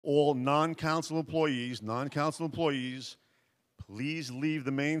All non-council employees, please leave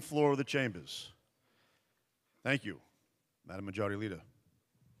the main floor of the chambers. Thank you, Madam Majority Leader.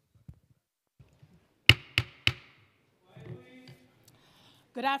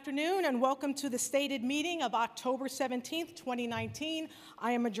 Good afternoon and welcome to the stated meeting of October 17th, 2019.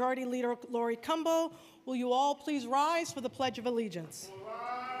 I am Majority Leader Lori Cumbo. Will you all please rise for the Pledge of Allegiance?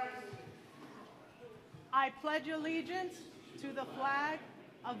 I pledge allegiance to the flag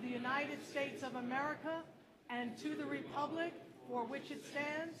of the United States of America and to the republic for which it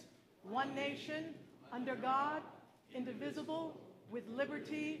stands, one nation, under God, indivisible, with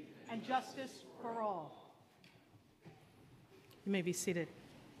liberty and justice for all. You may be seated.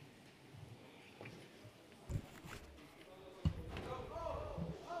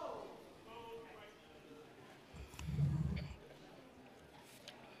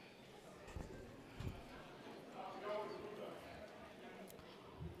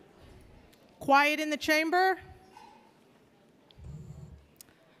 Quiet in the chamber.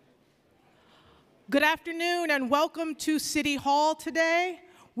 Good afternoon and welcome to City Hall today.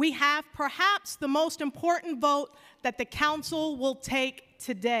 We have perhaps the most important vote that the council will take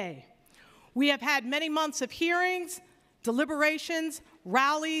today. We have had many months of hearings, deliberations,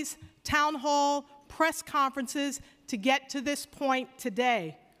 rallies, town hall, press conferences to get to this point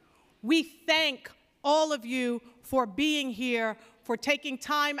today. We thank all of you for being here, for taking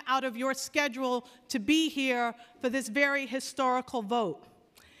time out of your schedule to be here for this very historical vote.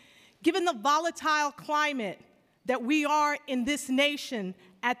 Given the volatile climate that we are in this nation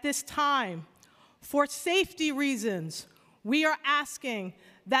at this time, for safety reasons, we are asking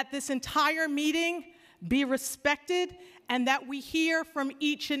that this entire meeting be respected and that we hear from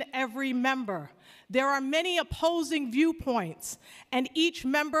each and every member. There are many opposing viewpoints, and each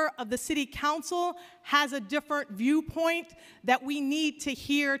member of the City Council has a different viewpoint that we need to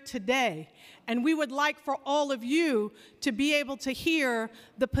hear today. And we would like for all of you to be able to hear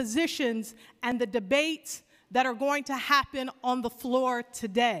the positions and the debates that are going to happen on the floor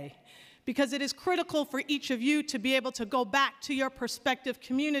today, because it is critical for each of you to be able to go back to your prospective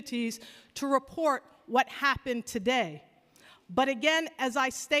communities to report what happened today. But again, as I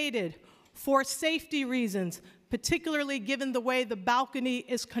stated, for safety reasons, particularly given the way the balcony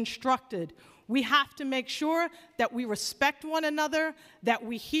is constructed, we have to make sure that we respect one another, that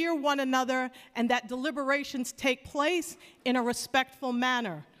we hear one another, and that deliberations take place in a respectful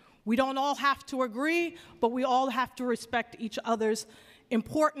manner. We don't all have to agree, but we all have to respect each other's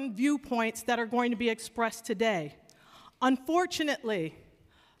important viewpoints that are going to be expressed today. Unfortunately,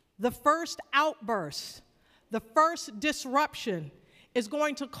 the first outburst, the first disruption, is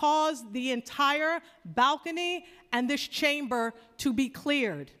going to cause the entire balcony and this chamber to be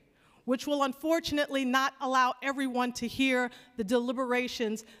cleared, which will unfortunately not allow everyone to hear the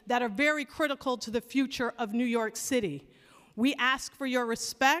deliberations that are very critical to the future of New York City. We ask for your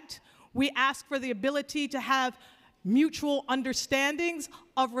respect. We ask for the ability to have mutual understandings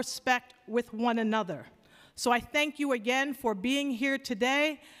of respect with one another. So I thank you again for being here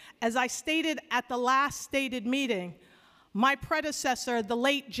today. As I stated at the last stated meeting, my predecessor, the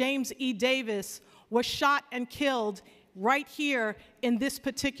late James E. Davis, was shot and killed right here in this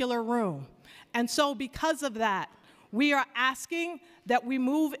particular room. And so because of that, we are asking that we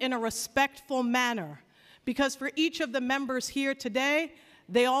move in a respectful manner, because for each of the members here today,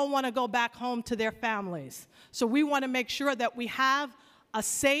 they all want to go back home to their families. So we want to make sure that we have a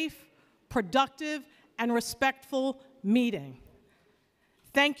safe, productive, and respectful meeting.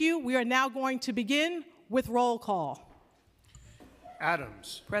 Thank you. We are now going to begin with roll call.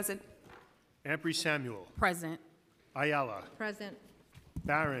 Adams. Present. Ampry Samuel. Present. Ayala. Present.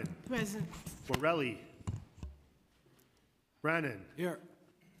 Barron. Present. Borelli. Brannan. Here.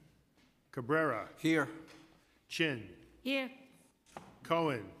 Cabrera. Here. Chin. Here.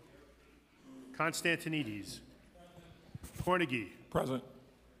 Cohen. Constantinides. Cornegie. Present.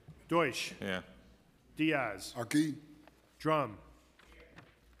 Deutsch. Yeah. Diaz. Aki. Drum.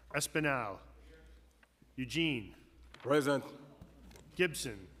 Espinal. Eugene. Present.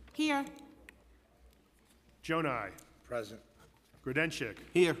 Gibson. Here. Jonai. Present. Grodenchik.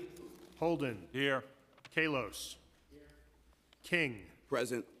 Here. Holden. Here. Kalos. King.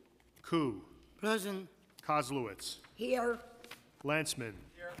 Present. Koo. Present. Kozlowitz. Here. Lanceman.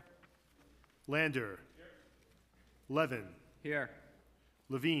 Here. Lander. Here. Levin. Here.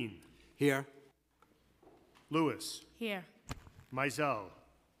 Levine. Here. Lewis. Here. Mizell.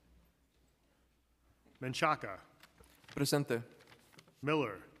 Menchaca. Presente.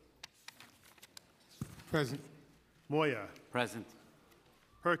 Miller. Present. Moya. Present.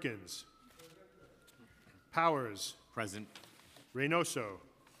 Perkins. Powers. Present. Reynoso.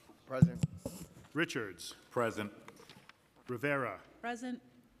 Present. Richards, Present. Rivera, Present.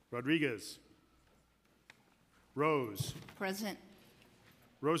 Rodriguez, Rose, Present.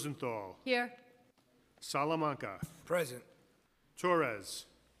 Rosenthal, Here. Salamanca, Present. Torres,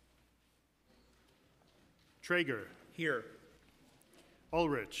 Traeger, Here.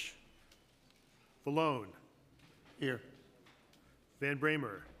 Ulrich, Valone, Here. Van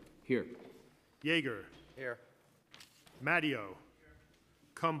Bramer, Here. Yeager, Here. Mattio,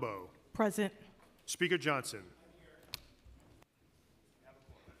 Cumbo, Present. Speaker Johnson.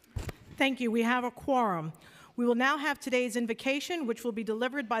 Thank you. We have a quorum. We will now have today's invocation, which will be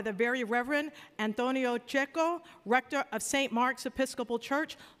delivered by the Very Reverend Antonio Checo, Rector of St. Mark's Episcopal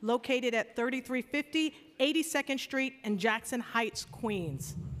Church, located at 3350 82nd Street in Jackson Heights,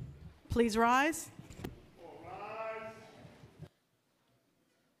 Queens. Please rise.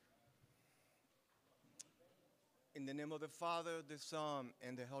 In the name of the Father, the Son,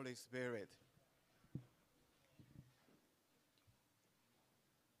 and the Holy Spirit.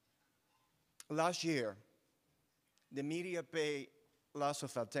 Last year, the media paid lots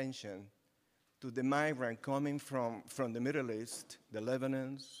of attention to the migrant coming from the Middle East, the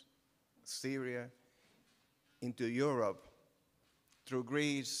Lebanon, Syria, into Europe through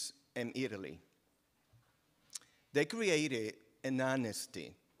Greece and Italy. They created an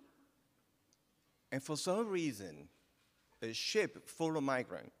amnesty. And for some reason, a ship full of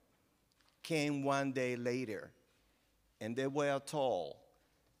migrants came one day later, and they were told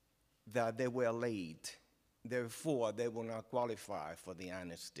that they were late. Therefore, they will not qualify for the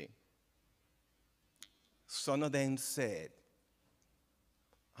amnesty. Some of them said,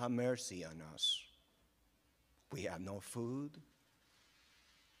 "Have mercy on us. We have no food,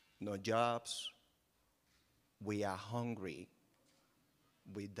 no jobs. We are hungry.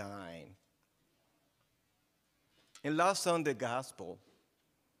 We dying." In last Sunday gospel,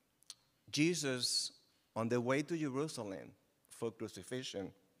 Jesus, on the way to Jerusalem for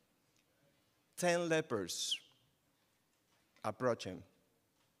crucifixion, 10 lepers approach him,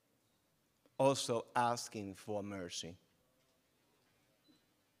 also asking for mercy.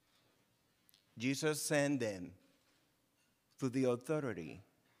 Jesus sent them to the authority,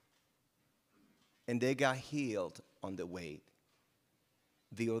 and they got healed on the way.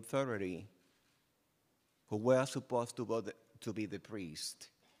 The authority who were supposed to be the priest.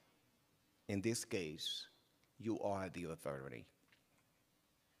 In this case, you are the authority.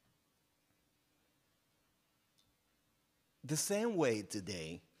 The same way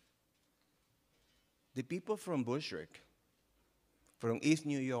today, the people from Bushwick, from East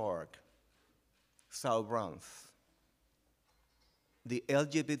New York, South Bronx, the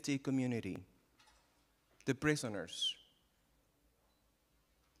LGBT community, the prisoners,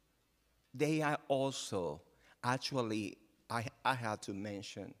 they are also, actually, I had to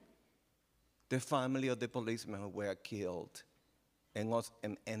mention, the family of the policemen who were killed, and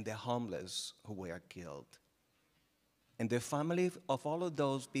the homeless who were killed. And the family of all of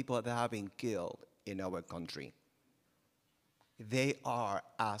those people that have been killed in our country, they are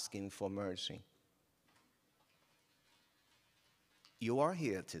asking for mercy. You are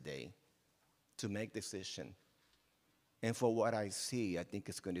here today to make decision. And for what I see, I think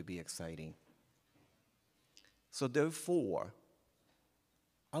it's going to be exciting. So therefore,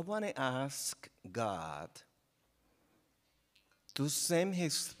 I want to ask God to send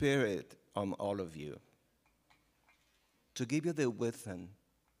His Spirit on all of you, to give you the wisdom,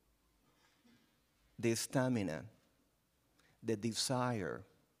 the stamina, the desire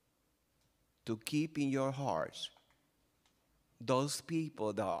to keep in your hearts those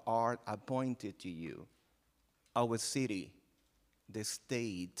people that are appointed to you, our city, the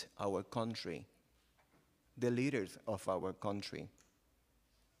state, our country, the leaders of our country,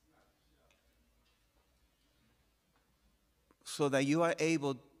 so that you are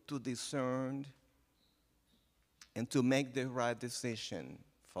able to discern and to make the right decision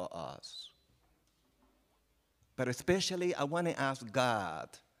for us. But especially, I want to ask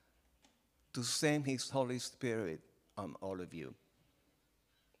God to send His Holy Spirit on all of you,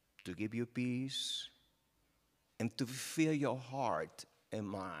 to give you peace and to fill your heart and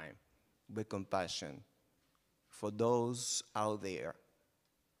mind with compassion for those out there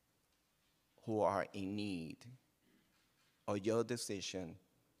who are in need of your decision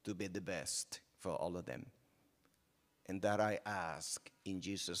to be the best for all of them. And that I ask in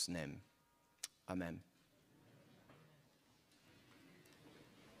Jesus' name. Amen.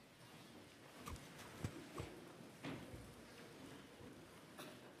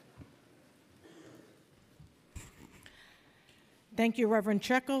 Thank you, Reverend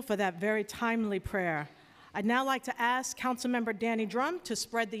Checo, for that very timely prayer. I'd now like to ask Councilmember Danny Drum to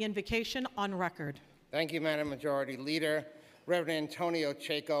spread the invocation on record. Thank you, Madam Majority Leader. Reverend Antonio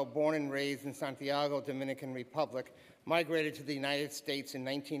Checo, born and raised in Santiago, Dominican Republic, migrated to the United States in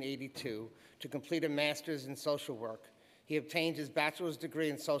 1982 to complete a master's in social work. He obtained his bachelor's degree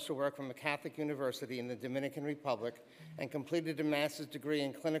in social work from a Catholic university in the Dominican Republic and completed a master's degree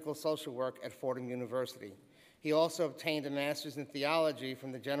in clinical social work at Fordham University. He also obtained a master's in theology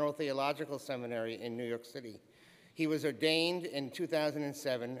from the General Theological Seminary in New York City. He was ordained in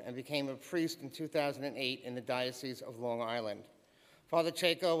 2007 and became a priest in 2008 in the Diocese of Long Island. Father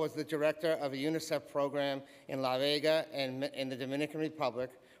Checo was the director of a UNICEF program in La Vega and in the Dominican Republic,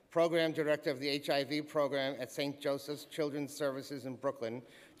 program director of the HIV program at St. Joseph's Children's Services in Brooklyn,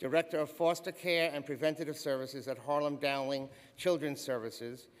 director of foster care and preventative services at Harlem Dowling Children's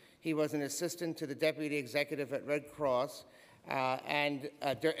Services. He was an assistant to the deputy executive at Red Cross,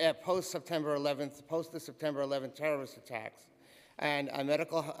 post the September 11th terrorist attacks, and a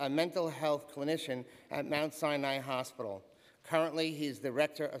mental health clinician at Mount Sinai Hospital. Currently, he's the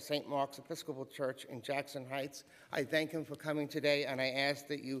rector of St. Mark's Episcopal Church in Jackson Heights. I thank him for coming today, and I ask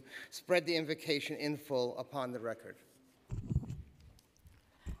that you spread the invocation in full upon the record.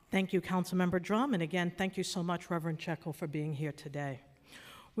 Thank you, Councilmember Drum, and again, thank you so much, Reverend Checo, for being here today.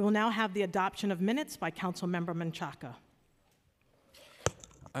 We will now have the adoption of minutes by Councilmember Menchaca.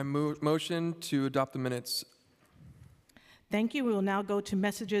 I motion to adopt the minutes. Thank you. We will now go to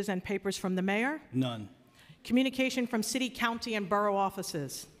messages and papers from the mayor. None. Communication from city, county, and borough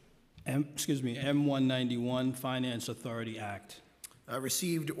offices. M191 Finance Authority Act.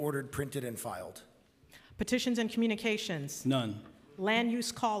 Received, ordered, printed, and filed. Petitions and communications. None. Land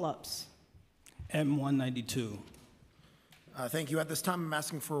use call-ups. M192. Thank you. At this time, I'm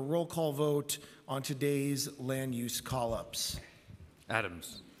asking for a roll call vote on today's land use call-ups.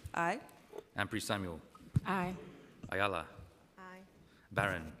 Adams. Aye. Ampry Samuel. Aye. Ayala. Aye.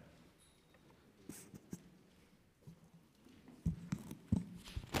 Barron.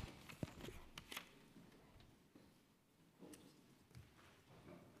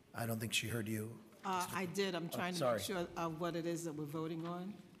 I don't think she heard you. I did. I'm trying to sorry. make sure of what it is that we're voting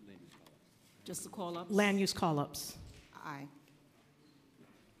on. Just the call-ups? Land use call-ups. Aye.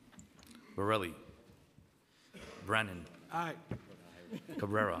 Borelli. Brannan. Aye.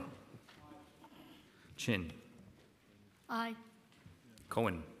 Cabrera. Chin. Aye.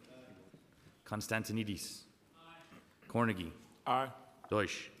 Cohen. Constantinidis. Cornegie. Aye.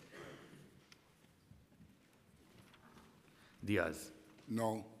 Deutsch. Diaz.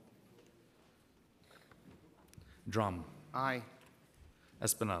 No. Drum. Aye.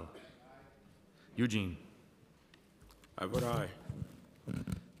 Espinal. Eugene. I vote aye.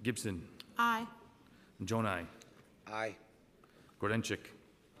 Gibson. Aye. Jonai. Aye. Gordenchik.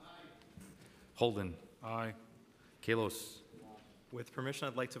 Holden. Aye. Kalos. With permission,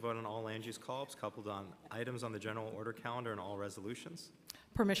 I'd like to vote on all land use call-ups coupled on items on the general order calendar and all resolutions.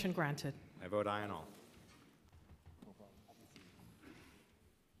 Permission granted. I vote aye on all.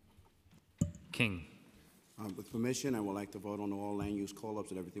 King. With permission, I would like to vote on all land use call-ups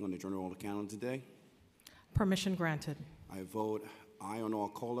and everything on the general order calendar today. Permission granted. I vote aye on all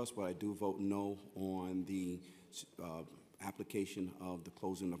call-ups, but I do vote no on the application of the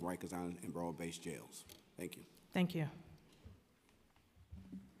closing of Rikers Island and borough-based jails. Thank you. Thank you.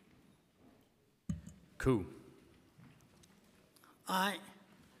 Koo. Aye.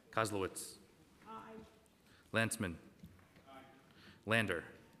 Kozlowitz. Landsman. Lander.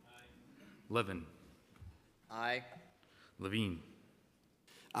 Levin. Aye. Levine.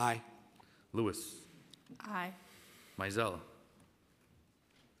 Aye. Lewis. Aye. Mizell.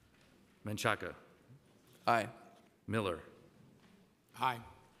 Menchaca. Aye. Miller. Aye.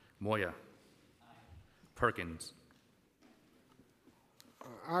 Moya. Perkins.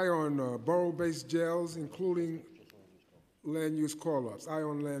 Aye on borough-based jails, including land use call-ups. Aye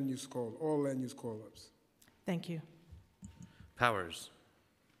on land use call, all land use call-ups. Thank you. Powers.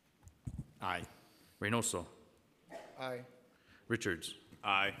 Aye. Reynoso. Aye. Richards.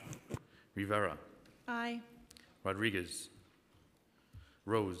 Aye. Rivera. Aye. Rodriguez.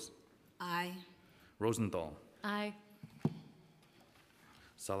 Rose. Aye. Rosenthal. Aye.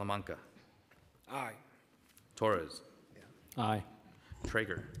 Salamanca. Aye. Torres. Aye.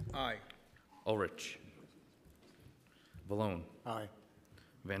 Traeger. Aye. Ulrich. Vallone. Aye.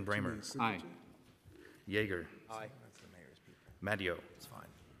 Van Bramer. Aye. Yeager. Aye. Madio. It's fine.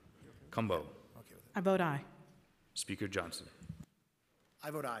 Cumbo. Okay with it. I vote aye. Speaker Johnson. I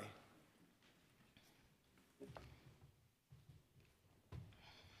vote aye.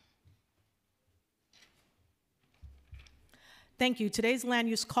 Thank you. Today's land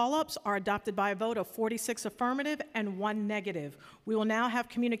use call-ups are adopted by a vote of 46 affirmative and 1 negative. We will now have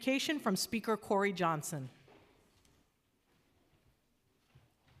communication from Speaker Corey Johnson.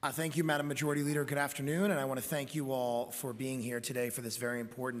 Thank you, Madam Majority Leader. Good afternoon, and I want to thank you all for being here today for this very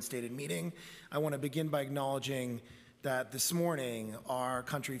important stated meeting. I want to begin by acknowledging that this morning our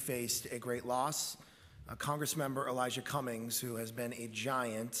country faced a great loss. Congressmember Elijah Cummings, who has been a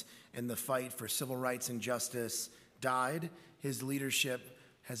giant in the fight for civil rights and justice, died. His leadership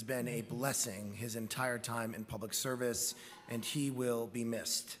has been a blessing his entire time in public service, and he will be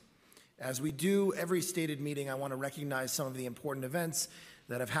missed. As we do every stated meeting, I want to recognize some of the important events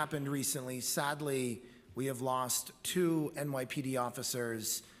that have happened recently. Sadly, we have lost 2 NYPD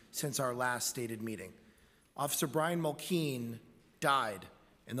officers since our last stated meeting. Officer Brian Mulkeen died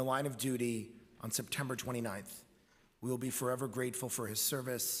in the line of duty on September 29th. We will be forever grateful for his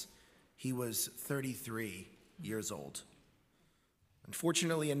service. He was 33 years old.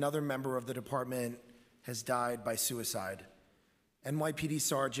 Unfortunately, another member of the department has died by suicide. NYPD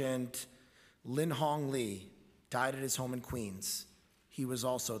Sergeant Lin Hong Lee died at his home in Queens. He was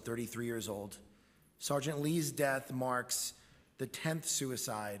also 33 years old. Sergeant Lee's death marks the 10th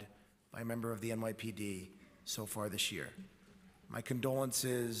suicide by a member of the NYPD so far this year. My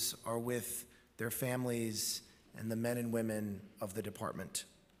condolences are with their families and the men and women of the department.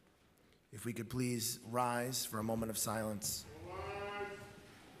 If we could please rise for a moment of silence.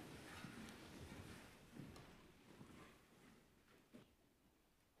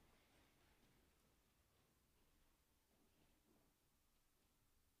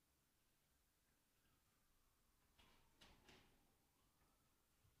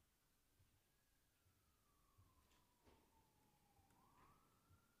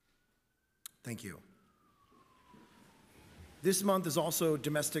 Thank you. This month is also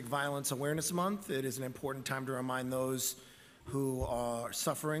Domestic Violence Awareness Month. It is an important time to remind those who are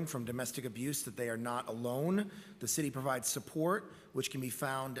suffering from domestic abuse that they are not alone. The city provides support, which can be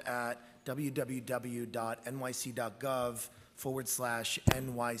found at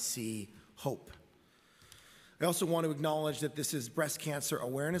www.nyc.gov/NYC Hope. I also want to acknowledge that this is Breast Cancer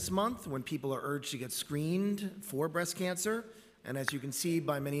Awareness Month, when people are urged to get screened for breast cancer. And as you can see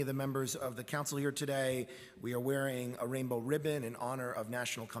by many of the members of the council here today, we are wearing a rainbow ribbon in honor of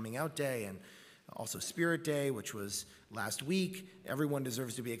National Coming Out Day and also Spirit Day, which was last week. Everyone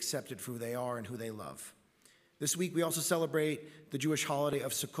deserves to be accepted for who they are and who they love. This week we also celebrate the Jewish holiday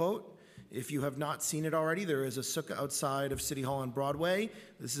of Sukkot. If you have not seen it already, there is a sukkah outside of City Hall on Broadway.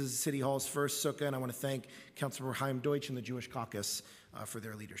 This is City Hall's first sukkah, and I want to thank Councilmember Chaim Deutsch and the Jewish Caucus for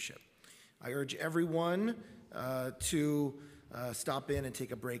their leadership. I urge everyone to stop in and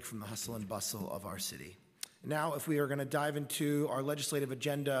take a break from the hustle and bustle of our city. Now, if we are going to dive into our legislative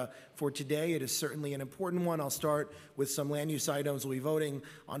agenda for today, it is certainly an important one. I'll start with some land use items. We'll be voting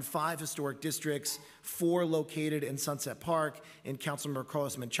on 5 historic districts, 4 located in Sunset Park in Councilmember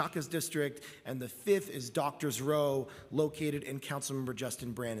Carlos Menchaca's district, and the 5th is Doctors Row, located in Councilmember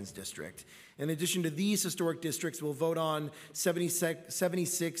Justin Brannon's district. In addition to these historic districts, we'll vote on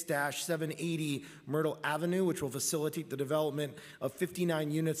 76-780 Myrtle Avenue, which will facilitate the development of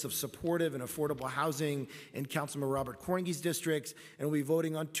 59 units of supportive and affordable housing in Councilmember Robert Cornge's district, and we'll be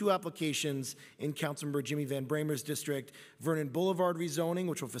voting on 2 applications in Councilmember Jimmy Van Bramer's district, Vernon Boulevard rezoning,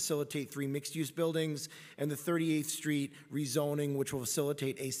 which will facilitate 3 mixed-use buildings, and the 38th Street rezoning, which will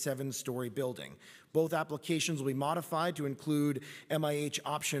facilitate a 7-story building. Both applications will be modified to include MIH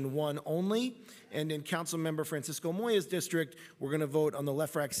option 1 only. And in Councilmember Francisco Moya's district, we're going to vote on the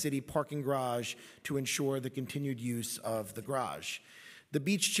Lefrak City parking garage to ensure the continued use of the garage. The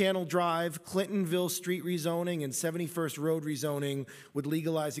Beach Channel Drive, Clintonville Street rezoning, and 71st Road rezoning would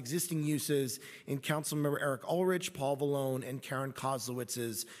legalize existing uses in Councilmember Eric Ulrich, Paul Vallone, and Karen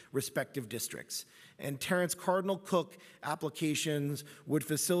Kozlowitz's respective districts. And Terrence Cardinal Cook applications would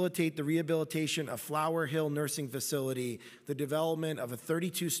facilitate the rehabilitation of Flower Hill Nursing Facility, the development of a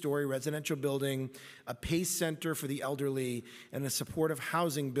 32-story residential building, a PACE center for the elderly, and a supportive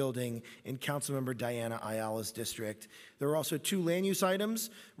housing building in Councilmember Diana Ayala's district. There are also 2 land use items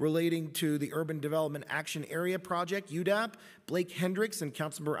relating to the Urban Development Action Area Project, UDAP, Blake Hendricks and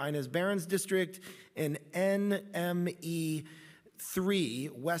Councilmember Inez Barron's district, and NME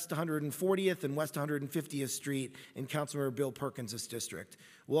 3 West 140th and West 150th Street in Councilmember Bill Perkins' district.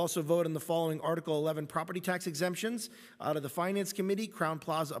 We'll also vote on the following Article 11 property tax exemptions out of the Finance Committee. Crown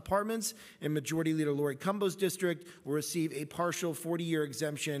Plaza Apartments in Majority Leader Lori Cumbo's district will receive a partial 40-year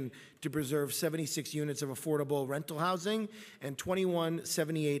exemption to preserve 76 units of affordable rental housing, and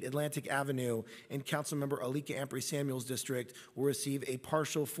 2178 Atlantic Avenue in Councilmember Alika Ampry Samuel's district will receive a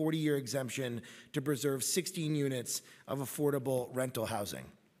partial 40-year exemption to preserve 16 units of affordable rental housing.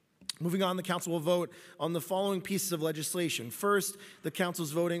 Moving on, the council will vote on the following pieces of legislation. First, the council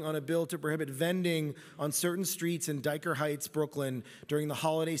is voting on a bill to prohibit vending on certain streets in Dyker Heights, Brooklyn during the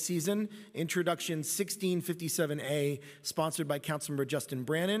holiday season. Introduction 1657A, sponsored by Councilmember Justin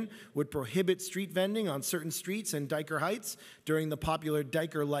Brannan, would prohibit street vending on certain streets in Dyker Heights during the popular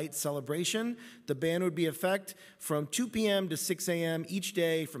Dyker Light celebration. The ban would be in effect from 2 p.m. to 6 a.m. each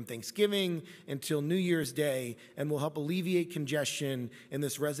day from Thanksgiving until New Year's Day, and will help alleviate congestion in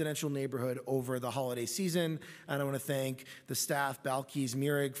this residential neighborhood over the holiday season. And I want to thank the staff, Balkis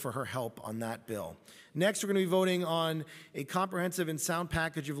Mirig, for her help on that bill. Next, we're going to be voting on a comprehensive and sound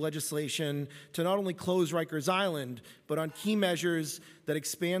package of legislation to not only close Rikers Island, but on key measures that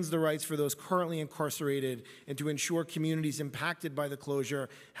expands the rights for those currently incarcerated and to ensure communities impacted by the closure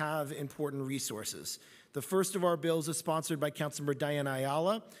have important resources. The first of our bills is sponsored by Councilmember Diana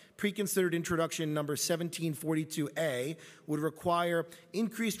Ayala. Pre-considered introduction number 1742A would require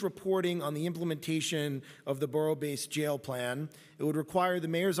increased reporting on the implementation of the borough-based jail plan. It would require the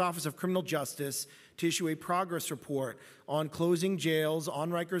Mayor's Office of Criminal Justice to issue a progress report on closing jails on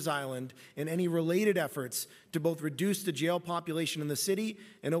Rikers Island and any related efforts to both reduce the jail population in the city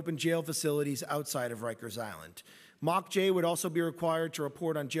and open jail facilities outside of Rikers Island. MOCJ would also be required to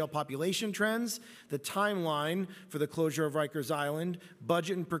report on jail population trends, the timeline for the closure of Rikers Island,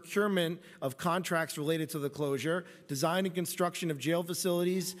 budget and procurement of contracts related to the closure, design and construction of jail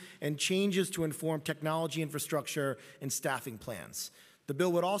facilities, and changes to inform technology infrastructure and staffing plans. The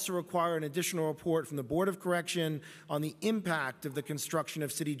bill would also require an additional report from the Board of Correction on the impact of the construction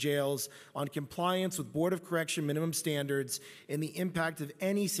of city jails on compliance with Board of Correction minimum standards and the impact of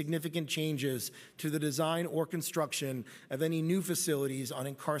any significant changes to the design or construction of any new facilities on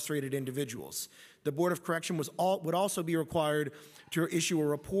incarcerated individuals. The Board of Correction would also be required to issue a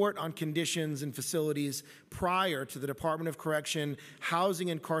report on conditions and facilities prior to the Department of Correction housing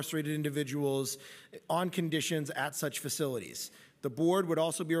incarcerated individuals on conditions at such facilities. The board would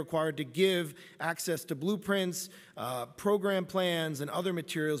also be required to give access to blueprints, program plans, and other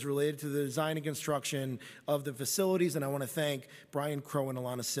materials related to the design and construction of the facilities. And I want to thank Brian Crow and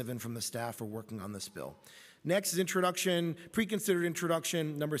Alana Sivan from the staff for working on this bill. Next is pre-considered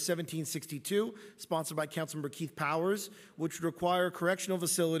introduction number 1762, sponsored by Councilmember Keith Powers, which would require correctional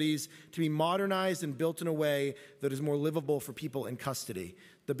facilities to be modernized and built in a way that is more livable for people in custody.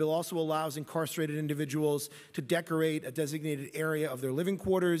 The bill also allows incarcerated individuals to decorate a designated area of their living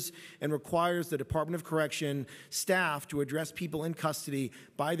quarters and requires the Department of Correction staff to address people in custody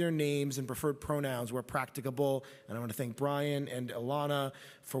by their names and preferred pronouns where practicable. And I want to thank Brian and Ilana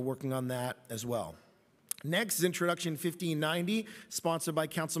for working on that as well. Next is Introduction 1590, sponsored by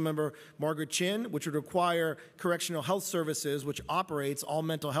Councilmember Margaret Chin, which would require Correctional Health Services, which operates all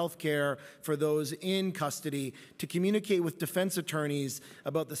mental health care for those in custody, to communicate with defense attorneys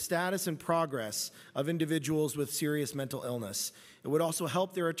about the status and progress of individuals with serious mental illness. It would also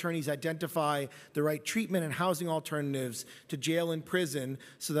help their attorneys identify the right treatment and housing alternatives to jail and prison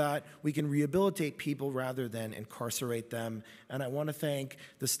so that we can rehabilitate people rather than incarcerate them. And I want to thank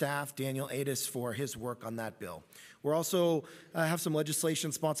the staff, Daniel Adis, for his work on that bill. We're also have some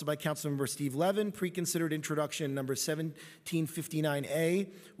legislation sponsored by Councilmember Steve Levin. Pre-considered introduction number 1759A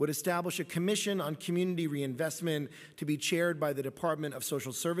would establish a commission on community reinvestment to be chaired by the Department of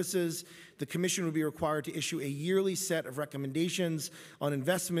Social Services. The commission would be required to issue a yearly set of recommendations on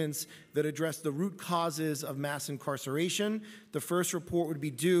investments that address the root causes of mass incarceration. The first report would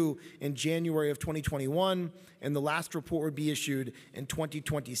be due in January of 2021, and the last report would be issued in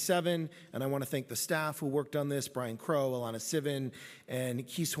 2027. And I want to thank the staff who worked on this, Brian Crow, Alana Sivan, and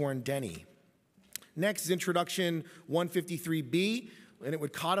Keeshorn Denny. Next is Introduction 153B, and it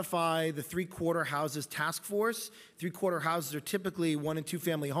would codify the three-quarter houses task force. Three-quarter houses are typically 1- and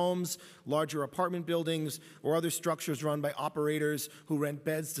 2-family homes, larger apartment buildings, or other structures run by operators who rent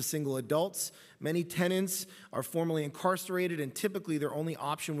beds to single adults. Many tenants are formerly incarcerated, and typically their only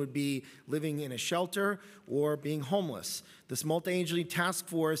option would be living in a shelter or being homeless. This multi-agency task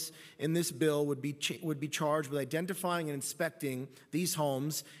force in this bill would be charged with identifying and inspecting these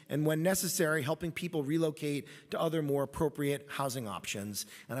homes and, when necessary, helping people relocate to other more appropriate housing options.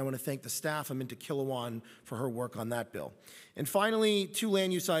 And I want to thank the staff, Aminta Kilawan, for her work on that bill. And finally, 2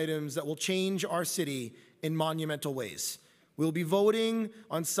 land use items that will change our city in monumental ways. We'll be voting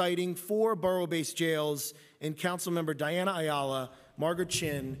on citing 4 borough-based jails in Councilmember Diana Ayala, Margaret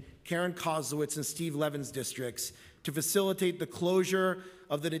Chin, Karen Koslowitz, and Steve Levin's districts to facilitate the closure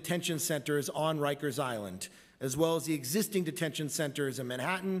of the detention centers on Rikers Island, as well as the existing detention centers in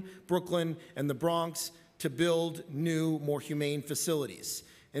Manhattan, Brooklyn, and the Bronx to build new, more humane facilities.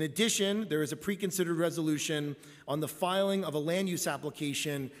 In addition, there is a pre-considered resolution on the filing of a land use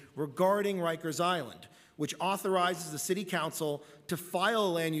application regarding Rikers Island, which authorizes the City Council to file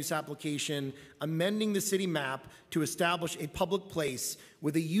a land use application amending the city map to establish a public place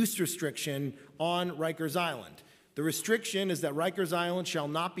with a use restriction on Rikers Island. The restriction is that Rikers Island shall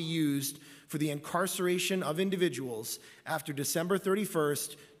not be used for the incarceration of individuals after December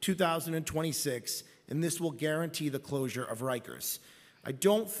 31st, 2026, and this will guarantee the closure of Rikers. I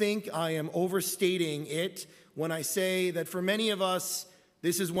don't think I am overstating it when I say that for many of us,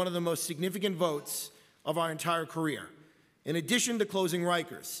 this is one of the most significant votes of our entire career. In addition to closing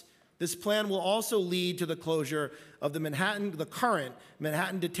Rikers, this plan will also lead to the closure of the current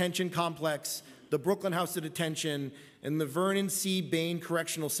Manhattan Detention Complex, the Brooklyn House of Detention, and the Vernon C. Bain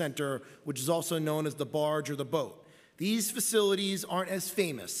Correctional Center, which is also known as the Barge or the Boat. These facilities aren't as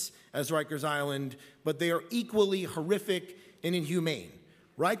famous as Rikers Island, but they are equally horrific and inhumane.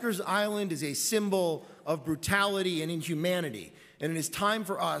 Rikers Island is a symbol of brutality and inhumanity, and it is time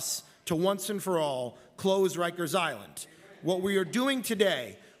for us to once and for all close Rikers Island. What we are doing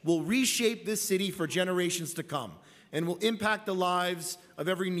today will reshape this city for generations to come and will impact the lives of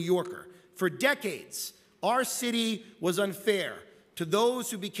every New Yorker. For decades, our city was unfair to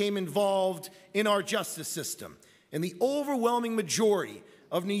those who became involved in our justice system. And the overwhelming majority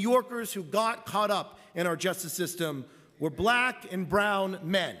of New Yorkers who got caught up in our justice system were black and brown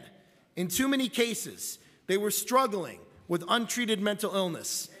men. In too many cases, they were struggling with untreated mental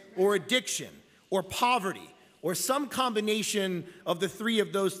illness or addiction or poverty or some combination of the 3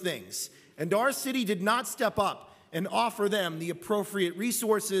 of those things. And our city did not step up and offer them the appropriate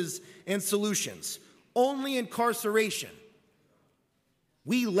resources and solutions. Only incarceration.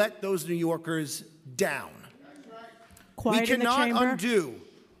 We let those New Yorkers down. Quiet we cannot in the chamber. undo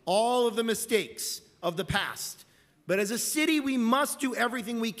all of the mistakes of the past. But as a city, we must do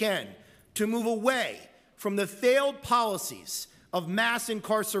everything we can to move away from the failed policies of mass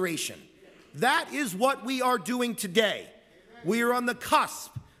incarceration. That is what we are doing today. We are on the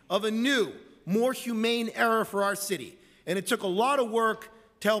cusp of a new, more humane era for our city, and it took a lot of work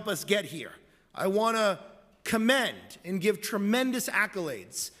to help us get here. I want to commend and give tremendous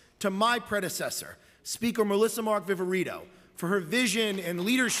accolades to my predecessor, Speaker Melissa Mark Viverito, for her vision and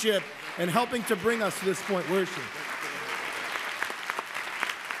leadership and helping to bring us to this point. Where is she?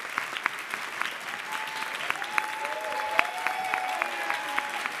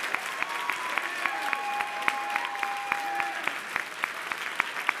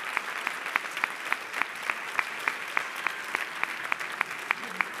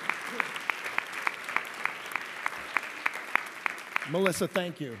 Melissa,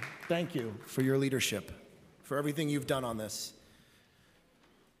 thank you. Thank you for your leadership, for everything you've done on this.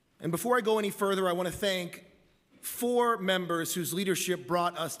 And before I go any further, I want to thank 4 members whose leadership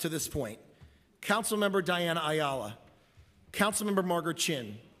brought us to this point. Councilmember Diana Ayala, Councilmember Margaret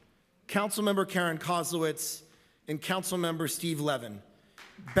Chin, Councilmember Karen Koslowitz, and Councilmember Steve Levin.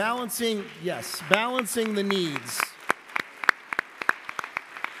 Balancing the needs.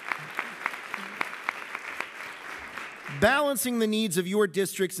 Balancing the needs of your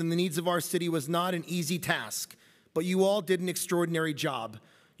districts and the needs of our city was not an easy task, but you all did an extraordinary job.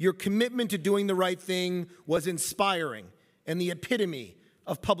 Your commitment to doing the right thing was inspiring and the epitome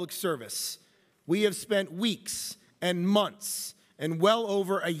of public service. We have spent weeks and months and well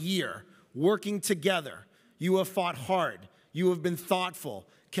over a year working together. You have fought hard. You have been thoughtful,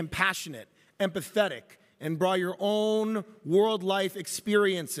 compassionate, empathetic, and brought your own world life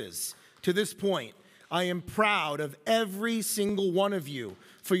experiences to this point. I am proud of every single one of you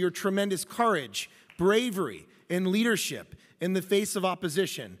for your tremendous courage, bravery, and leadership in the face of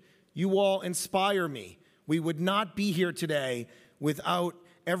opposition. You all inspire me. We would not be here today without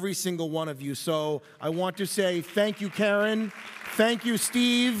every single one of you. So I want to say thank you, Karen. Thank you,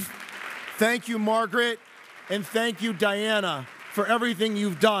 Steve. Thank you, Margaret. And thank you, Diana, for everything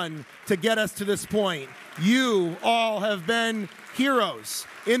you've done to get us to this point. You all have been heroes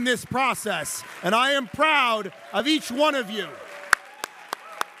in this process, and I am proud of each one of you.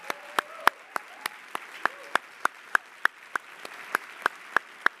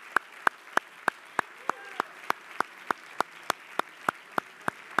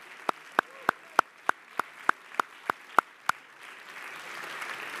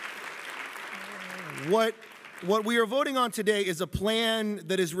 What we are voting on today is a plan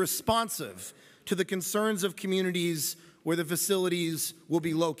that is responsive to the concerns of communities where the facilities will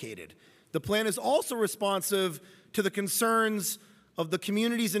be located. The plan is also responsive to the concerns of the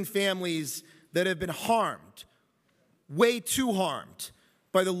communities and families that have been harmed, way too harmed,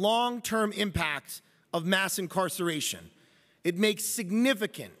 by the long-term impact of mass incarceration. It makes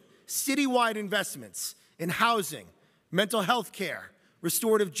significant citywide investments in housing, mental health care,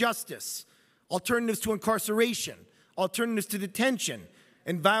 restorative justice, alternatives to incarceration, alternatives to detention,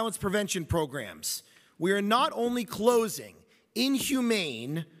 and violence prevention programs. We are not only closing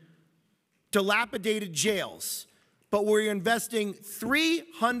inhumane, dilapidated jails, but we're investing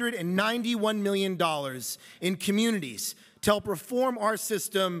 $391 million in communities to help reform our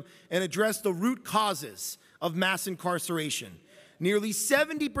system and address the root causes of mass incarceration. Nearly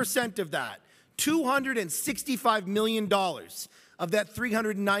 70% of that, $265 million, of that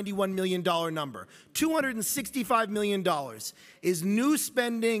 $391 million number. $265 million is new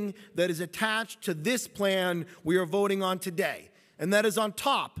spending that is attached to this plan we are voting on today. And that is on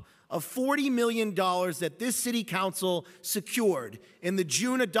top of $40 million that this city council secured in the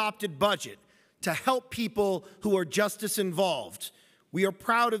June adopted budget to help people who are justice involved. We are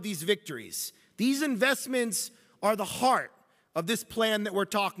proud of these victories. These investments are the heart of this plan that we're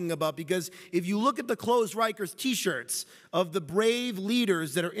talking about, because if you look at the Close Rikers t-shirts of the brave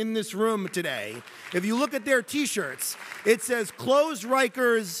leaders that are in this room today, if you look at their t-shirts, it says Close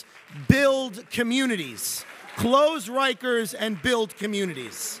Rikers, build communities. Close Rikers and build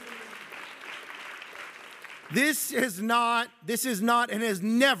communities. This is not and has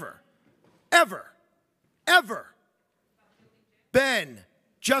never, ever been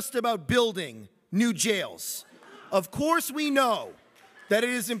just about building new jails. Of course, we know that it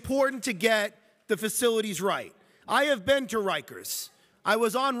is important to get the facilities right. I have been to Rikers. I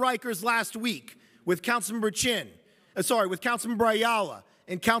was on Rikers last week with Councilmember with Councilmember Ayala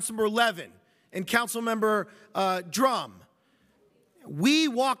and Councilmember Levin and Councilmember Drum. We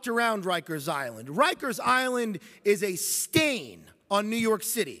walked around Rikers Island. Rikers Island is a stain on New York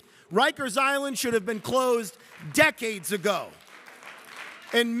City. Rikers Island should have been closed decades ago.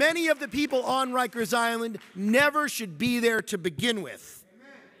 And many of the people on Rikers Island never should be there to begin with.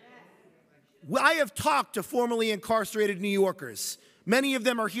 I have talked to formerly incarcerated New Yorkers. Many of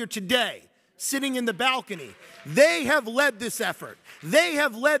them are here today, sitting in the balcony. They have led this effort. They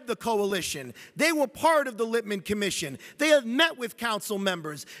have led the coalition. They were part of the Lippman Commission. They have met with council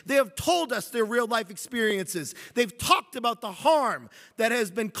members. They have told us their real-life experiences. They've talked about the harm that has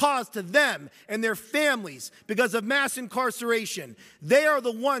been caused to them and their families because of mass incarceration. They are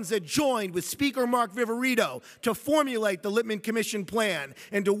the ones that joined with Speaker Mark Viverito to formulate the Lippman Commission plan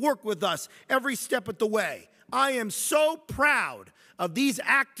and to work with us every step of the way. I am so proud of these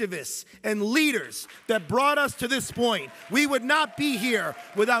activists and leaders that brought us to this point. We would not be here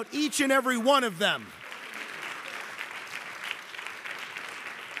without each and every one of them.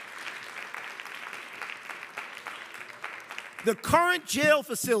 The current jail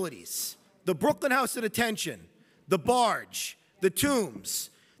facilities, the Brooklyn House of Detention, the Barge, the Tombs,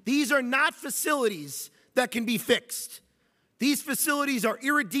 these are not facilities that can be fixed. These facilities are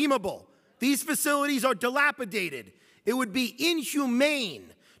irredeemable. These facilities are dilapidated. It would be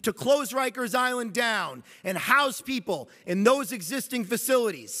inhumane to close Rikers Island down and house people in those existing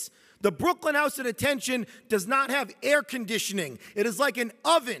facilities. The Brooklyn House of Detention does not have air conditioning. It is like an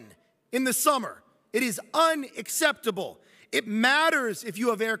oven in the summer. It is unacceptable. It matters if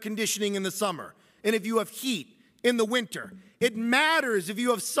you have air conditioning in the summer and if you have heat in the winter. It matters if you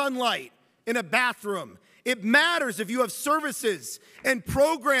have sunlight in a bathroom. It matters if you have services and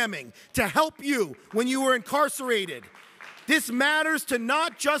programming to help you when you are incarcerated. This matters to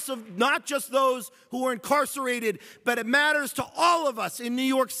not just those who are incarcerated, but it matters to all of us in New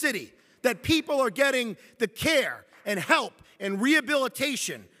York City, that people are getting the care and help and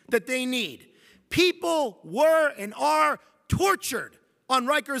rehabilitation that they need. People were and are tortured on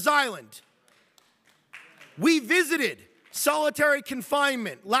Rikers Island. We visited solitary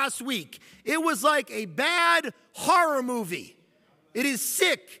confinement last week. It was like a bad horror movie. It is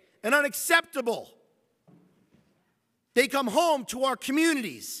sick and unacceptable. They come home to our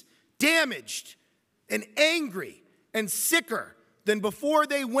communities damaged and angry and sicker than before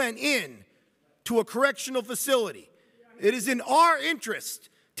they went in to a correctional facility. It is in our interest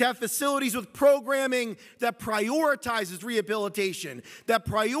to have facilities with programming that prioritizes rehabilitation, that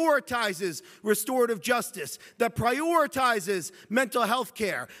prioritizes restorative justice, that prioritizes mental health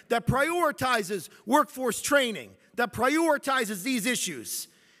care, that prioritizes workforce training, that prioritizes these issues.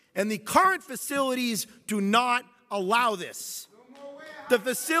 And the current facilities do not allow this. The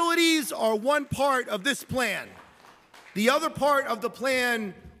facilities are one part of this plan. The other part of the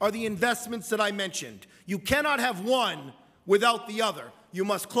plan are the investments that I mentioned. You cannot have one without the other. You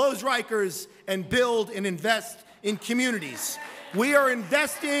must close Rikers and build and invest in communities. We are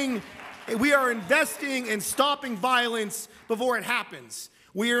investing in stopping violence before it happens.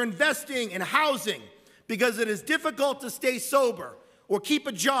 We are investing in housing because it is difficult to stay sober or keep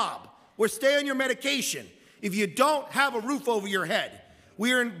a job or stay on your medication if you don't have a roof over your head.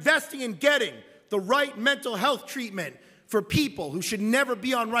 We are investing in getting the right mental health treatment for people who should never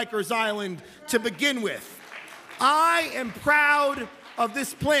be on Rikers Island to begin with. I am proud of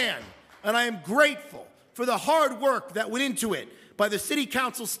this plan, and I am grateful for the hard work that went into it by the City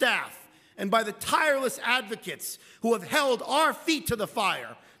Council staff and by the tireless advocates who have held our feet to the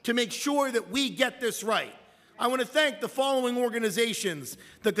fire to make sure that we get this right. I want to thank the following organizations: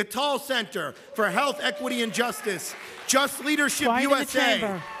 the Cattell Center for Health, Equity, and Justice, Just Leadership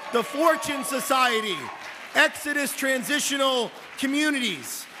USA, the Fortune Society, Exodus Transitional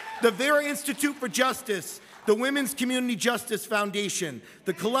Communities, the Vera Institute for Justice, the Women's Community Justice Foundation,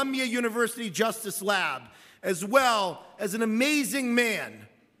 the Columbia University Justice Lab, as well as an amazing man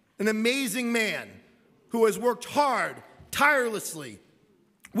who has worked hard, tirelessly,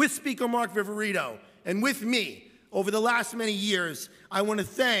 with Speaker Mark Viverito and with me over the last many years. I want to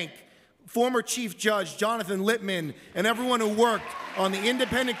thank former Chief Judge Jonathan Littman and everyone who worked on the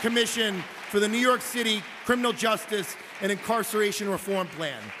Independent Commission for the New York City Criminal Justice and Incarceration Reform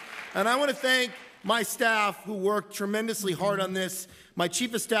Plan. And I want to thank my staff who worked tremendously hard on this. My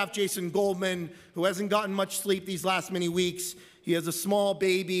Chief of Staff, Jason Goldman, who hasn't gotten much sleep these last many weeks. He has a small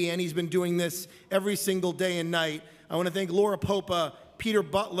baby, and he's been doing this every single day and night. I want to thank Laura Popa, Peter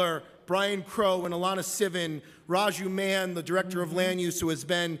Butler, Brian Crow, and Alana Sivan, Raju Mann, the Director of Land Use, who has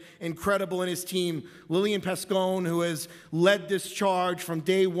been incredible in his team, Lillian Pescone, who has led this charge from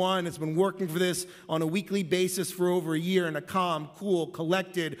day one, has been working for this on a weekly basis for over a year in a calm, cool,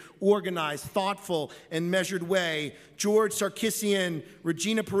 collected, organized, thoughtful, and measured way, George Sarkisian,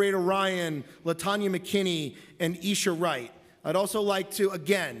 Regina Pareto-Ryan, LaTanya McKinney, and Isha Wright. I'd also like to,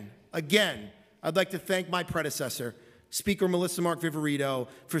 again, I'd like to thank my predecessor, Speaker Melissa Mark Viverito,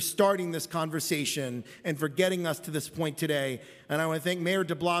 for starting this conversation and for getting us to this point today. And I want to thank Mayor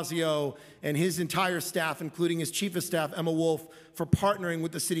de Blasio and his entire staff, including his Chief of Staff, Emma Wolf, for partnering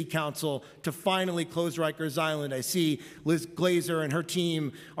with the City Council to finally close Rikers Island. I see Liz Glazer and her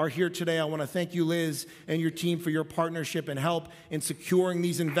team are here today. I want to thank you, Liz, and your team for your partnership and help in securing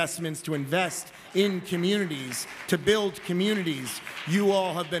these investments to invest in communities, to build communities. You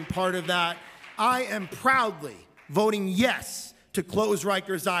all have been part of that. I am proudly voting yes to close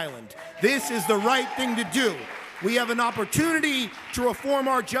Rikers Island. This is the right thing to do. We have an opportunity to reform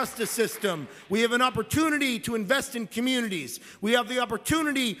our justice system. We have an opportunity to invest in communities. We have the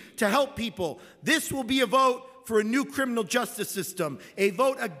opportunity to help people. This will be a vote for a new criminal justice system, a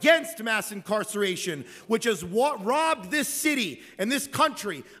vote against mass incarceration, which has robbed this city and this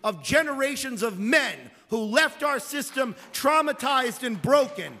country of generations of men who left our system traumatized and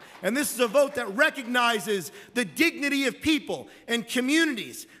broken. And this is a vote that recognizes the dignity of people and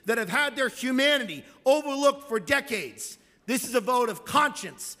communities that have had their humanity overlooked for decades. This is a vote of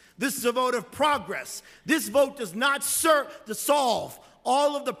conscience. This is a vote of progress. This vote does not serve to solve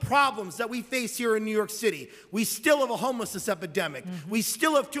all of the problems that we face here in New York City. We still have a homelessness epidemic. We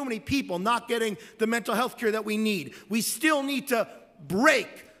still have too many people not getting the mental health care that we need. We still need to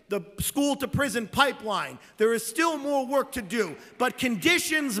break the school-to-prison pipeline. There is still more work to do, but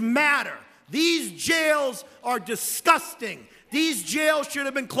conditions matter. These jails are disgusting. These jails should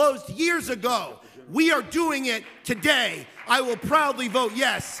have been closed years ago. We are doing it today. I will proudly vote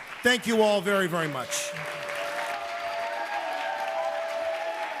yes. Thank you all very, very much.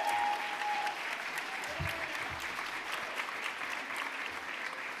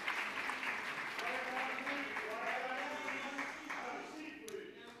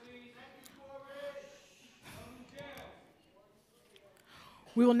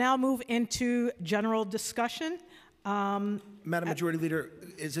 We will now move into general discussion. Madam Majority Leader,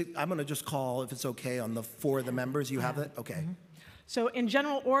 I'm going to just call, if it's okay, on the four of the members. You have it? Okay. So in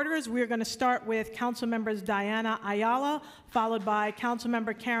general orders, we're going to start with Council Members Diana Ayala, followed by Council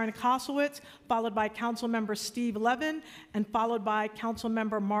Member Karen Kosowitz, followed by Council Member Steve Levin, and followed by Council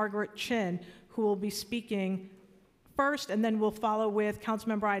Member Margaret Chin, who will be speaking first, and then we'll follow with Council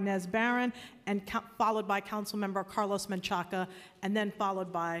Member Inez Barron, and followed by Council Member Carlos Menchaca, and then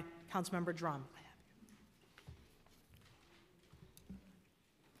followed by Council Member Drum.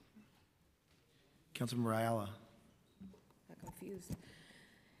 Councilmember Ayala. Confused.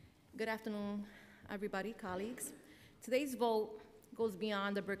 Good afternoon, everybody, colleagues. Today's vote goes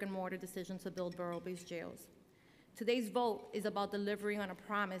beyond the brick and mortar decision to build borough-based jails. Today's vote is about delivering on a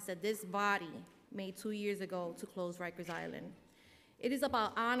promise that this body made 2 years ago to close Rikers Island. It is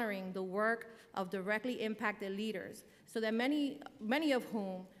about honoring the work of directly impacted leaders, so that many of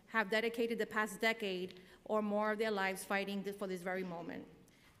whom have dedicated the past decade or more of their lives fighting for this very moment.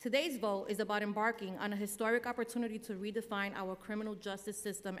 Today's vote is about embarking on a historic opportunity to redefine our criminal justice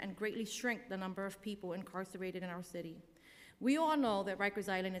system and greatly shrink the number of people incarcerated in our city. We all know that Rikers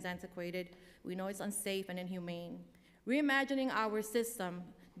Island is antiquated. We know it's unsafe and inhumane. Reimagining our system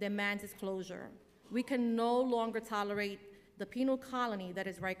demands its closure. We can no longer tolerate the penal colony that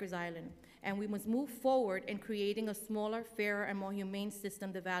is Rikers Island, and we must move forward in creating a smaller, fairer, and more humane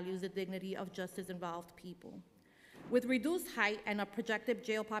system that values the dignity of justice-involved people. With reduced height and a projected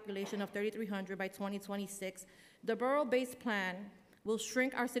jail population of 3,300 by 2026, the borough-based plan will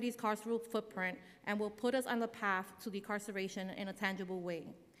shrink our city's carceral footprint and will put us on the path to decarceration in a tangible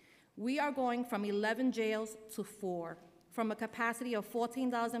way. We are going from 11 jails to 4, from a capacity of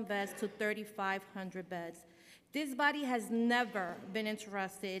 14,000 beds to 3,500 beds. This body has never been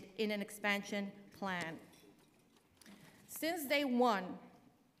interested in an expansion plan. Since day one,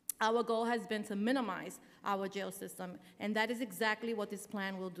 our goal has been to minimize our jail system, and that is exactly what this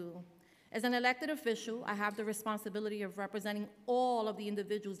plan will do. As an elected official, I have the responsibility of representing all of the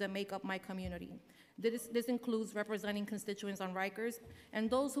individuals that make up my community. This includes representing constituents on Rikers and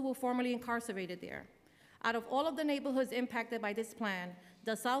those who were formerly incarcerated there. Out of all of the neighborhoods impacted by this plan,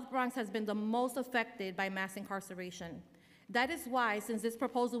 the South Bronx has been the most affected by mass incarceration. That is why, since this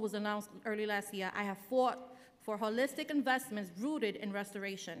proposal was announced early last year, I have fought for holistic investments rooted in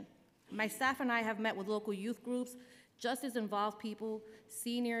restoration. My staff and I have met with local youth groups, justice-involved people,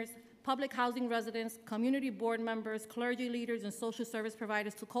 seniors, public housing residents, community board members, clergy leaders, and social service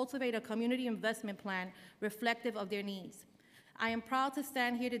providers to cultivate a community investment plan reflective of their needs. I am proud to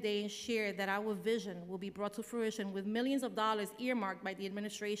stand here today and share that our vision will be brought to fruition with millions of dollars earmarked by the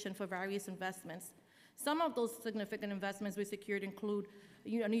administration for various investments. Some of those significant investments we secured include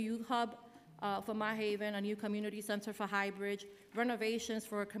a new youth hub for My Haven, a new community center for Highbridge, renovations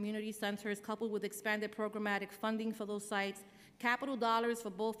for community centers coupled with expanded programmatic funding for those sites, capital dollars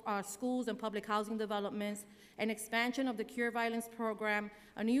for both our schools and public housing developments, an expansion of the Cure Violence program,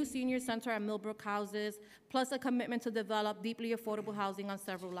 a new senior center at Millbrook Houses, plus a commitment to develop deeply affordable housing on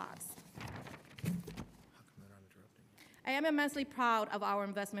several lots. I am immensely proud of our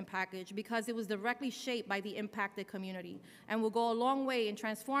investment package because it was directly shaped by the impacted community and will go a long way in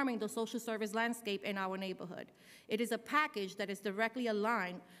transforming the social service landscape in our neighborhood. It is a package that is directly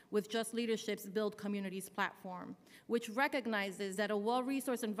aligned with Just Leadership's Build Communities platform, which recognizes that a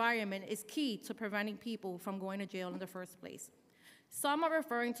well-resourced environment is key to preventing people from going to jail in the first place. Some are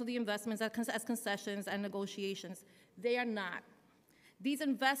referring to the investments as concessions and negotiations. They are not. These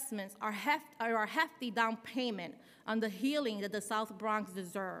investments are a hefty down payment on the healing that the South Bronx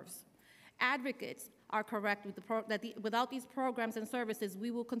deserves. Advocates are correct that without these programs and services,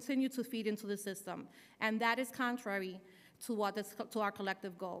 we will continue to feed into the system, and that is contrary to our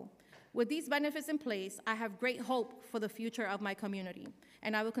collective goal. With these benefits in place, I have great hope for the future of my community,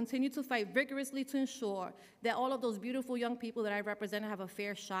 and I will continue to fight vigorously to ensure that all of those beautiful young people that I represent have a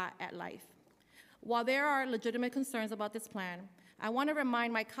fair shot at life. While there are legitimate concerns about this plan, I want to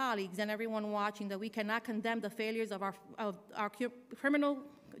remind my colleagues and everyone watching that we cannot condemn the failures of our criminal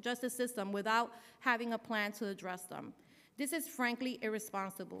justice system without having a plan to address them. This is frankly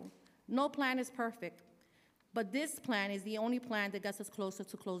irresponsible. No plan is perfect, but this plan is the only plan that gets us closer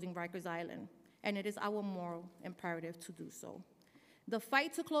to closing Rikers Island, and it is our moral imperative to do so. The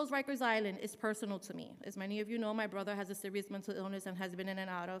fight to close Rikers Island is personal to me. As many of you know, my brother has a serious mental illness and has been in and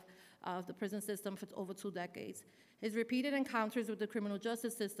out of the prison system for over 2 decades. His repeated encounters with the criminal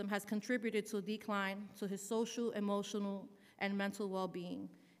justice system has contributed to a decline to his social, emotional, and mental well-being.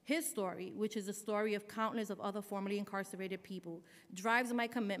 His story, which is the story of countless of other formerly incarcerated people, drives my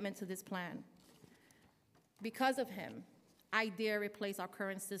commitment to this plan. Because of him, I dare replace our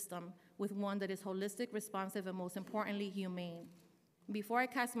current system with one that is holistic, responsive, and most importantly, humane. Before I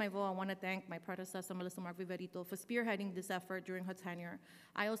cast my vote, I want to thank my predecessor, Melissa Mark Viverito, for spearheading this effort during her tenure.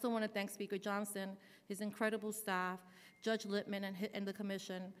 I also want to thank Speaker Johnson, his incredible staff, Judge Littman and the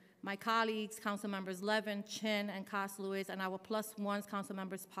commission, my colleagues, council members Levin, Chin, and Cost Lewis, and our +1s, council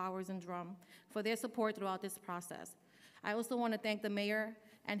members Powers and Drum, for their support throughout this process. I also want to thank the mayor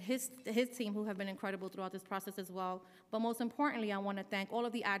and his team, who have been incredible throughout this process as well. But most importantly, I want to thank all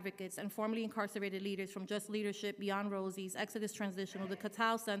of the advocates and formerly incarcerated leaders from Just Leadership, Beyond Rosie's, Exodus Transitional, the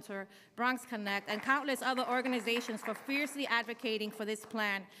Cattell Center, Bronx Connect, and countless other organizations for fiercely advocating for this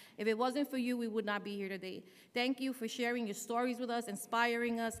plan. If it wasn't for you, we would not be here today. Thank you for sharing your stories with us,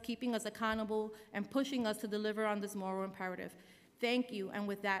 inspiring us, keeping us accountable, and pushing us to deliver on this moral imperative. Thank you, and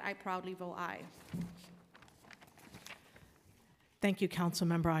with that, I proudly vote aye. Thank you,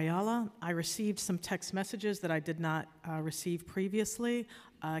 Councilmember Ayala. I received some text messages that I did not receive previously.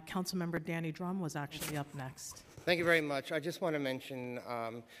 Councilmember Danny Drum was actually up next. Thank you very much. I just want to mention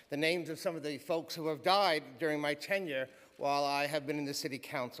the names of some of the folks who have died during my tenure while I have been in the City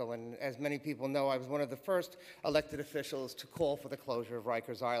Council. And as many people know, I was one of the first elected officials to call for the closure of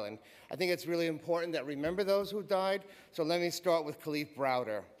Rikers Island. I think it's really important that we remember those who died. So let me start with Khalif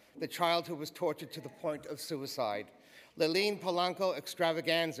Browder, the child who was tortured to the point of suicide. Liline Polanco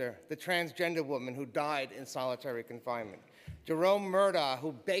Extravaganza, the transgender woman who died in solitary confinement. Jerome Murdaugh,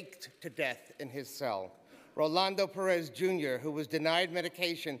 who baked to death in his cell. Rolando Perez Jr., who was denied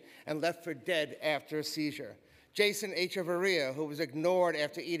medication and left for dead after a seizure. Jason Echeverria, who was ignored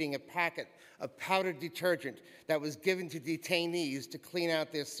after eating a packet of powdered detergent that was given to detainees to clean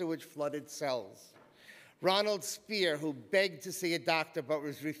out their sewage-flooded cells. Ronald Spear, who begged to see a doctor but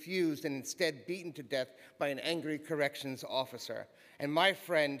was refused and instead beaten to death by an angry corrections officer. And my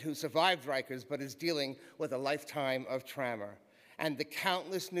friend, who survived Rikers but is dealing with a lifetime of trauma. And the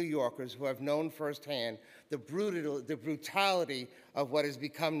countless New Yorkers who have known firsthand the brutality of what has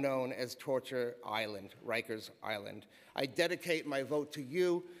become known as Torture Island, Rikers Island. I dedicate my vote to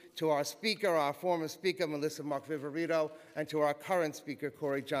you, to our speaker, our former speaker, Melissa Mark Viverito, and to our current speaker,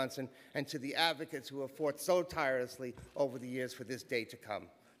 Corey Johnson, and to the advocates who have fought so tirelessly over the years for this day to come.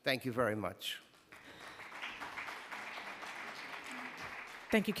 Thank you very much.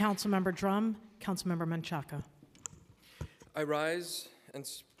 Thank you, Councilmember Drum. Councilmember Menchaca. I rise and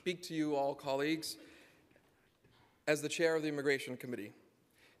speak to you all, colleagues, as the chair of the Immigration Committee.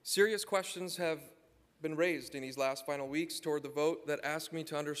 Serious questions have been raised in these last final weeks toward the vote that ask me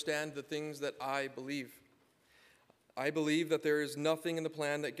to understand the things that I believe. I believe that there is nothing in the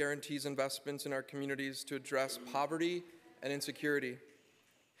plan that guarantees investments in our communities to address poverty and insecurity.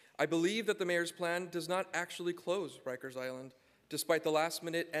 I believe that the mayor's plan does not actually close Rikers Island, despite the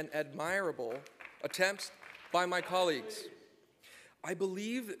last-minute and admirable attempts by my colleagues. I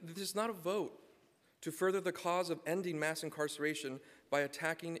believe that this is not a vote to further the cause of ending mass incarceration by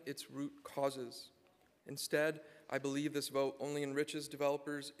attacking its root causes. Instead, I believe this vote only enriches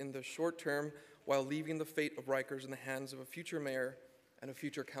developers in the short term while leaving the fate of Rikers in the hands of a future mayor and a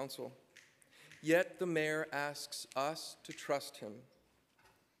future council. Yet the mayor asks us to trust him.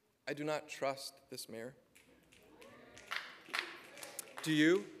 I do not trust this mayor. Do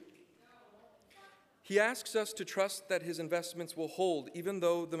you? He asks us to trust that his investments will hold, even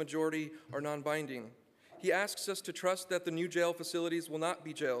though the majority are non-binding. He asks us to trust that the new jail facilities will not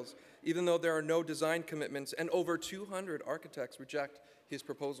be jails, even though there are no design commitments and over 200 architects reject his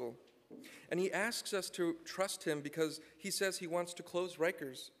proposal. And he asks us to trust him because he says he wants to close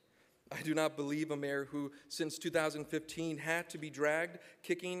Rikers. I do not believe a mayor who, since 2015, had to be dragged,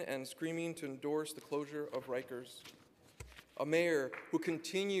 kicking and screaming to endorse the closure of Rikers. A mayor who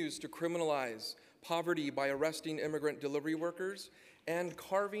continues to criminalize poverty by arresting immigrant delivery workers and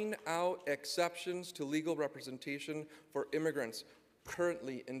carving out exceptions to legal representation for immigrants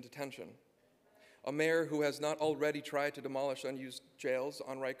currently in detention. A mayor who has not already tried to demolish unused jails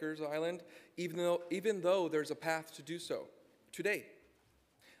on Rikers Island, even though there's a path to do so today.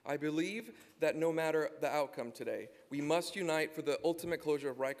 I believe that no matter the outcome today, we must unite for the ultimate closure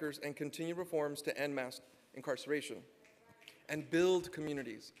of Rikers and continue reforms to end mass incarceration and build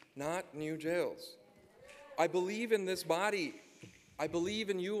communities, not new jails. I believe in this body. I believe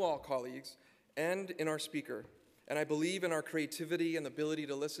in you all, colleagues, and in our speaker. And I believe in our creativity and the ability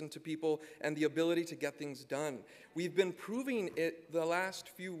to listen to people and the ability to get things done. We've been proving it the last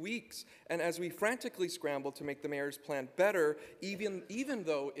few weeks, and as we frantically scramble to make the mayor's plan better, even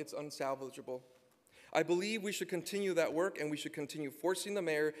though it's unsalvageable. I believe we should continue that work, and we should continue forcing the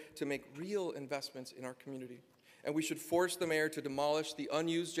mayor to make real investments in our community. And we should force the mayor to demolish the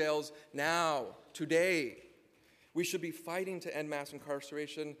unused jails now, today. We should be fighting to end mass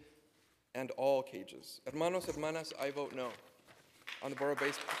incarceration and all cages. Hermanos, hermanas, I vote no. on the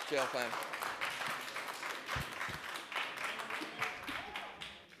borough-based jail plan.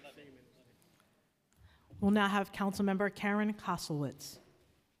 We'll now have Councilmember Karen Koslowitz.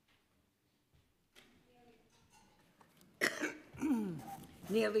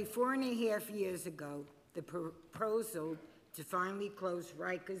 Nearly 4.5 years ago, the proposal to finally close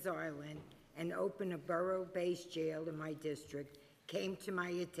Rikers Island and open a borough-based jail in my district came to my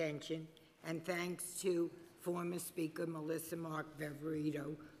attention, and thanks to former Speaker Melissa Mark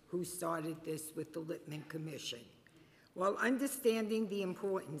Veverito, who started this with the Lippman Commission. While understanding the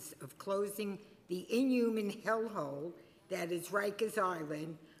importance of closing the inhuman hellhole that is Rikers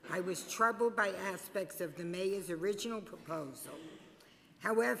Island, I was troubled by aspects of the mayor's original proposal.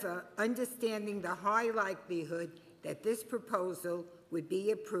 However, understanding the high likelihood that this proposal would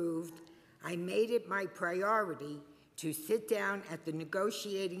be approved, I made it my priority to sit down at the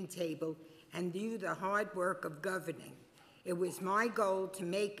negotiating table and do the hard work of governing. It was my goal to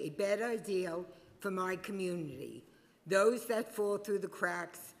make a better deal for my community, those that fall through the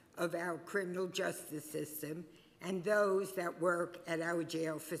cracks of our criminal justice system and those that work at our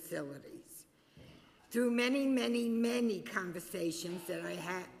jail facilities. Through many, many, many conversations that I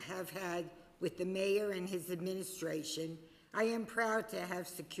have had with the mayor and his administration, I am proud to have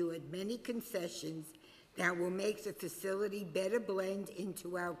secured many concessions that will make the facility better blend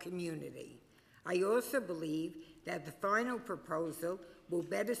into our community. I also believe that the final proposal will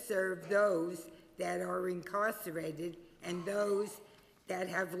better serve those that are incarcerated and those that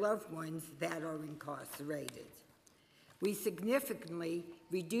have loved ones that are incarcerated. We significantly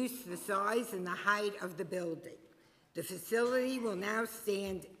reduced the size and the height of the building. The facility will now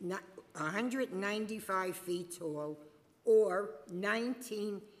stand 195 feet tall or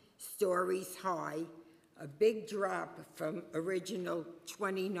 19 stories high, a big drop from original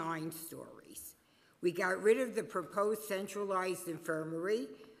 29 stories. We got rid of the proposed centralized infirmary,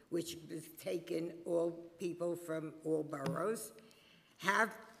 which was taking all people from all boroughs,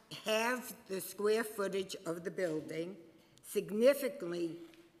 halved the square footage of the building, significantly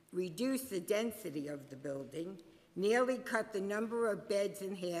reduced the density of the building, nearly cut the number of beds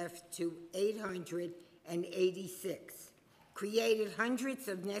in half to 886, created hundreds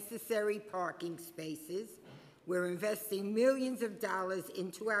of necessary parking spaces. We're investing millions of dollars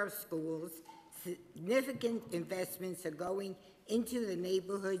into our schools. Significant investments are going into the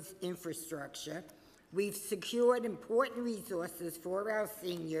neighborhood's infrastructure. We've secured important resources for our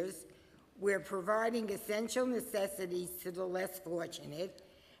seniors. We're providing essential necessities to the less fortunate,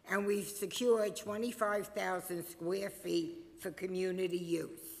 and we've secured 25,000 square feet for community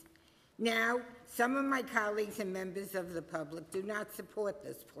use. Now, some of my colleagues and members of the public do not support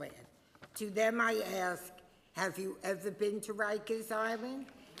this plan. To them I ask, have you ever been to Rikers Island?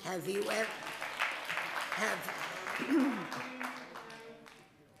 Have you ever...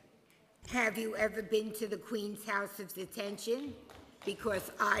 Have you ever been to the Queen's House of Detention?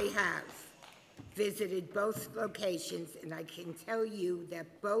 Because I have visited both locations, and I can tell you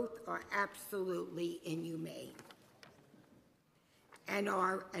that both are absolutely inhumane and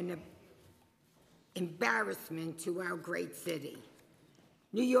are an embarrassment to our great city.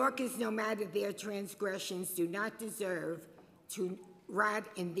 New Yorkers, no matter their transgressions, do not deserve to rot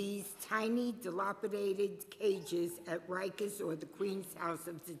in these tiny, dilapidated cages at Rikers or the Queen's House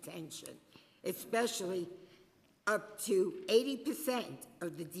of Detention, especially up to 80%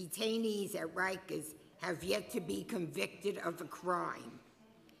 of the detainees at Rikers have yet to be convicted of a crime.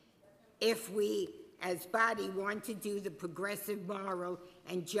 If we, as body, want to do the progressive, moral,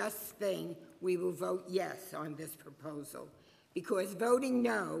 and just thing, we will vote yes on this proposal, because voting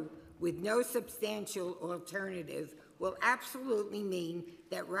no with no substantial alternative will absolutely mean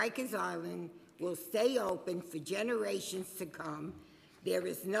that Rikers Island will stay open for generations to come. There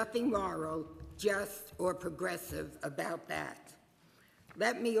is nothing moral, just, or progressive about that.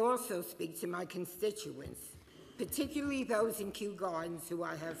 Let me also speak to my constituents, particularly those in Kew Gardens who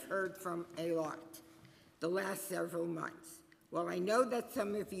I have heard from a lot the last several months. While I know that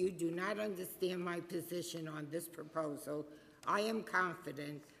some of you do not understand my position on this proposal, I am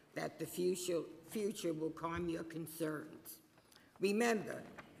confident that the future will calm your concerns. Remember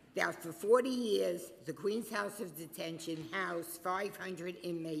that for 40 years, the Queen's House of Detention housed 500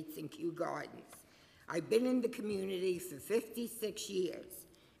 inmates in Kew Gardens. I've been in the community for 56 years,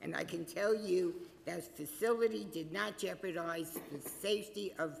 and I can tell you that facility did not jeopardize the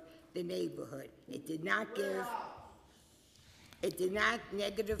safety of the neighborhood. It did not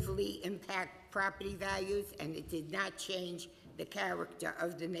negatively impact property values, and it did not change the character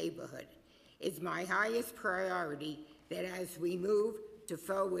of the neighborhood. It's my highest priority that as we move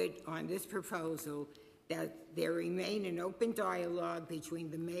forward on this proposal, that there remain an open dialogue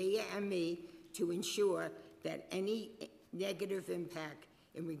between the mayor and me to ensure that any negative impact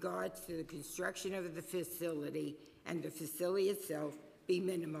in regards to the construction of the facility and the facility itself be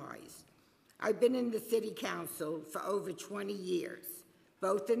minimized. I've been in the city council for over 20 years,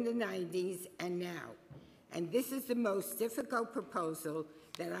 both in the 90s and now, and this is the most difficult proposal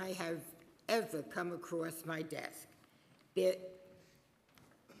that I have ever come across my desk. There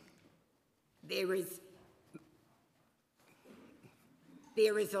is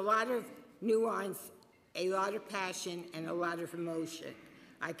a lot of nuance, a lot of passion, and a lot of emotion.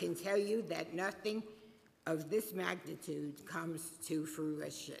 I can tell you that nothing of this magnitude comes to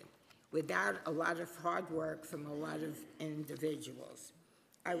fruition without a lot of hard work from a lot of individuals.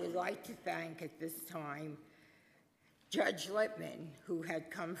 I would like to thank at this time Judge Lippman, who had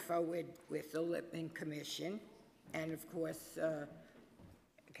come forward with the Lippman Commission, and of course,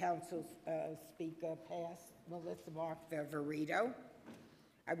 Council Speaker past Melissa Mark Favorito.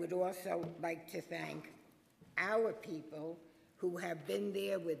 I would also like to thank our people who have been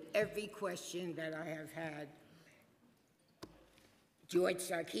there with every question that I have had. George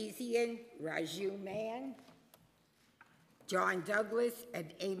Sarkeesian, Raju Mann, John Douglas, and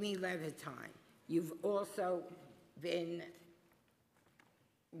Amy Levitine. You've also been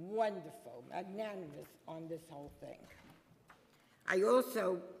wonderful, magnanimous on this whole thing. I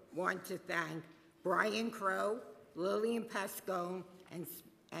also want to thank Brian Crow, Lillian Pascone, and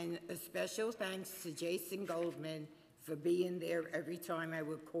a special thanks to Jason Goldman for being there every time I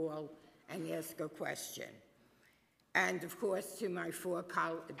would call and ask a question. And of course, to my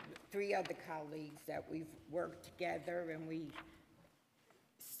three other colleagues that we've worked together and we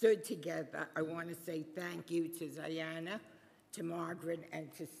stood together, I want to say thank you to Diana, to Margaret,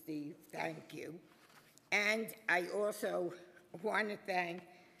 and to Steve. Thank you. And I also want to thank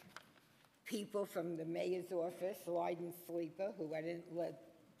people from the mayor's office, Leiden Sleeper, who I didn't let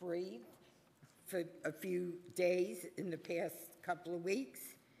breathe for a few days in the past couple of weeks,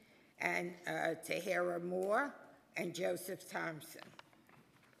 and Tahara Moore and Joseph Thompson.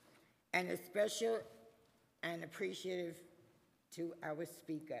 And a special and appreciative to our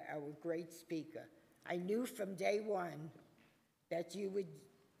speaker, our great speaker. I knew from day one that you would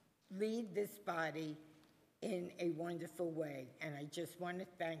lead this body in a wonderful way. And I just want to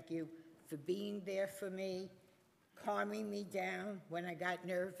thank you for being there for me, calming me down when I got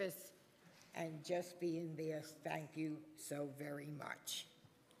nervous, and just being there. Thank you so very much.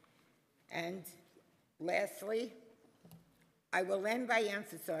 And lastly, I will end by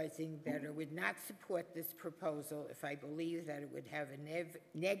emphasizing that I would not support this proposal if I believe that it would have a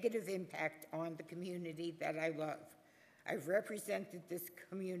negative impact on the community that I love. I've represented this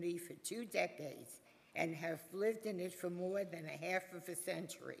community for 2 decades and have lived in it for more than a half of a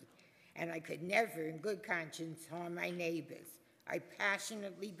century, and I could never, in good conscience, harm my neighbors. I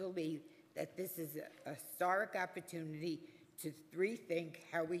passionately believe that this is a historic opportunity to rethink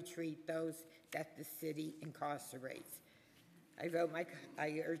how we treat those that the city incarcerates. I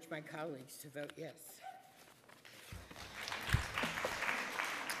urge my colleagues to vote yes.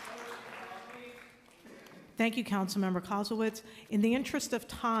 Thank you, Councilmember Kozowitz. In the interest of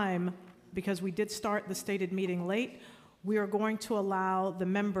time, because we did start the stated meeting late, we are going to allow the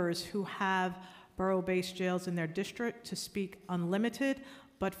members who have borough-based jails in their district to speak unlimited,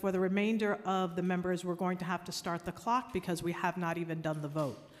 but for the remainder of the members, we're going to have to start the clock because we have not even done the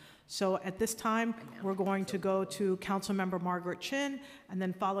vote. So at this time, we're going to go to Councilmember Margaret Chin, and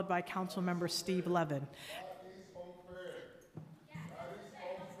then followed by Councilmember Steve Levin.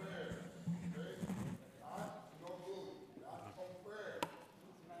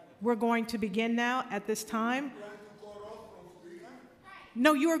 We're going to begin now at this time.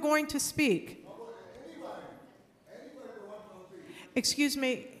 No, you are going to speak. Excuse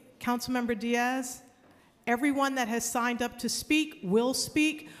me, Councilmember Diaz. Everyone that has signed up to speak will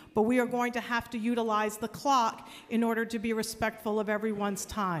speak, but we are going to have to utilize the clock in order to be respectful of everyone's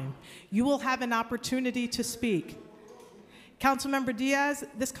time. You will have an opportunity to speak. Councilmember Diaz,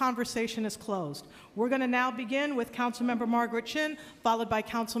 this conversation is closed. We're going to now begin with Councilmember Margaret Chin, followed by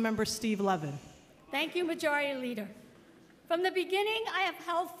Councilmember Steve Levin. Thank you, Majority Leader. From the beginning, I have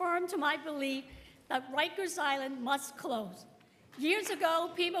held firm to my belief that Rikers Island must close. Years ago,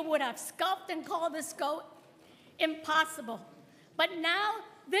 people would have scoffed and called this goal impossible. But now,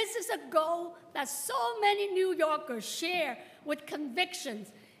 this is a goal that so many New Yorkers share with convictions,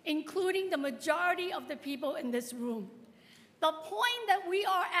 including the majority of the people in this room. The point that we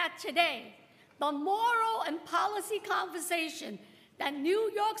are at today, the moral and policy conversation that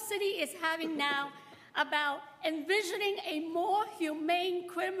New York City is having now about envisioning a more humane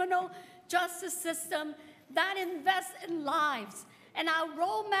criminal justice system that invests in lives and our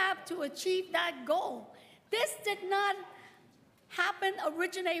roadmap to achieve that goal. This did not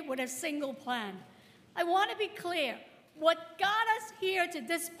originate with a single plan. I want to be clear. What got us here to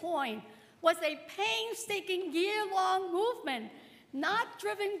this point was a painstaking year-long movement, not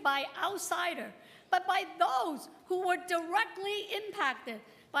driven by outsiders, but by those who were directly impacted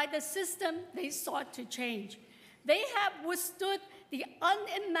by the system they sought to change. They have withstood the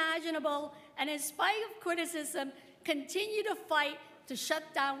unimaginable and, in spite of criticism, continue to fight to shut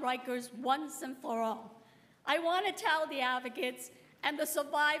down Rikers once and for all. I want to tell the advocates and the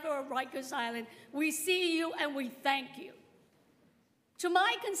survivor of Rikers Island, we see you and we thank you. To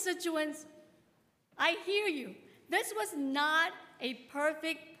my constituents, I hear you. This was not a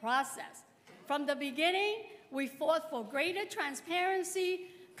perfect process. From the beginning, we fought for greater transparency,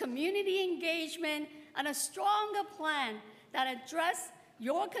 community engagement, and a stronger plan that addressed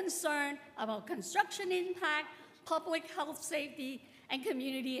your concern about construction impact, public health safety, and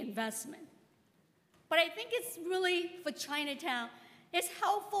community investment. But I think it's really, for Chinatown, it's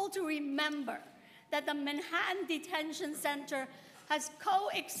helpful to remember that the Manhattan Detention Center has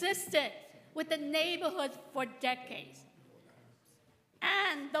coexisted with the neighborhood for decades.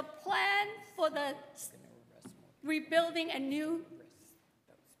 And the plan for the rebuilding a new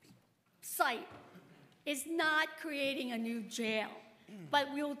site is not creating a new jail,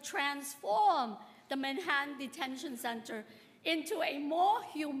 but will transform the Manhattan Detention Center into a more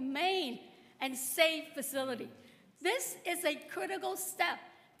humane and safe facility. This is a critical step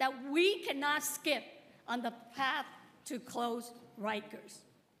that we cannot skip on the path to close Rikers.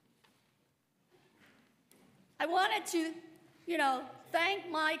 I wanted to, thank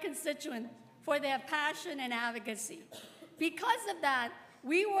my constituents for their passion and advocacy. Because of that,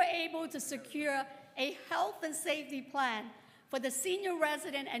 we were able to secure a health and safety plan for the senior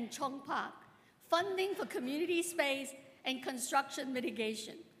resident and Chung Park, funding for community space and construction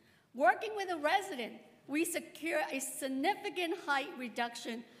mitigation. Working with a resident, we secure a significant height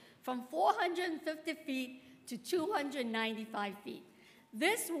reduction from 450 feet to 295 feet.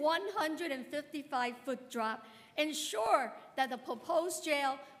 This 155-foot drop ensures that the proposed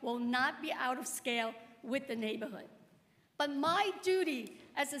jail will not be out of scale with the neighborhood. But my duty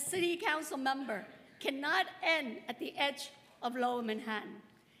as a city council member cannot end at the edge of Lower Manhattan.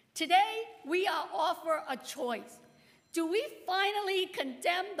 Today, we are offered a choice. Do we finally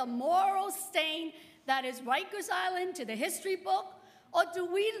condemn the moral stain that is Rikers Island to the history book, or do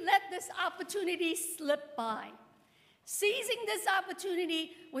we let this opportunity slip by? Seizing this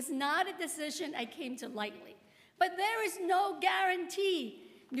opportunity was not a decision I came to lightly, but there is no guarantee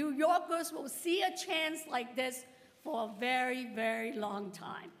New Yorkers will see a chance like this for a very, very long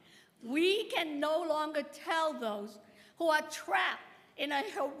time. We can no longer tell those who are trapped in a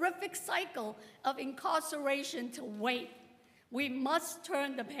horrific cycle of incarceration to wait. We must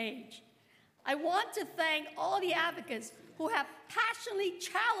turn the page. I want to thank all the advocates who have passionately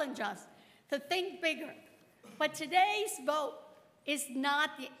challenged us to think bigger. But today's vote is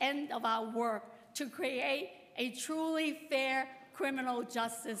not the end of our work to create a truly fair criminal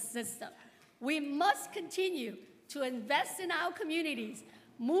justice system. We must continue to invest in our communities,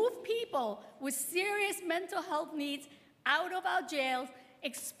 move people with serious mental health needs out of our jails,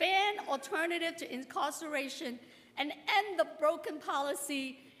 expand alternative to incarceration, and end the broken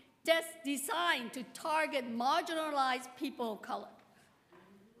policy that's designed to target marginalized people of color.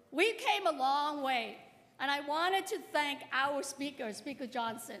 We came a long way, and I wanted to thank our speaker, Speaker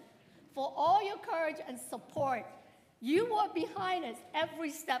Johnson, for all your courage and support. You were behind us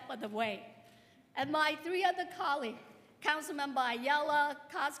every step of the way. And my three other colleagues, Councilmember Ayala,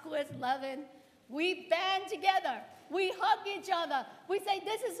 Koskowitz, Levin, we band together. We hug each other. We say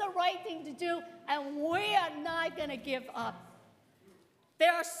this is the right thing to do, and we are not going to give up.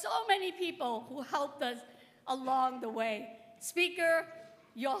 There are so many people who helped us along the way. Speaker,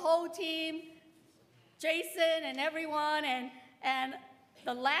 your whole team, Jason and everyone, and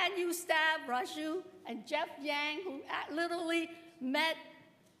the land use staff, Raju and Jeff Yang, who literally met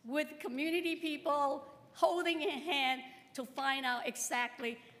with community people, holding a hand to find out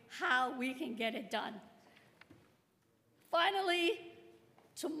exactly how we can get it done. Finally,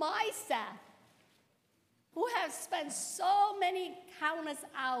 to my staff, who have spent so many countless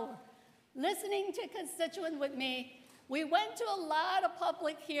hours listening to constituents with me, we went to a lot of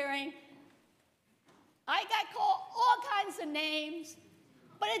public hearings. I got called all kinds of names,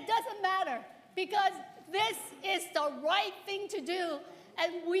 but it doesn't matter because this is the right thing to do,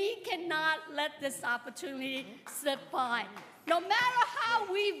 and we cannot let this opportunity slip by. No matter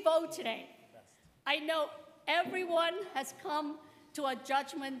how we vote today, I know everyone has come to a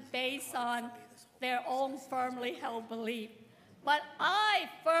judgment based on their own firmly held belief. But I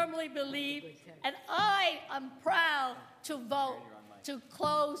firmly believe, and I am proud to vote to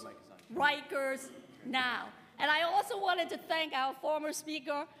close Rikers now. And I also wanted to thank our former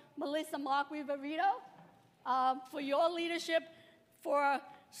speaker, Melissa Mark-Viverito, for your leadership, for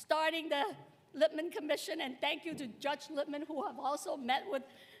starting the Lippman Commission, and thank you to Judge Lippman, who have also met with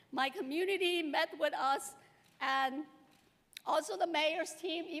my community, met with us, and also the mayor's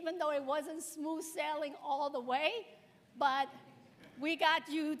team, even though it wasn't smooth sailing all the way, but we got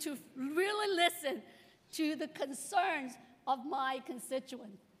you to really listen to the concerns of my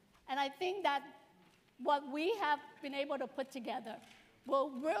constituents. And I think that what we have been able to put together will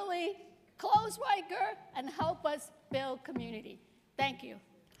really close Riker and help us build community. Thank you.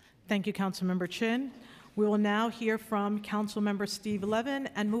 Thank you, Councilmember Chin. We will now hear from Councilmember Steve Levin.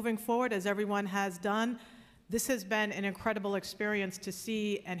 And moving forward, as everyone has done, this has been an incredible experience to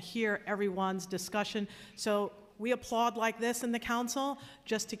see and hear everyone's discussion. So we applaud like this in the council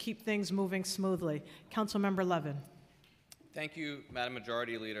just to keep things moving smoothly. Councilmember Levin. Thank you, Madam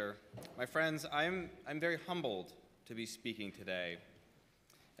Majority Leader. My friends, I'm very humbled to be speaking today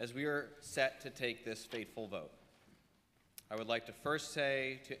as we are set to take this fateful vote. I would like to first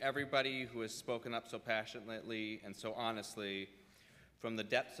say to everybody who has spoken up so passionately and so honestly from the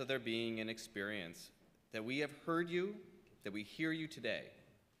depths of their being and experience that we have heard you, that we hear you today.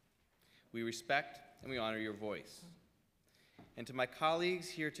 We respect and we honor your voice. And to my colleagues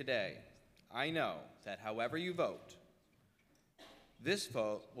here today, I know that however you vote, this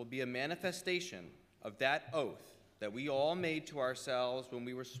vote will be a manifestation of that oath that we all made to ourselves when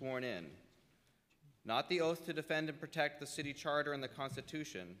we were sworn in. Not the oath to defend and protect the city charter and the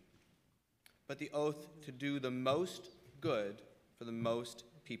Constitution, but the oath to do the most good for the most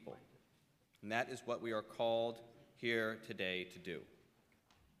people. And that is what we are called here today to do.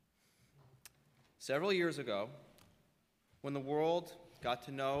 Several years ago, when the world got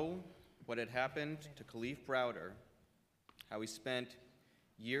to know what had happened to Khalif Browder, how he spent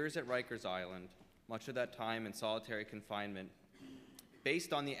years at Rikers Island, much of that time in solitary confinement,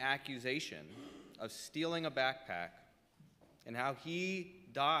 based on the accusation of stealing a backpack, and how he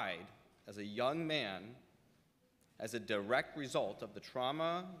died as a young man as a direct result of the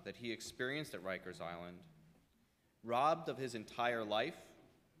trauma that he experienced at Rikers Island, robbed of his entire life,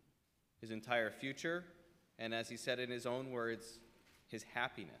 his entire future, and as he said in his own words, his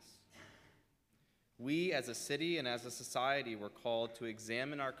happiness. We as a city and as a society were called to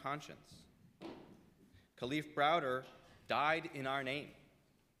examine our conscience. Khalif Browder died in our name,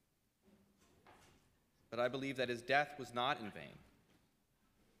 but I believe that his death was not in vain.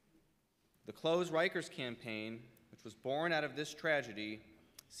 The Close Rikers campaign, which was born out of this tragedy,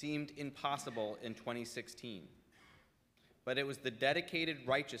 seemed impossible in 2016. But it was the dedicated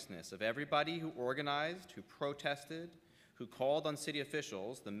righteousness of everybody who organized, who protested, who called on city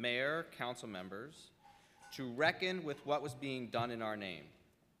officials, the mayor, council members, to reckon with what was being done in our name.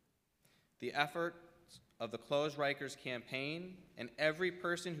 The efforts of the Close Rikers campaign and every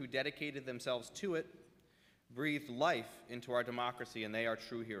person who dedicated themselves to it breathed life into our democracy, and they are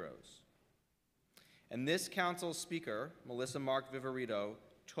true heroes. And this council's speaker, Melissa Mark-Viverito,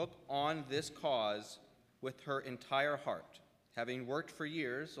 took on this cause with her entire heart, having worked for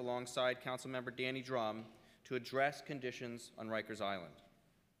years alongside Councilmember Danny Drum to address conditions on Rikers Island.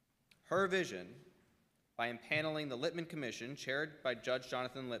 Her vision, by impaneling the Lippman Commission, chaired by Judge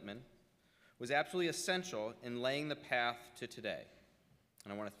Jonathan Lippman, was absolutely essential in laying the path to today.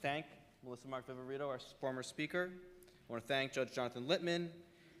 And I want to thank Melissa Mark-Viverito, our former speaker. I want to thank Judge Jonathan Lippman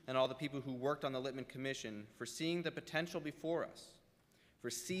and all the people who worked on the Lippman Commission for seeing the potential before us, for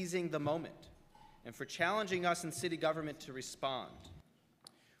seizing the moment, and for challenging us in city government to respond.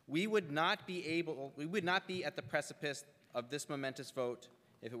 We would not be at the precipice of this momentous vote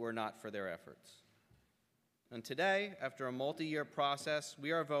if it were not for their efforts. And today, after a multi-year process,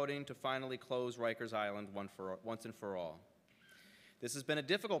 we are voting to finally close Rikers Island once and for all. This has been a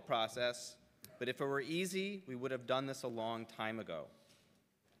difficult process, but if it were easy, we would have done this a long time ago.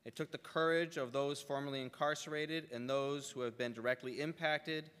 It took the courage of those formerly incarcerated and those who have been directly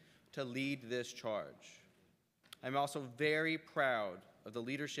impacted to lead this charge. I'm also very proud of the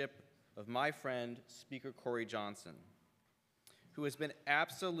leadership of my friend, Speaker Corey Johnson, who has been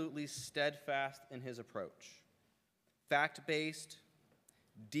absolutely steadfast in his approach, fact-based,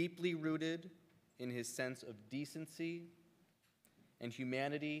 deeply rooted in his sense of decency and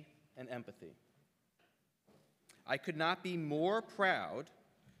humanity and empathy. I could not be more proud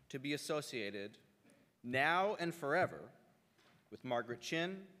to be associated now and forever with Margaret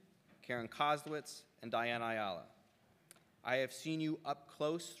Chin, Karen Koslowitz, and Diana Ayala. I have seen you up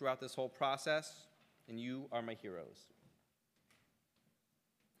close throughout this whole process, and you are my heroes.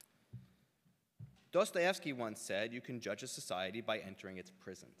 Dostoevsky once said, you can judge a society by entering its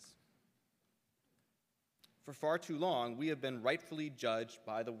prisons. For far too long, we have been rightfully judged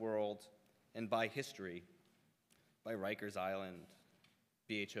by the world and by history, by Rikers Island,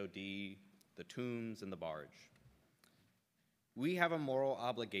 BHOD, the Tombs, and the Barge. We have a moral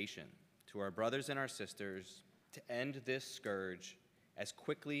obligation to our brothers and our sisters to end this scourge as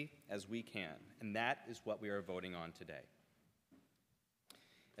quickly as we can, and that is what we are voting on today.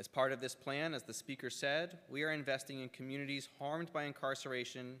 As part of this plan, as the speaker said, we are investing in communities harmed by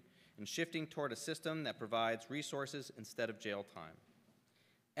incarceration and shifting toward a system that provides resources instead of jail time.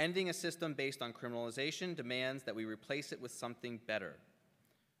 Ending a system based on criminalization demands that we replace it with something better.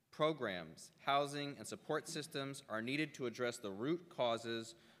 Programs, housing, and support systems are needed to address the root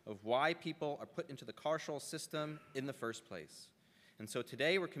causes of why people are put into the carceral system in the first place. And so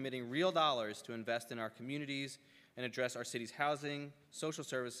today we're committing real dollars to invest in our communities and address our city's housing, social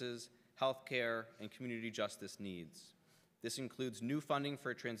services, healthcare, and community justice needs. This includes new funding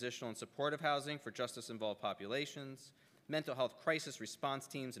for transitional and supportive housing for justice-involved populations, mental health crisis response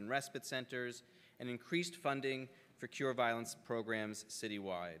teams and respite centers, and increased funding for cure violence programs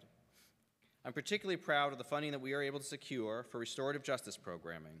citywide. I'm particularly proud of the funding that we are able to secure for restorative justice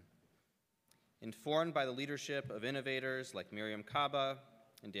programming. Informed by the leadership of innovators like Miriam Kaba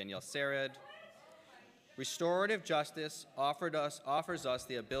and Danielle Sered, restorative justice offers us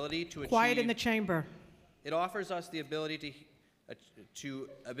the ability to achieve— Quiet in the chamber. It offers us the ability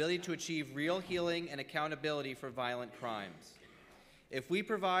to achieve real healing and accountability for violent crimes. If we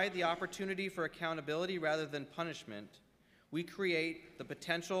provide the opportunity for accountability rather than punishment, we create the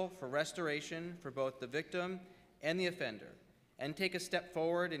potential for restoration for both the victim and the offender, and take a step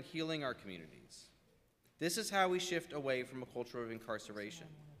forward in healing our communities. This is how we shift away from a culture of incarceration.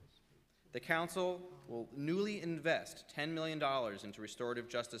 The Council will newly invest $10 million into restorative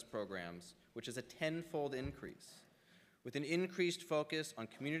justice programs, which is a tenfold increase, with an increased focus on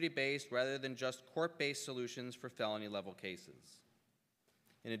community-based rather than just court-based solutions for felony-level cases.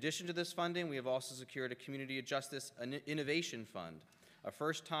 In addition to this funding, we have also secured a Community Justice Innovation Fund, a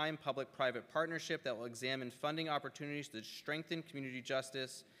first-time public-private partnership that will examine funding opportunities to strengthen community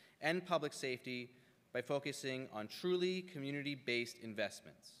justice and public safety by focusing on truly community-based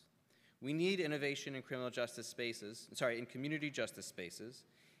investments. We need innovation in criminal justice spaces, in community justice spaces,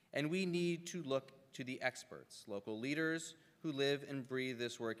 and we need to look to the experts, local leaders who live and breathe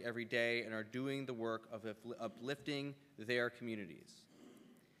this work every day and are doing the work of uplifting their communities.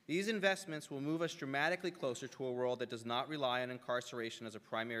 These investments will move us dramatically closer to a world that does not rely on incarceration as a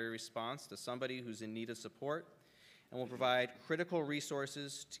primary response to somebody who's in need of support, and will provide critical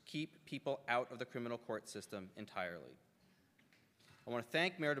resources to keep people out of the criminal court system entirely. I want to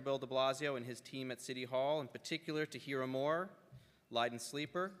thank Mayor Bill de Blasio and his team at City Hall, in particular Tahira Moore, Lyden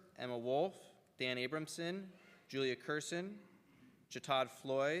Sleeper, Emma Wolf, Dan Abramson, Julia Curson, Jatad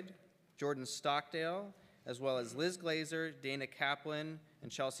Floyd, Jordan Stockdale, as well as Liz Glazer, Dana Kaplan,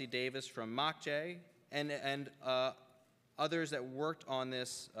 and Chelsea Davis from MOCJ, and others that worked on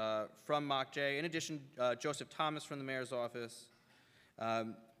this from MOCJ. In addition, Joseph Thomas from the mayor's office,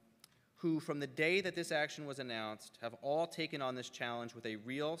 who from the day that this action was announced have all taken on this challenge with a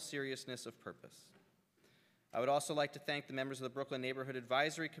real seriousness of purpose. I would also like to thank the members of the Brooklyn Neighborhood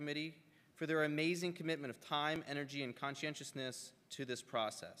Advisory Committee for their amazing commitment of time, energy, and conscientiousness to this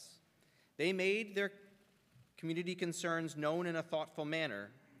process. They made their community concerns known in a thoughtful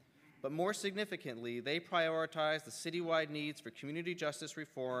manner, but more significantly, they prioritized the citywide needs for community justice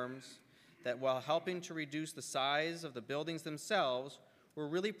reforms that, while helping to reduce the size of the buildings themselves, were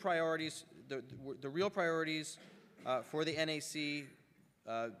really priorities. The real priorities for the NAC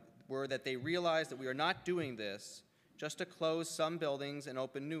were that they realized that we are not doing this just to close some buildings and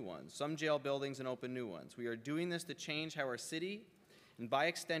open new ones, some jail buildings and open new ones. We are doing this to change how our city, and by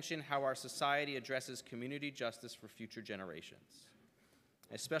extension, how our society addresses community justice for future generations.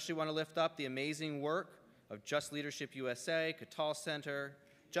 I especially want to lift up the amazing work of Just Leadership USA, Cattell Center,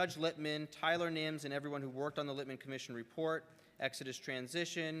 Judge Littman, Tyler Nims, and everyone who worked on the Littman Commission report, Exodus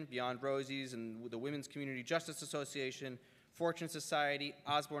Transition, Beyond Rosie's, and the Women's Community Justice Association, Fortune Society,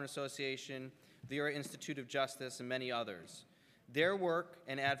 Osborne Association, Vera Institute of Justice, and many others. Their work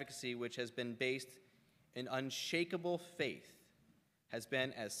and advocacy, which has been based in unshakable faith, has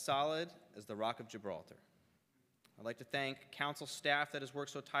been as solid as the Rock of Gibraltar. I'd like to thank council staff that has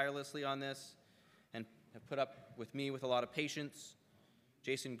worked so tirelessly on this and have put up with me with a lot of patience.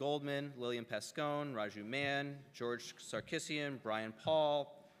 Jason Goldman, Lillian Pascone, Raju Mann, George Sarkissian, Brian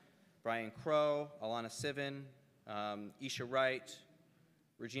Paul, Brian Crow, Alana Sivan, Isha Wright,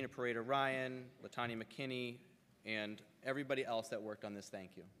 Regina Paredes-Ryan, Latanya McKinney, and everybody else that worked on this,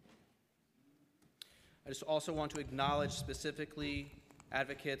 thank you. I just also want to acknowledge specifically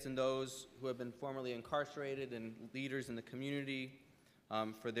advocates and those who have been formerly incarcerated and leaders in the community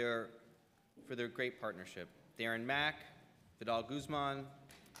for their great partnership. Darren Mack, Vidal Guzman,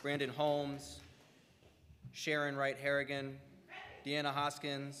 Brandon Holmes, Sharon Wright Harrigan, Deanna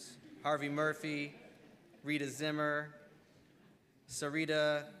Hoskins, Harvey Murphy, Rita Zimmer,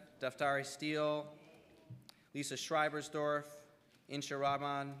 Sarita Daftari Steele, Lisa Schreibersdorf, Insha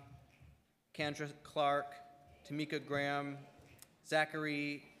Rahman, Kendra Clark, Tamika Graham,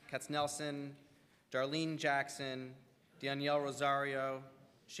 Zachary Katznelson, Darlene Jackson, Danielle Rosario,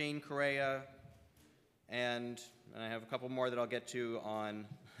 Shane Correa, and I have a couple more that I'll get to on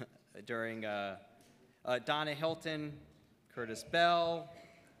during Donna Hilton, Curtis Bell.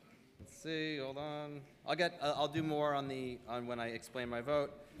 Let's see, hold on. I'll do more on when I explain my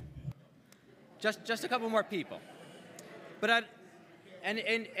vote. Just a couple more people. But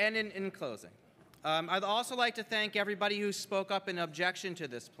in closing, I'd also like to thank everybody who spoke up in objection to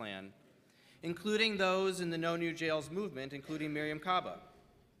this plan, including those in the No New Jails movement, including Miriam Kaba.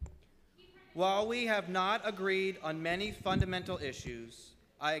 While we have not agreed on many fundamental issues,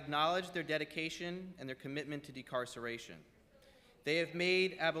 I acknowledge their dedication and their commitment to decarceration. They have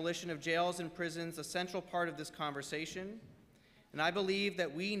made abolition of jails and prisons a central part of this conversation, and I believe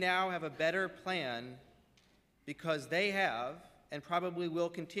that we now have a better plan because they have and probably will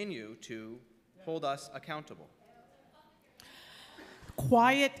continue to hold us accountable.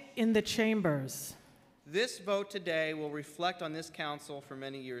 Quiet in the chambers. This vote today will reflect on this council for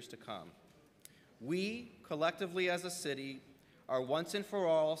many years to come. We, collectively as a city, are once and for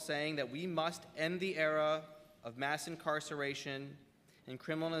all saying that we must end the era of mass incarceration and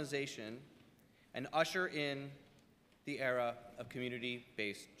criminalization and usher in the era of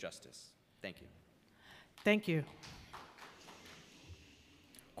community-based justice. Thank you. Thank you.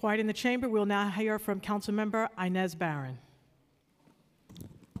 Quiet in the chamber. We'll now hear from Councilmember Inez Barron.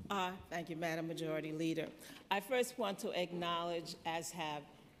 Thank you, Madam Majority Leader. I first want to acknowledge, as have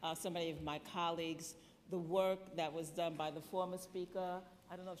so many of my colleagues, the work that was done by the former Speaker.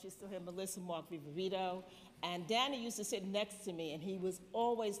 I don't know if she's still here, Melissa Mark Viverito. And Danny used to sit next to me, and he was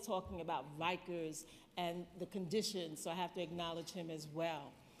always talking about Rikers and the conditions, so I have to acknowledge him as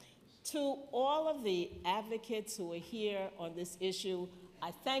well. To all of the advocates who are here on this issue,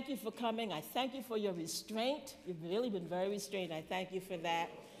 I thank you for coming. I thank you for your restraint. You've really been very restrained. I thank you for that.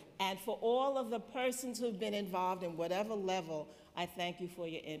 And for all of the persons who've been involved in whatever level, I thank you for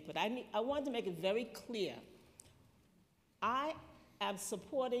your input. I wanted to make it very clear. I am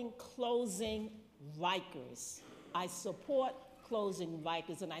supporting closing Rikers. I support closing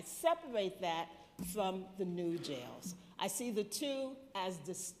Rikers, and I separate that from the new jails. I see the two as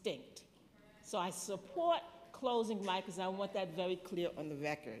distinct. So I support closing Rikers. I want that very clear on the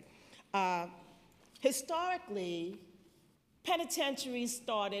record. Historically, penitentiaries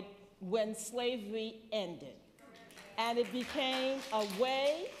started when slavery ended, and it became a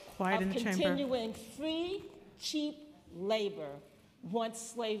way of continuing free, cheap labor once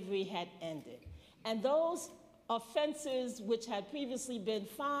slavery had ended. And those offenses which had previously been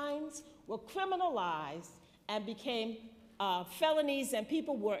fines were criminalized and became felonies, and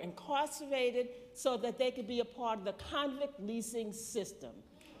people were incarcerated so that they could be a part of the convict leasing system.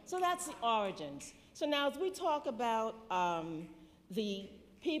 So that's the origins. So now as we talk about the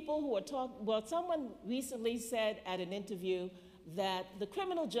people who are talking, well, someone recently said at an interview that the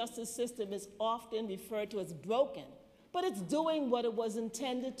criminal justice system is often referred to as broken, but it's doing what it was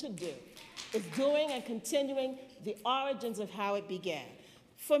intended to do. It's doing and continuing the origins of how it began.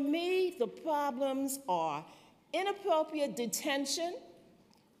 For me, the problems are inappropriate detention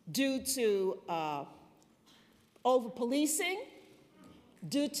due to over-policing,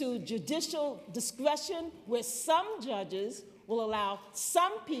 due to judicial discretion, where some judges will allow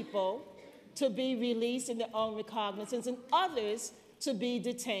some people to be released in their own recognizance and others to be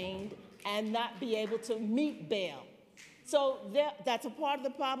detained and not be able to meet bail. So that's a part of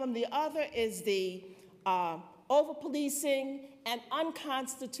the problem. The other is the over-policing and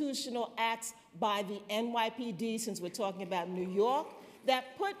unconstitutional acts by the NYPD, since we're talking about New York,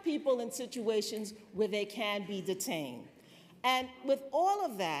 that put people in situations where they can be detained. And with all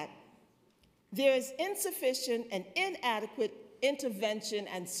of that, there is insufficient and inadequate intervention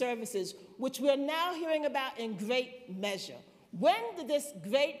and services, which we're now hearing about in great measure. When did this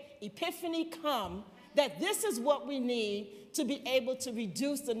great epiphany come that this is what we need to be able to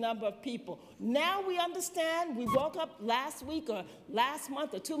reduce the number of people. Now we understand, we woke up last week or last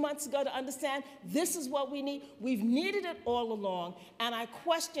month or 2 months ago to understand this is what we need. We've needed it all along, and I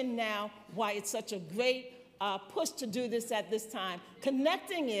question now why it's such a great push to do this at this time,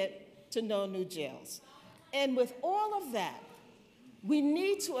 connecting it to no new jails. And with all of that, we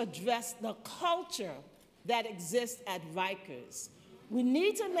need to address the culture that exists at Rikers. We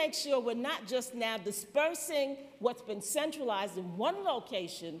need to make sure we're not just now dispersing what's been centralized in one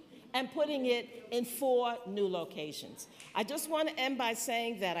location and putting it in 4 new locations. I just want to end by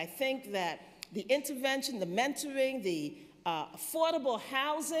saying that I think that the intervention, the mentoring, the affordable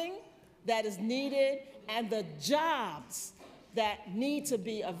housing that is needed, and the jobs that need to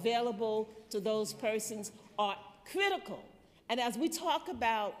be available to those persons are critical. And as we talk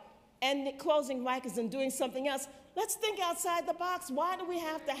about closing Rikers and doing something else, let's think outside the box. Why do we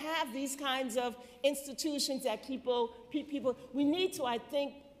have to have these kinds of institutions that people, we need to, I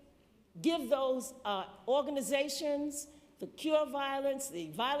think, give those organizations, the Cure Violence, the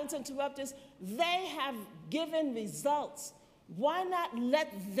Violence Interrupters, they have given results. Why not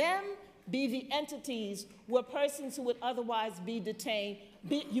let them be the entities where persons who would otherwise be detained,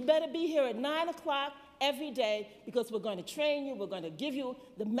 you better be here at 9 o'clock every day, because we're going to train you, we're going to give you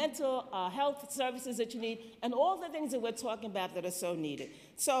the mental health services that you need, and all the things that we're talking about that are so needed.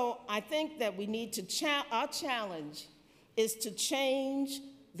 So I think that we need to, our challenge is to change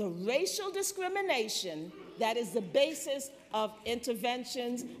the racial discrimination that is the basis of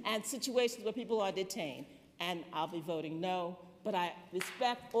interventions and situations where people are detained. And I'll be voting no, but I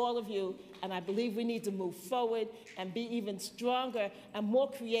respect all of you, and I believe we need to move forward and be even stronger and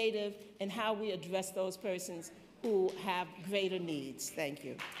more creative in how we address those persons who have greater needs. Thank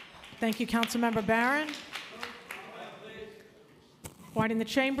you. Thank you, Councilmember Barron. Quiet in the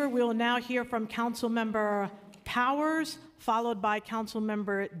chamber. We will now hear from Councilmember Powers, followed by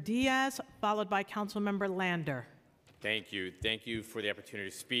Councilmember Diaz, followed by Councilmember Lander. Thank you. Thank you for the opportunity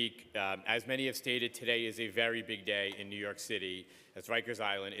to speak. As many have stated, today is a very big day in New York City, as Rikers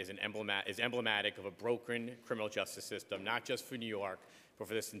Island is emblematic of a broken criminal justice system, not just for New York, but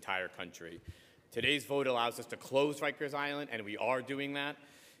for this entire country. Today's vote allows us to close Rikers Island, and we are doing that,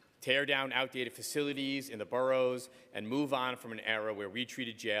 tear down outdated facilities in the boroughs, and move on from an era where we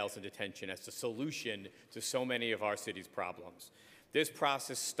treated jails and detention as the solution to so many of our city's problems. This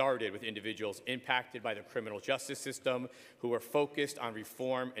process started with individuals impacted by the criminal justice system who were focused on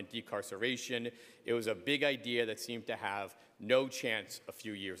reform and decarceration. It was a big idea that seemed to have no chance a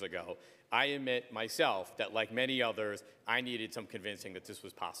few years ago. I admit myself that, like many others, I needed some convincing that this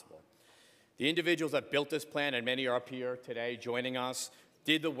was possible. The individuals that built this plan, and many are up here today joining us,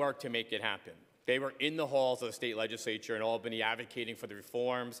 did the work to make it happen. They were in the halls of the state legislature in Albany advocating for the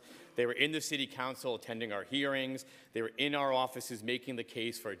reforms. They were in the city council attending our hearings. They were in our offices making the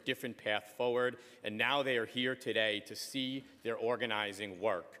case for a different path forward. And now they are here today to see their organizing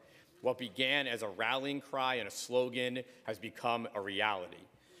work. What began as a rallying cry and a slogan has become a reality.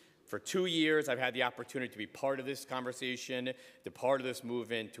 For 2 years, I've had the opportunity to be part of this conversation, to part of this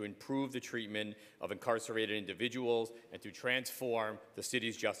movement to improve the treatment of incarcerated individuals and to transform the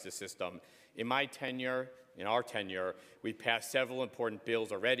city's justice system. In my tenure, in our tenure, we've passed several important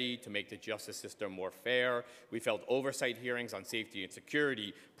bills already to make the justice system more fair. We've held oversight hearings on safety and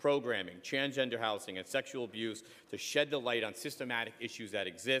security, programming, transgender housing, and sexual abuse to shed the light on systematic issues that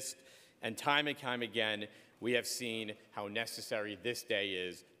exist. And time again, we have seen how necessary this day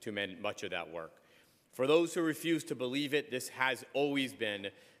is to mend much of that work. For those who refuse to believe it, this has always been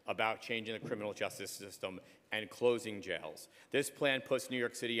about changing the criminal justice system and closing jails. This plan puts New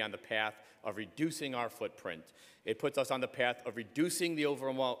York City on the path of reducing our footprint. It puts us on the path of reducing the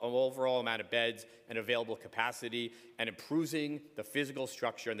overall amount of beds and available capacity and improving the physical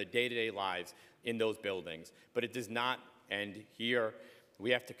structure and the day-to-day lives in those buildings. But it does not end here.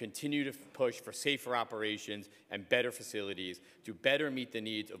 We have to continue to push for safer operations and better facilities to better meet the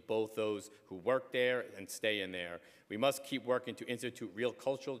needs of both those who work there and stay in there. We must keep working to institute real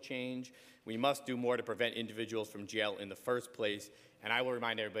cultural change. We must do more to prevent individuals from jail in the first place. And I will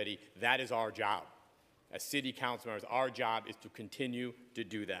remind everybody, that is our job. As city council members, our job is to continue to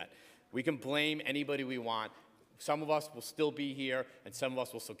do that. We can blame anybody we want. Some of us will still be here, and some of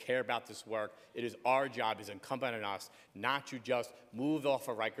us will still care about this work. It is our job, it is incumbent on us, not to just move off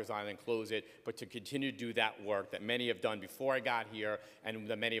of Rikers Island and close it, but to continue to do that work that many have done before I got here, and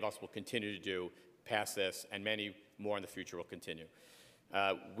that many of us will continue to do past this, and many more in the future will continue.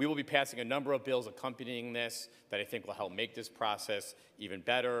 We will be passing a number of bills accompanying this that I think will help make this process even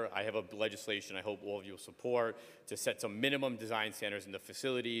better. I have a legislation I hope all of you will support to set some minimum design standards in the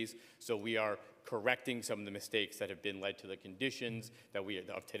facilities so we are correcting some of the mistakes that have been led to the conditions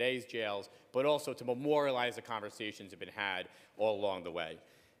of today's jails, but also to memorialize the conversations that have been had all along the way.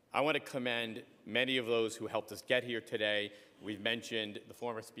 I want to commend many of those who helped us get here today. We've mentioned the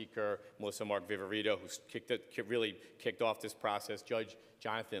former Speaker, Melissa Mark Viverito, who really kicked off this process, Judge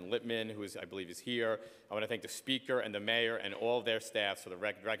Jonathan Lippman, who I believe is here. I want to thank the Speaker and the Mayor and all of their staff for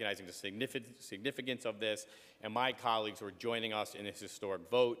recognizing the significance of this, and my colleagues who are joining us in this historic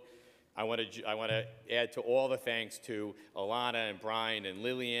vote. I want to add to all the thanks to Alana and Brian and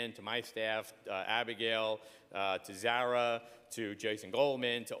Lillian, to my staff, Abigail, to Zara, to Jason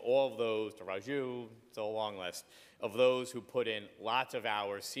Goldman, to all of those, to Raju, it's a long list, of those who put in lots of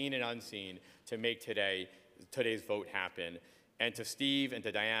hours, seen and unseen, to make today's vote happen. And to Steve and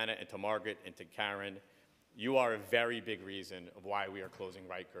to Diana and to Margaret and to Karen, you are a very big reason of why we are closing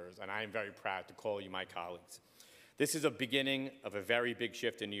Rikers, and I am very proud to call you my colleagues. This is a beginning of a very big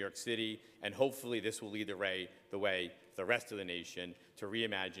shift in New York City, and hopefully this will lead the way the rest of the nation to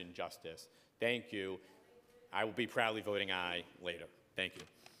reimagine justice. Thank you. I will be proudly voting aye later. Thank you.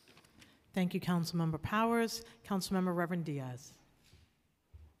 Thank you, Councilmember Powers. Councilmember Reverend Diaz.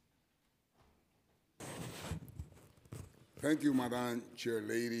 Thank you, Madam Chair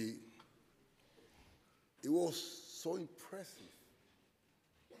Lady. It was so impressive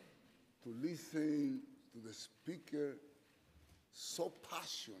to listen to the Speaker, so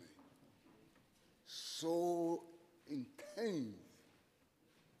passionate, so intense,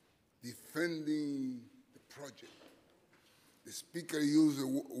 defending the project. The Speaker used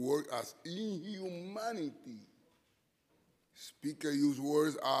the word as inhumanity. Speaker used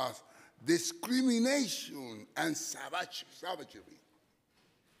words as discrimination and savagery.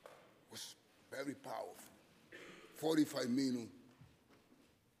 It was very powerful. 45 minutes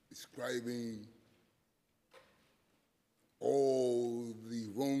describing all the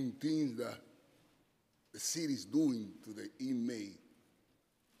wrong things that the city is doing to the inmate.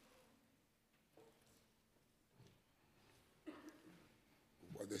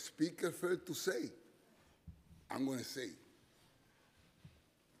 What the Speaker failed to say, I'm going to say.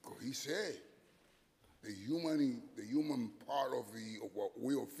 Because he said the human part of what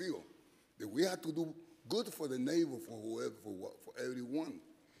we all feel, that we have to do good for the neighbor, for whoever, for everyone.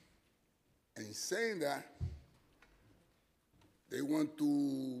 And in saying that, they want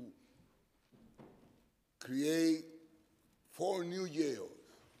to create 4 new jails,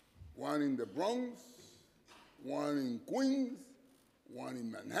 one in the Bronx, one in Queens, one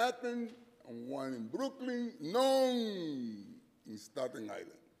in Manhattan, and one in Brooklyn, none in Staten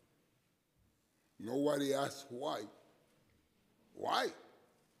Island. Nobody asked why. Why?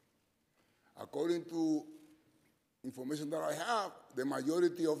 According to information that I have, the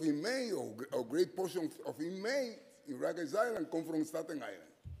majority of inmates, or a great portion of inmates in Rikers Island come from Staten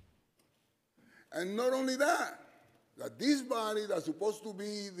Island. And not only that this body that's supposed to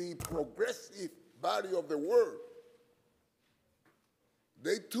be the progressive body of the world,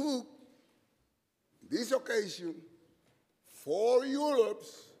 they took this occasion 4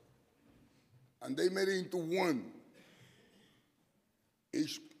 Europes and they made it into one.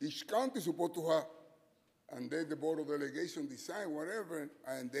 Each county is supposed to have, and then the Board of Delegation decide whatever,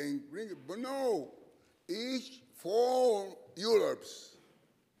 and then bring it. But no, each 4 Europes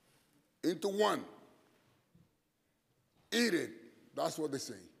into one. Eat it. That's what they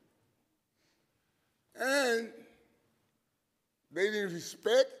say. And they didn't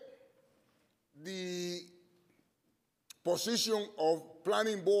respect the position of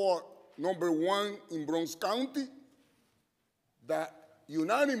Planning Board number 1 in Bronx County, that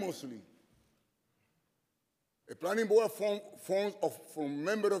unanimously, a planning board from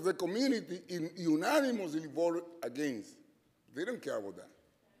members of the community unanimously voted against. They didn't care about that.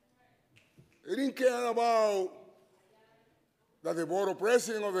 They didn't care about that the board of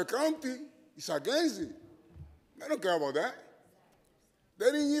president of the county is against it. They don't care about that. They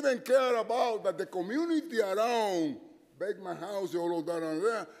didn't even care about that the community around Beckman House, all of that and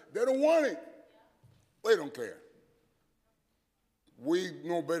there, they don't want it. They don't care. We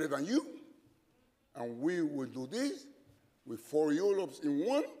know better than you, and we will do this with 4 Europes in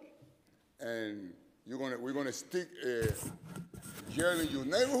one, and we're gonna stick a jail in your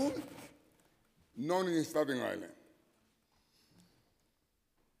neighborhood, none in Staten Island.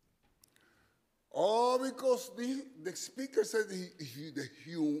 All because the Speaker said the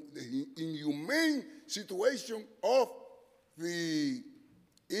inhumane situation of the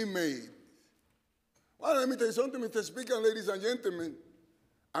inmate. Well, let me tell you something, Mr. Speaker, ladies and gentlemen,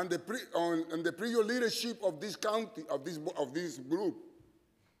 and the previous leadership of this county, of this group,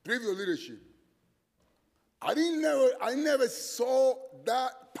 previous leadership, I never saw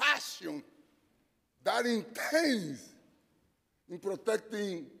that passion that intense in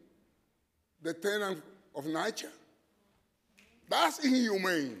protecting the tenant of nature? That's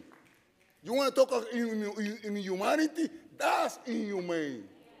inhumane. You want to talk of inhumanity? That's inhumane.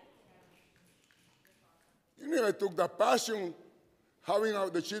 You never took the passion having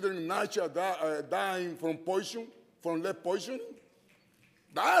the children in nature dying from poison, from lead poisoning.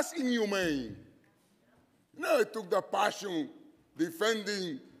 That's inhumane. You never took the passion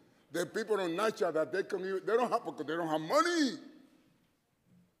defending the people in nature that they don't have because they don't have money.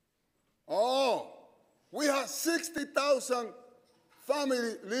 Oh, we have 60,000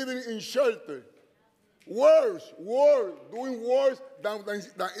 families living in shelter. Worse, doing worse than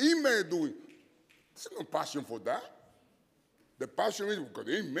inmates doing. There's no passion for that. The passion is because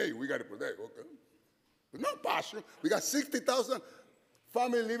the inmate, we got to protect, okay? There's no passion. We got 60,000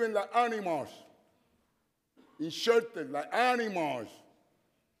 families living like animals, in shelter like animals.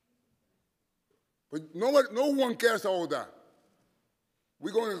 But no one cares about that.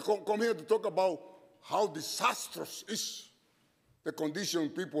 We're going to come here to talk about how disastrous is the condition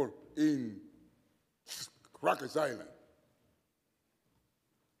of people in Rikers Island.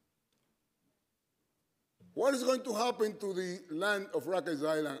 What is going to happen to the land of Rikers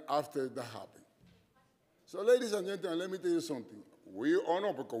Island after that happens? So, ladies and gentlemen, let me tell you something.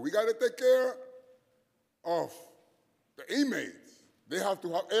 Because we got to take care of the inmates. They have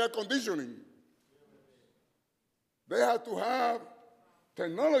to have air conditioning. They have to have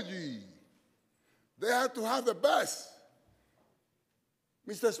technology. They have to have the best.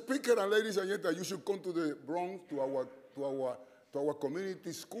 Mr. Speaker and ladies and gentlemen, you should come to the Bronx, to our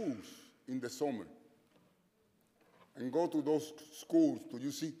community schools in the summer. And go to those schools to you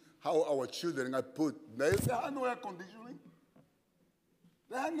see how our children are put. They have no air conditioning.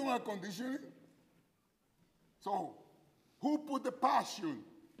 They have no air conditioning. So, who put the passion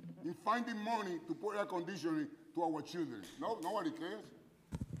in finding money to put air conditioning to our children? No, nobody cares.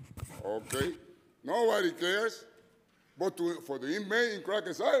 Okay, nobody cares. But for the inmate in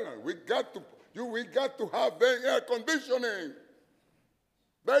Rikers Island, we got to have their air conditioning.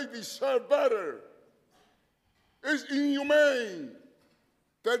 They deserve better. It's inhumane.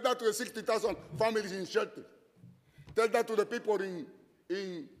 Tell that to the 60,000 families in shelter. Tell that to the people in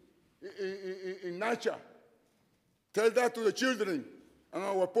Nacha. Tell that to the children in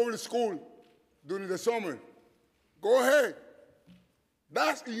our public school during the summer. Go ahead.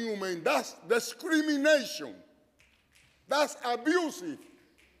 That's inhumane. That's discrimination. That's abusive.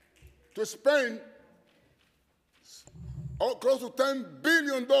 To spend close to $10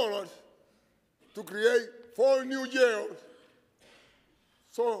 billion to create 4 new jails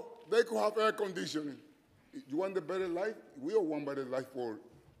so they could have air conditioning. You want a better life? We all want better life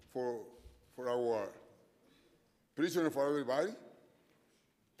for our prisoners, for everybody.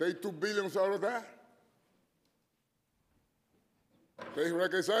 Take $2 billion out of that. Take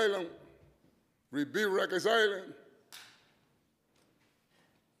Rikers Island, rebuild Rikers Island,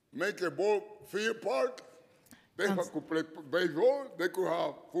 make a ball field park. They could play baseball, they could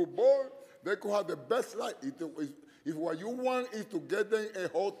have football, they could have the best life. If what you want is to get them a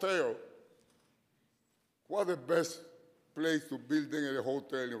hotel, what's the best place to build them a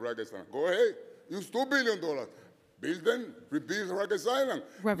hotel in Rikers Island? Go ahead, use $2 billion. Build them, rebuild Rikers Island,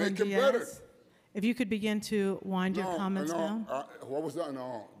 Reverend make it Diaz, better. if you could begin to wind your comments down. What was that?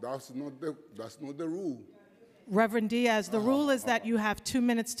 No, that's not the rule. Reverend Diaz, the rule is that you have 2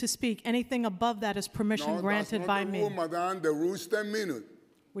 minutes to speak. Anything above that is permission granted by me. No, that's not the rule, Madam. The rule is 10 minutes.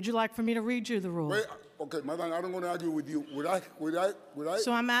 Would you like for me to read you the rule? Wait, okay, Madam, I don't want to argue with you. Would I?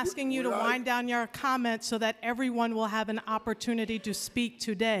 So I'm asking you to wind down your comments so that everyone will have an opportunity to speak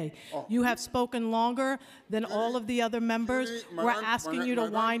today. You have spoken longer than all of the other members. We're asking you to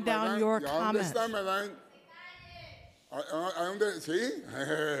wind down your comments. I understand, Madam. See?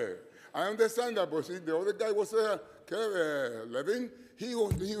 I understand that, but see, the other guy was Levin. He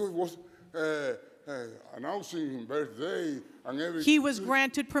was announcing birthday and everything. He was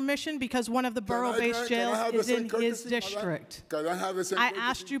granted permission because one of the borough-based jails is in his district. Can I have the same I courtesy?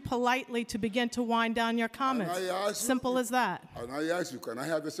 asked you politely to begin to wind down your comments. Simple as that. And I asked you, can I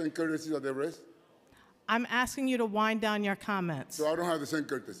have the same courtesy as the rest? I'm asking you to wind down your comments. So I don't have the same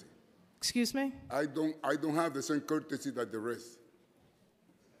courtesy. Excuse me? I don't have the same courtesy as the rest.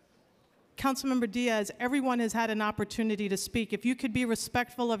 Councilmember Diaz, everyone has had an opportunity to speak. If you could be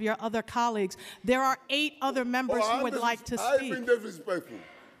respectful of your other colleagues, there are 8 other members who would like to speak. I've been disrespectful.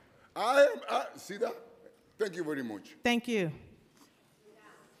 See that? Thank you very much. Thank you.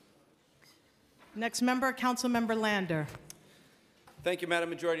 Next member, Councilmember Lander. Thank you, Madam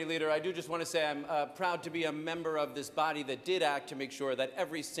Majority Leader. I do just want to say I'm proud to be a member of this body that did act to make sure that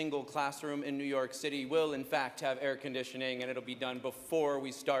every single classroom in New York City will, in fact, have air conditioning, and it'll be done before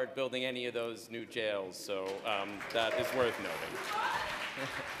we start building any of those new jails. So that is worth noting.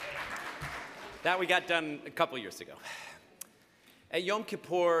 That we got done a couple years ago. At Yom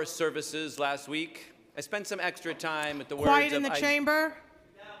Kippur services last week, I spent some extra time with the words of... Quiet in the chamber.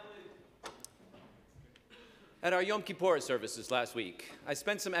 At our Yom Kippur services last week, I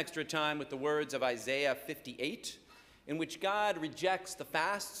spent some extra time with the words of Isaiah 58, in which God rejects the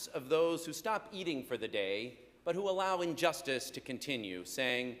fasts of those who stop eating for the day, but who allow injustice to continue,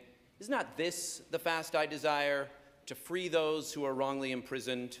 saying, "Is not this the fast I desire, to free those who are wrongly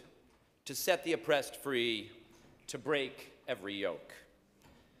imprisoned, to set the oppressed free, to break every yoke?"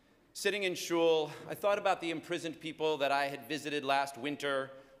 Sitting in shul, I thought about the imprisoned people that I had visited last winter,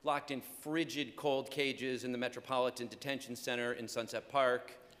 locked in frigid cold cages in the Metropolitan Detention Center in Sunset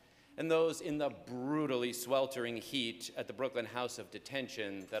Park, and those in the brutally sweltering heat at the Brooklyn House of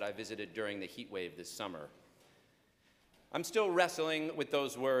Detention that I visited during the heat wave this summer. I'm still wrestling with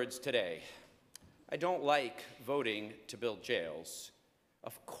those words today. I don't like voting to build jails.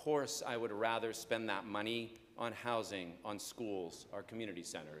 Of course, I would rather spend that money on housing, on schools, our community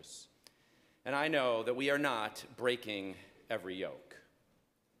centers. And I know that we are not breaking every yoke.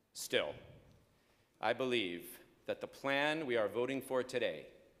 Still, I believe that the plan we are voting for today,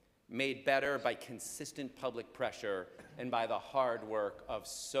 made better by consistent public pressure and by the hard work of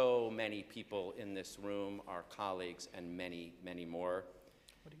so many people in this room, our colleagues, and many, many more,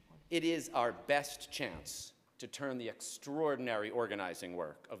 it is our best chance to turn the extraordinary organizing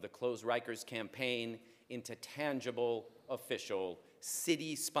work of the Close Rikers campaign into tangible, official,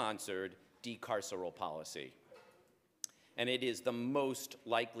 city-sponsored decarceral policy. And it is the most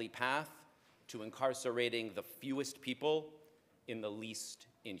likely path to incarcerating the fewest people in the least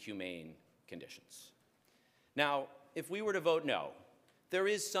inhumane conditions. Now, if we were to vote no, there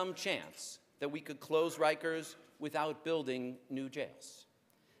is some chance that we could close Rikers without building new jails.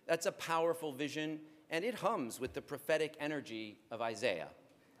 That's a powerful vision, and it hums with the prophetic energy of Isaiah.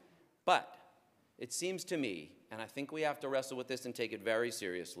 But it seems to me, and I think we have to wrestle with this and take it very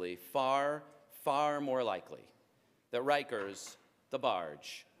seriously, far, far more likely that Rikers, the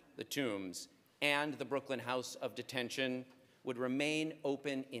Barge, the Tombs, and the Brooklyn House of Detention would remain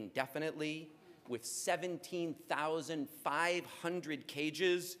open indefinitely with 17,500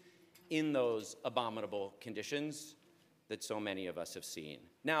 cages in those abominable conditions that so many of us have seen.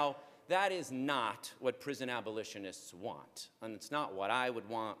 Now, that is not what prison abolitionists want, and it's not what I would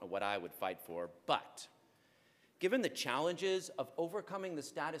want or what I would fight for, but given the challenges of overcoming the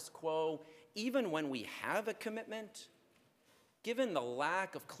status quo, even when we have a commitment, given the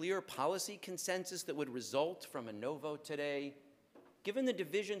lack of clear policy consensus that would result from a no vote today, given the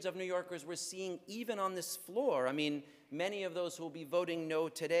divisions of New Yorkers we're seeing even on this floor, I mean, many of those who will be voting no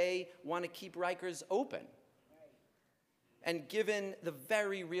today want to keep Rikers open. And given the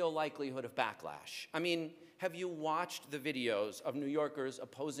very real likelihood of backlash, I mean, have you watched the videos of New Yorkers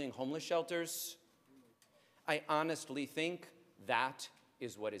opposing homeless shelters? I honestly think that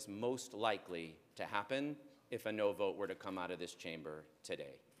is what is most likely to happen if a no vote were to come out of this chamber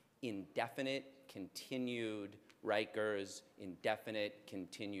today. Indefinite, continued Rikers, indefinite,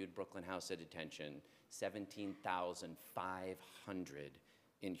 continued Brooklyn House of Detention, 17,500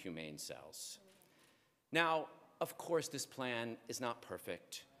 inhumane cells. Now, of course, this plan is not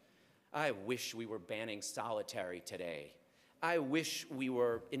perfect. I wish we were banning solitary today. I wish we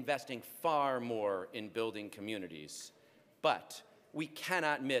were investing far more in building communities. But we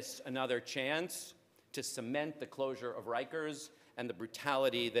cannot miss another chance to cement the closure of Rikers and the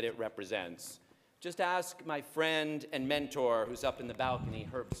brutality that it represents. Just ask my friend and mentor who's up in the balcony,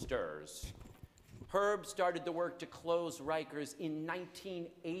 Herb Sturz. Herb started the work to close Rikers in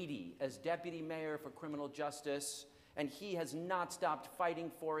 1980 as deputy mayor for criminal justice, and he has not stopped fighting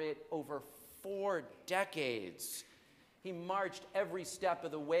for it over 4 decades. He marched every step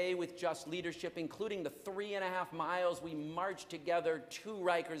of the way with just leadership, including the 3.5 miles we marched together to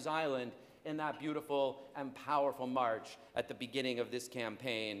Rikers Island in that beautiful and powerful march at the beginning of this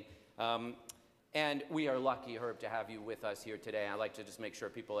campaign. And we are lucky, Herb, to have you with us here today. I'd like to just make sure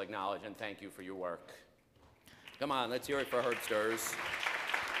people acknowledge and thank you for your work. Come on, let's hear it for Herb Sturz.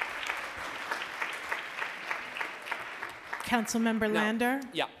 Councilmember Lander?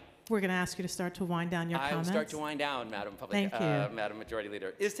 Yeah. We're going to ask you to start to wind down your comments. I will start to wind down, Madam Majority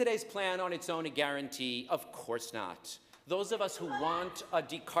Leader. Is today's plan on its own a guarantee? Of course not. Those of us who want a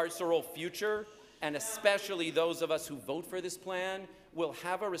decarceral future, and especially those of us who vote for this plan, will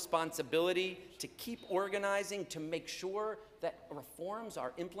have a responsibility to keep organizing to make sure that reforms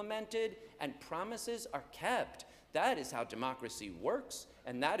are implemented and promises are kept. That is how democracy works,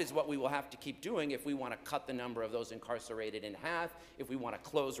 and that is what we will have to keep doing if we want to cut the number of those incarcerated in half, if we want to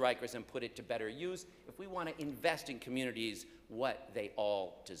close Rikers and put it to better use, if we want to invest in communities what they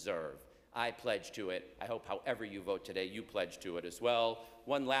all deserve. I pledge to it. I hope however you vote today, you pledge to it as well.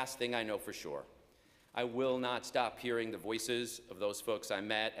 One last thing I know for sure. I will not stop hearing the voices of those folks I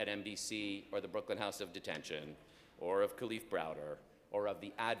met at MDC or the Brooklyn House of Detention, or of Khalif Browder, or of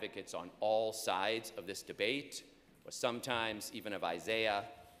the advocates on all sides of this debate, or sometimes even of Isaiah,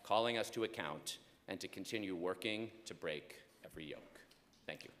 calling us to account and to continue working to break every yoke.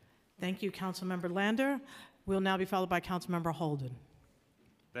 Thank you. Thank you, Councilmember Lander. We'll now be followed by Councilmember Holden.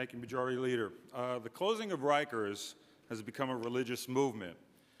 Thank you, Majority Leader. The closing of Rikers has become a religious movement,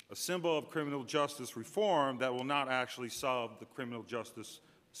 a symbol of criminal justice reform that will not actually solve the criminal justice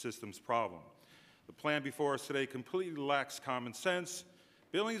system's problem. The plan before us today completely lacks common sense.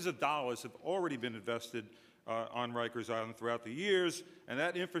 Billions of dollars have already been invested on Rikers Island throughout the years, and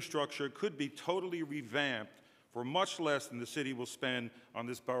that infrastructure could be totally revamped for much less than the city will spend on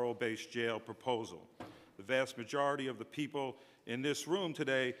this borough-based jail proposal. The vast majority of the people in this room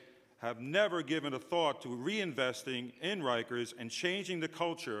today have never given a thought to reinvesting in Rikers and changing the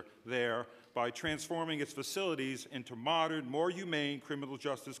culture there by transforming its facilities into modern, more humane criminal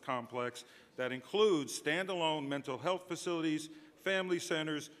justice complex that includes standalone mental health facilities, family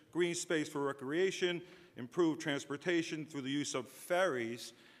centers, green space for recreation, improved transportation through the use of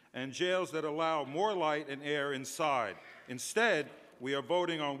ferries, and jails that allow more light and air inside. Instead, we are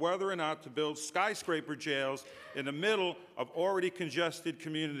voting on whether or not to build skyscraper jails in the middle of already congested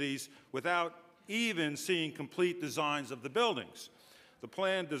communities without even seeing complete designs of the buildings. The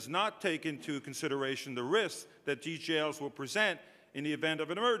plan does not take into consideration the risks that these jails will present in the event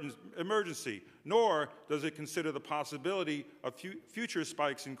of an emergency, nor does it consider the possibility of future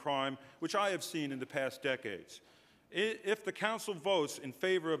spikes in crime, which I have seen in the past decades. If the Council votes in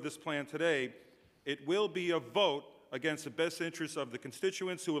favor of this plan today, it will be a vote against the best interests of the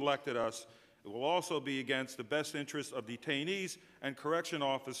constituents who elected us. It will also be against the best interests of detainees and correction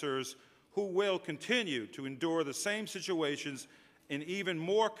officers who will continue to endure the same situations in even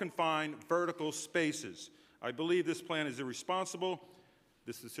more confined vertical spaces. I believe this plan is irresponsible,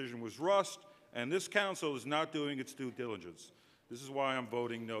 this decision was rushed, and this Council is not doing its due diligence. This is why I'm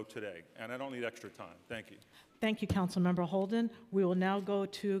voting no today, and I don't need extra time. Thank you. Thank you, Councilmember Holden. We will now go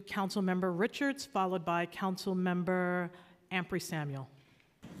to Councilmember Richards, followed by Councilmember Ampry Samuel.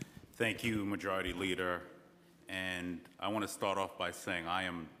 Thank you, Majority Leader. And I want to start off by saying I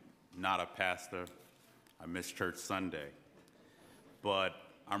am not a pastor. I miss church Sunday. But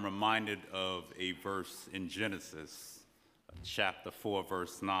I'm reminded of a verse in Genesis, chapter 4,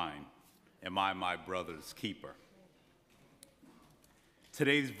 verse 9. Am I my brother's keeper?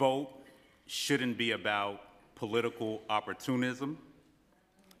 Today's vote shouldn't be about political opportunism,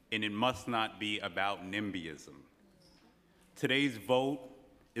 and it must not be about NIMBYism. Today's vote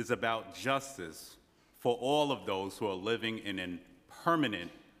is about justice for all of those who are living in a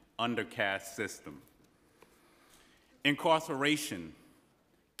permanent undercaste system. Incarceration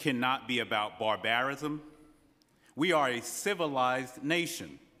cannot be about barbarism. We are a civilized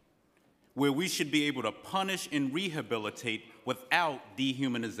nation where we should be able to punish and rehabilitate without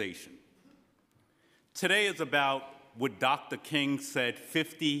dehumanization. Today is about what Dr. King said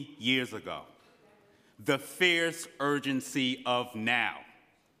 50 years ago, the fierce urgency of now.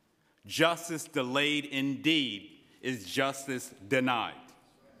 Justice delayed indeed is justice denied.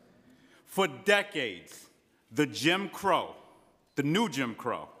 For decades, the Jim Crow, the new Jim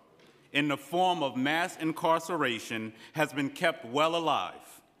Crow, in the form of mass incarceration has been kept well alive,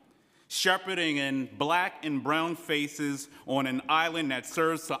 shepherding in black and brown faces on an island that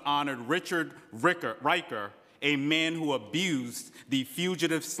serves to honor Richard Riker, a man who abused the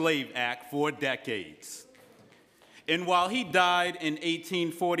Fugitive Slave Act for decades. And while he died in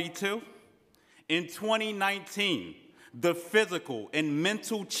 1842, in 2019, the physical and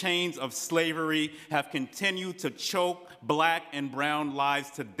mental chains of slavery have continued to choke black and brown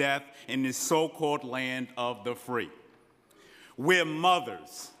lives to death in this so-called land of the free, where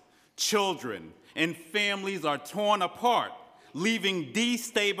mothers, children, and families are torn apart, leaving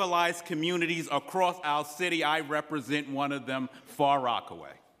destabilized communities across our city. I represent one of them, Far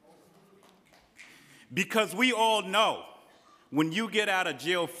Rockaway. Because we all know when you get out of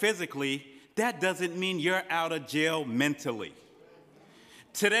jail physically, that doesn't mean you're out of jail mentally.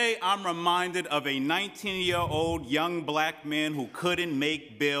 Today, I'm reminded of a 19-year-old young black man who couldn't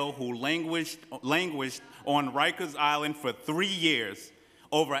make bail, who languished on Rikers Island for 3 years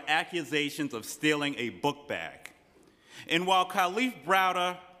over accusations of stealing a book bag. And while Khalif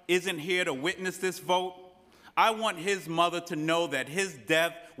Browder isn't here to witness this vote, I want his mother to know that his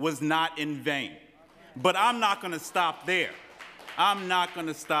death was not in vain. But I'm not going to stop there. I'm not going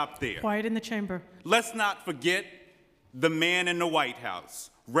to stop there. Quiet in the chamber. Let's not forget the man in the White House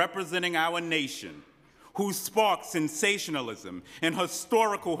representing our nation, who sparked sensationalism and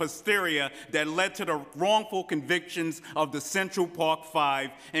historical hysteria that led to the wrongful convictions of the Central Park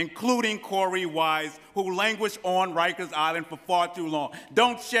Five, including Corey Wise, who languished on Rikers Island for far too long.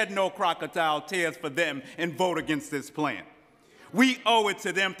 Don't shed no crocodile tears for them and vote against this plan. We owe it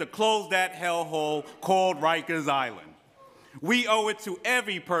to them to close that hellhole called Rikers Island. We owe it to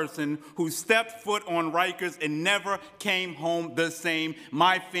every person who stepped foot on Rikers and never came home the same,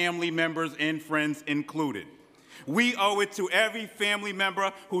 my family members and friends included. We owe it to every family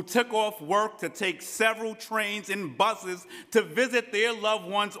member who took off work to take several trains and buses to visit their loved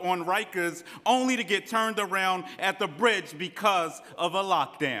ones on Rikers, only to get turned around at the bridge because of a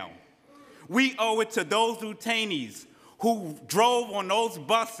lockdown. We owe it to those detainees who drove on those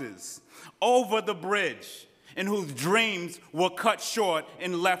buses over the bridge and whose dreams were cut short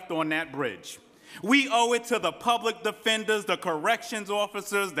and left on that bridge. We owe it to the public defenders, the corrections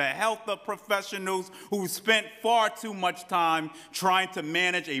officers, the health professionals who spent far too much time trying to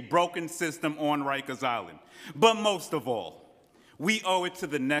manage a broken system on Rikers Island. But most of all, we owe it to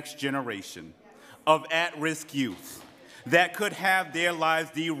the next generation of at-risk youth that could have their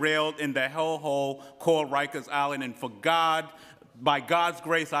lives derailed in the hellhole called Rikers Island. And by God's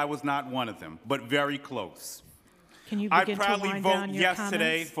grace, I was not one of them, but very close. Can you I begin to proudly wind vote down your yes comments?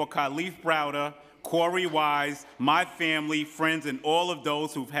 today for Khalif Browder, Corey Wise, my family, friends, and all of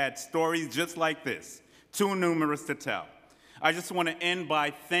those who've had stories just like this, too numerous to tell. I just want to end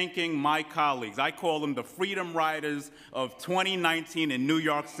by thanking my colleagues. I call them the Freedom Riders of 2019 in New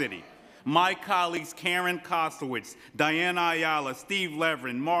York City. My colleagues Karen Kosowitz, Diana Ayala, Steve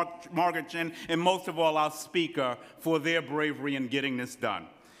Levin, Margaret Chen, and most of all our speaker for their bravery in getting this done.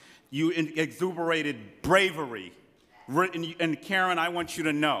 You exuberated bravery. And Karen, I want you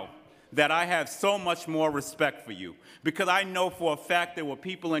to know that I have so much more respect for you, because I know for a fact there were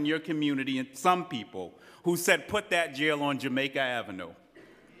people in your community, and some people, who said, put that jail on Jamaica Avenue,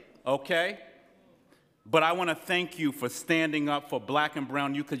 okay? But I want to thank you for standing up for black and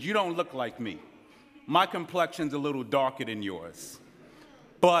brown youth, because you don't look like me. My complexion's a little darker than yours.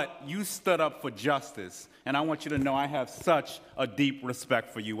 But you stood up for justice, and I want you to know I have such a deep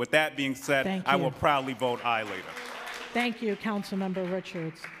respect for you. With that being said, I will proudly vote aye later. Thank you, Councilmember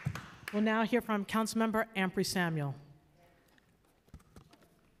Richards. We'll now hear from Councilmember Ampry Samuel.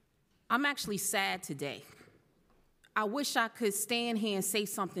 I'm actually sad today. I wish I could stand here and say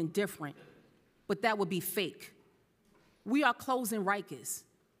something different, but that would be fake. We are closing Rikers.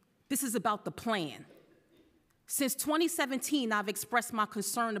 This is about the plan. Since 2017, I've expressed my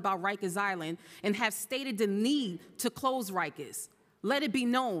concern about Rikers Island and have stated the need to close Rikers. Let it be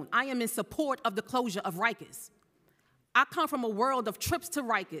known, I am in support of the closure of Rikers. I come from a world of trips to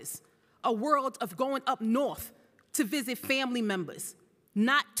Rikers, a world of going up north to visit family members,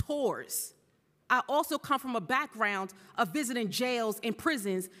 not tours. I also come from a background of visiting jails and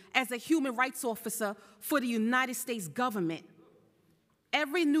prisons as a human rights officer for the United States government.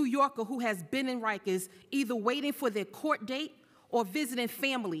 Every New Yorker who has been in Rikers, either waiting for their court date or visiting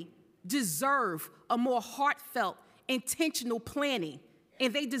family, deserve a more heartfelt, intentional planning,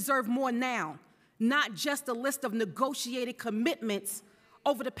 and they deserve more now, not just a list of negotiated commitments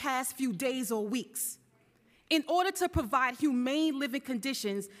over the past few days or weeks. In order to provide humane living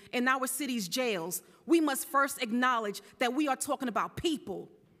conditions in our city's jails, we must first acknowledge that we are talking about people.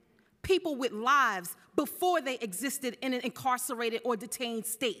 People with lives before they existed in an incarcerated or detained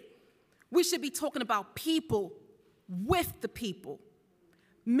state. We should be talking about people with the people.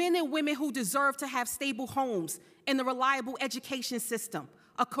 Men and women who deserve to have stable homes and a reliable education system,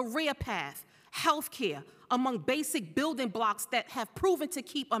 a career path, health care, among basic building blocks that have proven to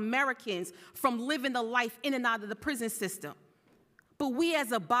keep Americans from living a life in and out of the prison system. But we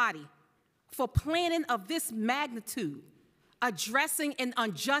as a body, for planning of this magnitude, addressing an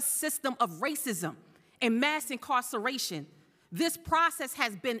unjust system of racism and mass incarceration, this process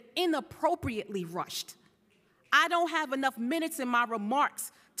has been inappropriately rushed. I don't have enough minutes in my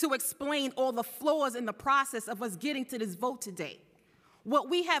remarks to explain all the flaws in the process of us getting to this vote today. What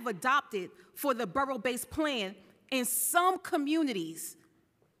we have adopted for the borough-based plan, in some communities,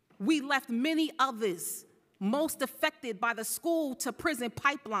 we left many others, most affected by the school-to-prison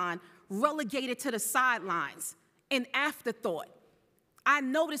pipeline, relegated to the sidelines, an afterthought. I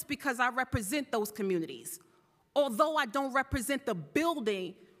know this because I represent those communities, although I don't represent the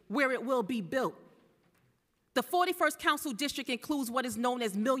building where it will be built. The 41st Council District includes what is known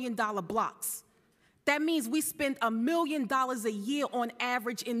as million-dollar blocks. That means we spend $1 million a year on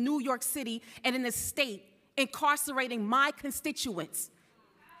average in New York City and in the state incarcerating my constituents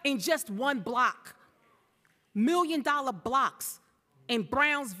in just one block. Million-dollar blocks in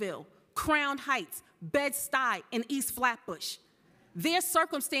Brownsville, Crown Heights, Bed-Stuy, and East Flatbush. Their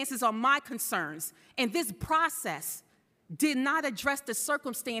circumstances are my concerns, and this process did not address the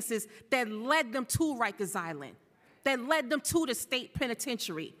circumstances that led them to Rikers Island, that led them to the state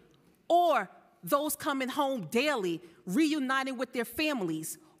penitentiary, or those coming home daily, reuniting with their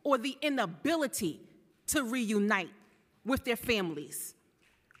families, or the inability to reunite with their families.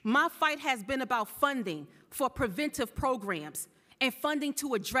 My fight has been about funding for preventive programs and funding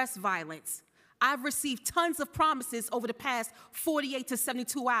to address violence. I've received tons of promises over the past 48 to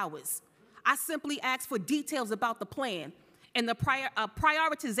 72 hours. I simply asked for details about the plan and the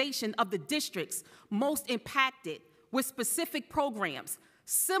prioritization of the districts most impacted with specific programs,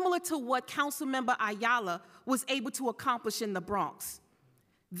 similar to what Councilmember Ayala was able to accomplish in the Bronx.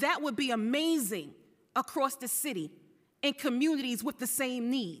 That would be amazing across the city in communities with the same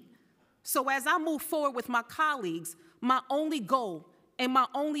need. So as I move forward with my colleagues, my only goal and my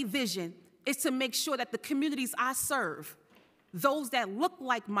only vision is to make sure that the communities I serve, those that look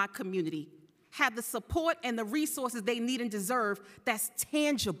like my community, have the support and the resources they need and deserve that's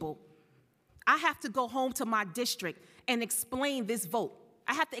tangible. I have to go home to my district and explain this vote.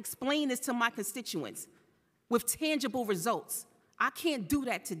 I have to explain this to my constituents with tangible results. I can't do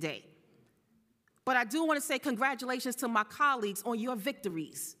that today. But I do want to say congratulations to my colleagues on your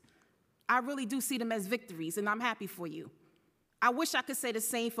victories. I really do see them as victories, and I'm happy for you. I wish I could say the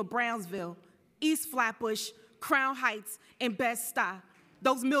same for Brownsville, East Flatbush, Crown Heights, and Bed-Stuy,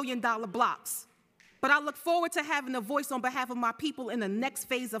 those million-dollar blocks. But I look forward to having a voice on behalf of my people in the next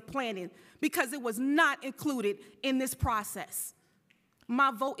phase of planning because it was not included in this process.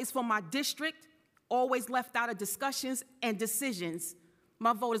 My vote is for my district, always left out of discussions and decisions.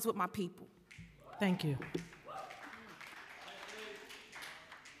 My vote is with my people. Thank you.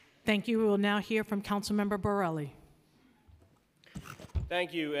 Thank you. We will now hear from Councilmember Borelli.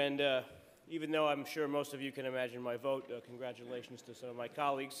 Thank you, and even though I'm sure most of you can imagine my vote, congratulations to some of my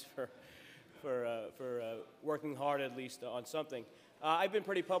colleagues for working hard at least on something. I've been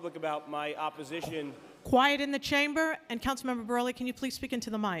pretty public about my opposition. Quiet in the chamber, and Councilmember Borelli, can you please speak into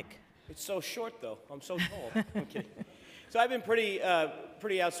the mic? It's so short, though. I'm so tall. I'm kidding. So I've been pretty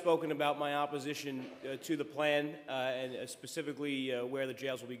outspoken about my opposition to the plan, and specifically where the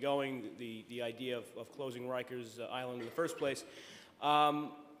jails will be going, the idea of closing Rikers Island in the first place.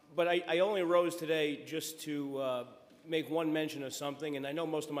 But I only rose today just to make one mention of something, and I know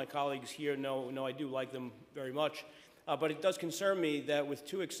most of my colleagues here know I do like them very much, but it does concern me that with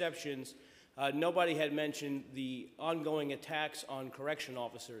two exceptions, nobody had mentioned the ongoing attacks on correction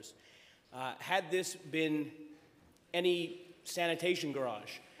officers. Had this been any sanitation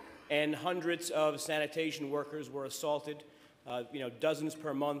garage and hundreds of sanitation workers were assaulted, dozens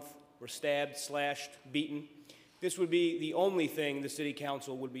per month were stabbed, slashed, beaten, this would be the only thing the City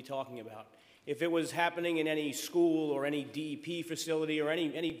Council would be talking about. If it was happening in any school or any DEP facility or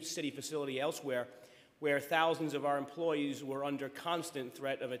any city facility elsewhere where thousands of our employees were under constant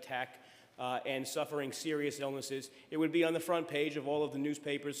threat of attack and suffering serious illnesses, it would be on the front page of all of the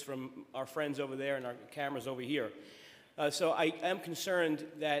newspapers from our friends over there and our cameras over here. So I am concerned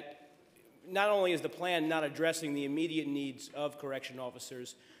that not only is the plan not addressing the immediate needs of correction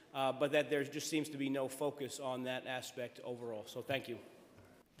officers, but that there just seems to be no focus on that aspect overall. So thank you.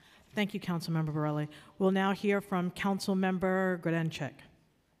 Thank you, Councilmember Borelli. We'll now hear from Councilmember Grodenchik.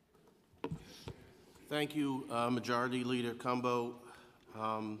 Thank you, Majority Leader Cumbo.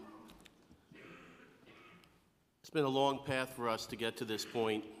 It's been a long path for us to get to this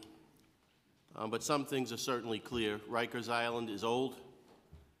point, but some things are certainly clear. Rikers Island is old.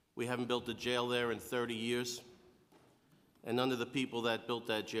 We haven't built a jail there in 30 years, and none of the people that built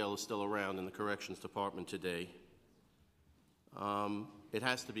that jail is still around in the Corrections Department today. It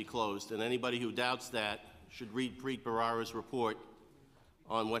has to be closed, and anybody who doubts that should read Preet Bharara's report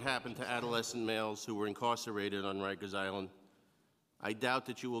on what happened to adolescent males who were incarcerated on Rikers Island. I doubt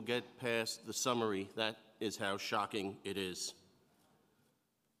that you will get past the summary. That is how shocking it is.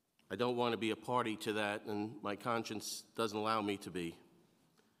 I don't want to be a party to that, and my conscience doesn't allow me to be.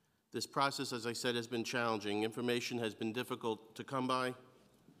 This process, as I said, has been challenging. Information has been difficult to come by.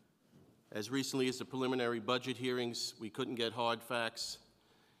 As recently as the preliminary budget hearings, we couldn't get hard facts,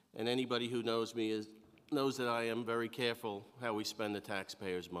 and anybody who knows me knows that I am very careful how we spend the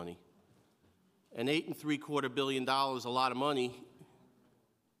taxpayers' money. And $8.75 billion, a lot of money,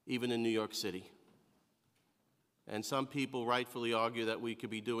 even in New York City. And some people rightfully argue that we could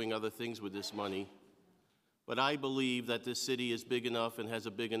be doing other things with this money. But I believe that this city is big enough and has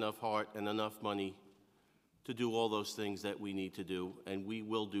a big enough heart and enough money to do all those things that we need to do, and we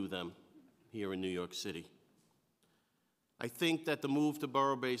will do them here in New York City. I think that the move to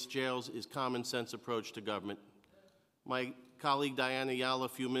borough-based jails is common sense approach to government. My colleague Diana Yala a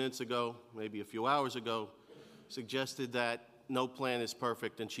few minutes ago, maybe a few hours ago, suggested that no plan is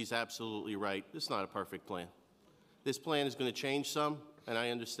perfect, and she's absolutely right. It's not a perfect plan. This plan is going to change some, and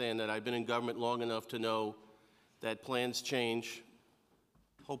I understand that. I've been in government long enough to know that plans change,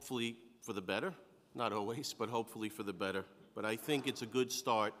 hopefully for the better, not always, but hopefully for the better. But I think it's a good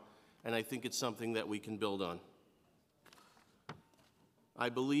start, and I think it's something that we can build on. I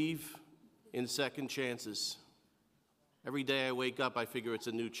believe in second chances. Every day I wake up, I figure it's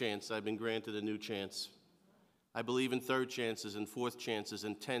a new chance. I've been granted a new chance. I believe in third chances and fourth chances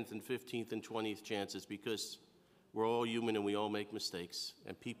and 10th and 15th and 20th chances because we're all human and we all make mistakes,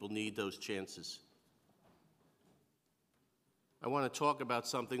 and people need those chances. I want to talk about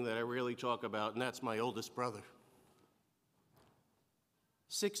something that I rarely talk about, and that's my oldest brother.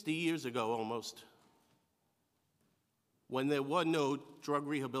 60 years ago, almost, when there were no drug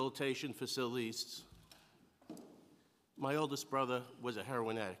rehabilitation facilities, my oldest brother was a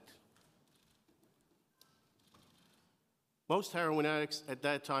heroin addict. Most heroin addicts at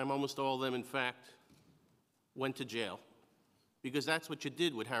that time, almost all of them, in fact, went to jail because that's what you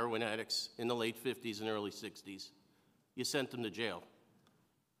did with heroin addicts in the late 50s and early 60s. You sent them to jail.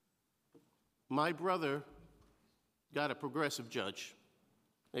 My brother got a progressive judge,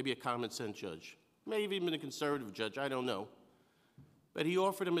 maybe a common sense judge, maybe even a conservative judge, I don't know. But he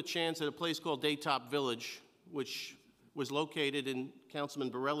offered him a chance at a place called Daytop Village, which was located in Councilman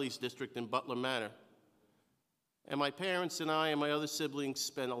Borelli's district in Butler Manor. And my parents and I and my other siblings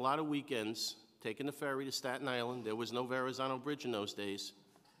spent a lot of weekends taking the ferry to Staten Island. There was no Verrazano Bridge in those days,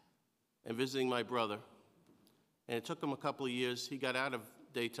 and visiting my brother. And it took him a couple of years. He got out of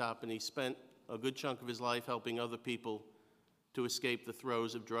Daytop, and he spent a good chunk of his life helping other people to escape the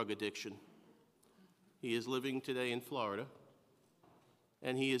throes of drug addiction. He is living today in Florida,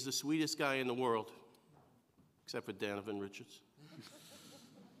 and he is the sweetest guy in the world, except for Donovan Richards.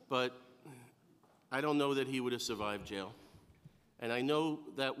 But I don't know that he would have survived jail. And I know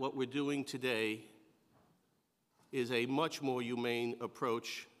that what we're doing today is a much more humane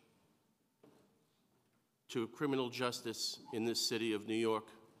approach to criminal justice in this city of New York.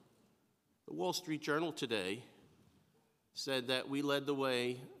 The Wall Street Journal today said that we led the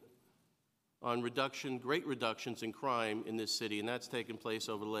way on great reductions in crime in this city, and that's taken place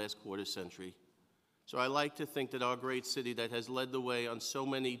over the last quarter century. So I like to think that our great city that has led the way on so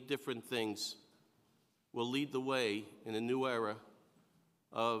many different things will lead the way in a new era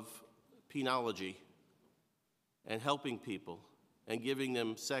of penology and helping people and giving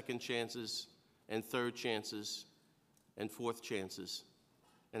them second chances and third chances and fourth chances,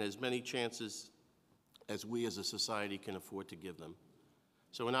 and as many chances as we as a society can afford to give them.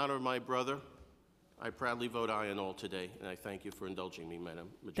 So in honor of my brother, I proudly vote aye on all today, and I thank you for indulging me, Madam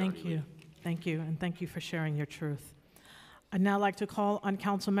Majority Thank you. Leader. Thank you, and thank you for sharing your truth. I'd now like to call on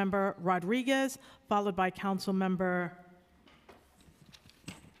Councilmember Rodriguez, followed by Councilmember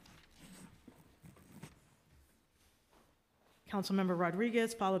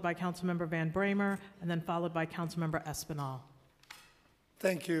Rodriguez, followed by Councilmember Van Bramer, and then followed by Councilmember Espinal.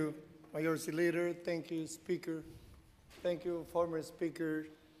 Thank you, Majority Leader. Thank you, Speaker. Thank you, former Speaker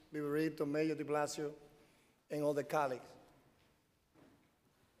Viverito, Mayor de Blasio, and all the colleagues.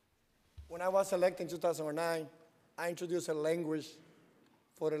 When I was elected in 2009, I introduced a language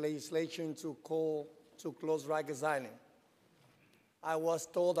for the legislation to close Rikers Island. I was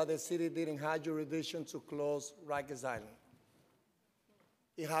told that the city didn't have jurisdiction to close Rikers Island.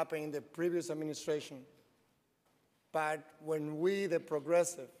 It happened in the previous administration. But when we, the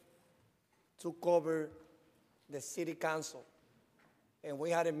progressive, took over the city council, and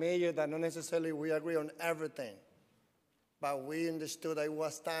we had a mayor that not necessarily we agree on everything, but we understood that it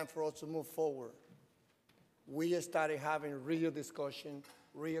was time for us to move forward. We started having real discussion,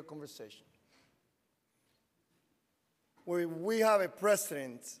 real conversation. We have a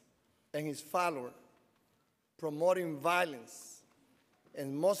president and his followers promoting violence,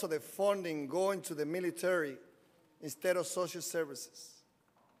 and most of the funding going to the military instead of social services.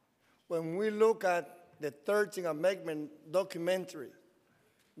 When we look at the 13th Amendment documentary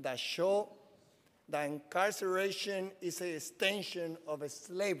that show that incarceration is an extension of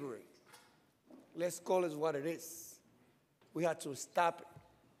slavery, let's call it what it is. We have to stop it.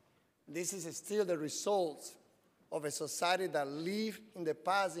 This is still the result of a society that lived in the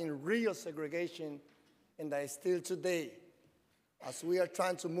past in real segregation and that is still today, as we are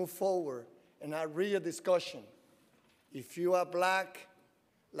trying to move forward and have real discussion. If you are black,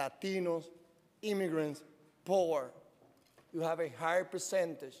 Latinos, immigrants, poor, you have a higher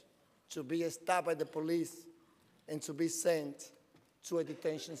percentage to be stopped by the police and to be sent to a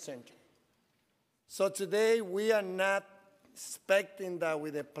detention center. So today, we are not expecting that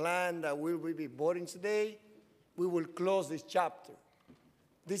with the plan that we will be voting today, we will close this chapter.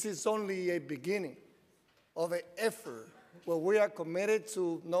 This is only a beginning of an effort where we are committed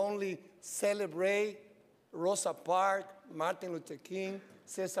to not only celebrate Rosa Parks, Martin Luther King,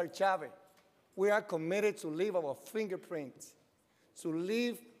 Cesar Chavez. We are committed to leave our fingerprints, to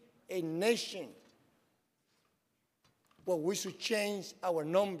leave a nation where we should change our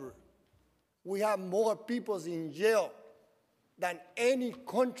number. We have more people in jail than any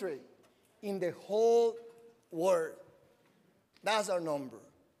country in the whole world. That's our number.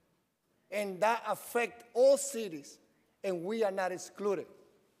 And that affects all cities, and we are not excluded.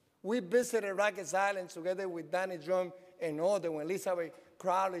 We visited Rikers Island together with Danny Drum and others. When Elizabeth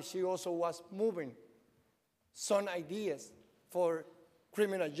Crowley, she also was moving some ideas for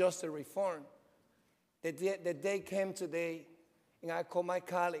criminal justice reform. The day came today, and I called my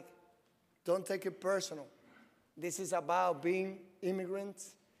colleague, don't take it personal. This is about being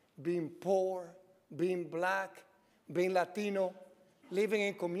immigrants, being poor, being black, being Latino, living in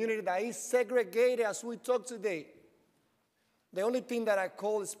a community that is segregated as we talk today. The only thing that I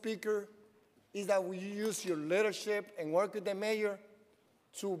call, Speaker, is that we use your leadership and work with the mayor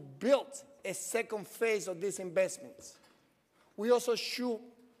to build a second phase of these investments. We also should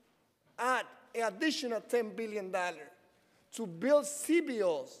add an additional $10 billion to build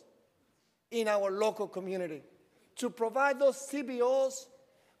CBOs in our local community, to provide those CBOs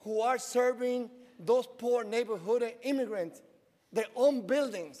who are serving those poor neighborhood immigrants their own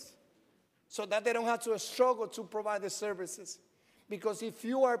buildings so that they don't have to struggle to provide the services. Because if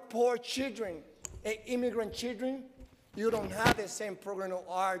you are poor children and immigrant children, you don't have the same program of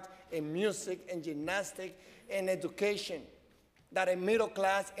art and music and gymnastics and education that a middle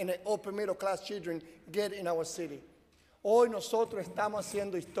class and an upper middle class children get in our city. Hoy nosotros estamos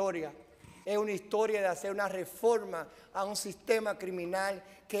haciendo historia. Es una historia de hacer una reforma a un sistema criminal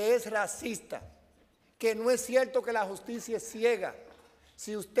que es racista, que no es cierto que la justicia es ciega.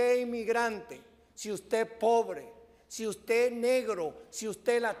 Si usted es inmigrante, si usted es pobre, si usted es negro, si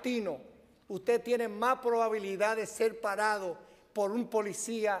usted es latino, usted tiene más probabilidad de ser parado por un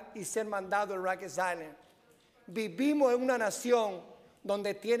policía y ser mandado a Rikers Island. Vivimos en una nación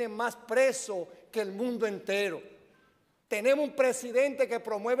donde tiene más presos que el mundo entero. Tenemos un presidente que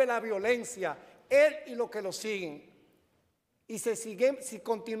promueve la violencia, él y los que lo siguen. Y si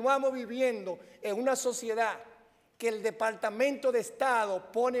continuamos viviendo en una sociedad que el Departamento de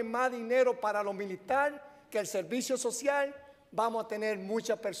Estado pone más dinero para lo militar que el servicio social, vamos a tener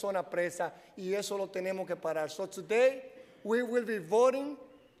muchas personas presas y eso lo tenemos que parar. So today, we will be voting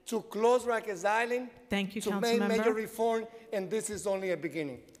to close Rikers Island, to make major reform, and this is only a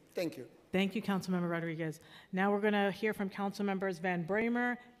beginning. Thank you. Thank you, Councilmember Rodriguez. Now we're going to hear from Councilmembers Van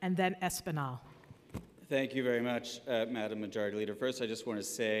Bramer and then Espinal. Thank you very much, Madam Majority Leader. First, I just want to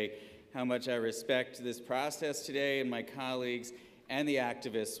say how much I respect this process today and my colleagues and the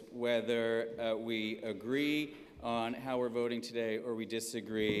activists, whether we agree on how we're voting today or we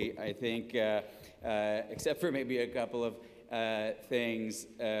disagree. I think, except for maybe a couple of things,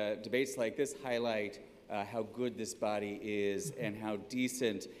 debates like this highlight how good this body is and how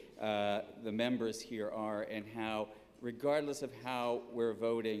decent the members here are, and how, regardless of how we're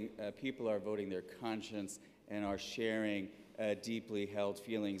voting, people are voting their conscience and are sharing deeply held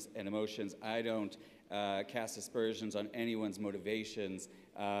feelings and emotions. I don't cast aspersions on anyone's motivations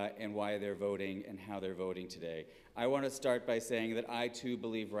and why they're voting and how they're voting today. I want to start by saying that I too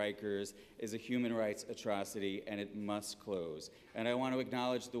believe Rikers is a human rights atrocity and it must close. And I want to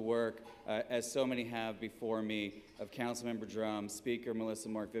acknowledge the work, as so many have before me, of Councilmember Drum, Speaker Melissa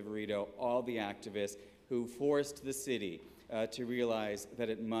Mark-Viverito, all the activists who forced the city to realize that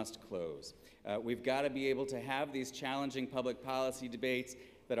it must close. We've got to be able to have these challenging public policy debates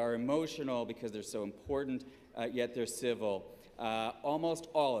that are emotional because they're so important, yet they're civil. Almost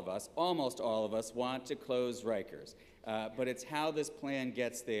all of us want to close Rikers, but it's how this plan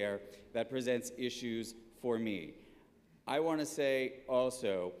gets there that presents issues for me. I want to say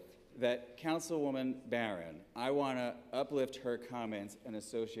also that Councilwoman Barron, I want to uplift her comments and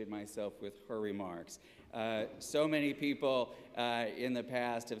associate myself with her remarks. So many people in the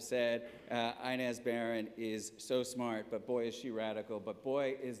past have said Inez Barron is so smart, but boy is she radical, but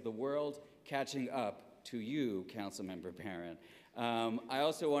boy is the world catching up to you, Councilmember Barron. I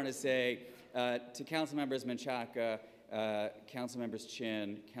also want to say to Councilmembers Menchaca, Councilmembers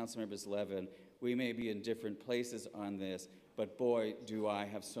Chin, Councilmembers Levin, we may be in different places on this, but boy, do I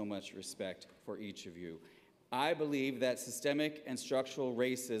have so much respect for each of you. I believe that systemic and structural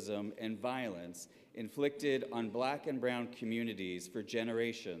racism and violence inflicted on Black and brown communities for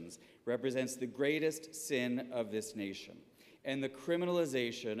generations represents the greatest sin of this nation. And the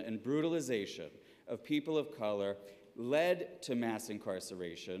criminalization and brutalization of people of color led to mass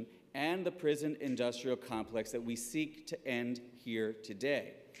incarceration and the prison industrial complex that we seek to end here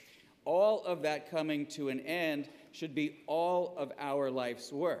today. All of that coming to an end should be all of our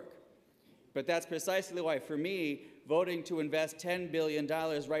life's work. But that's precisely why, for me, voting to invest $10 billion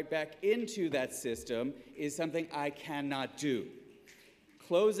right back into that system is something I cannot do.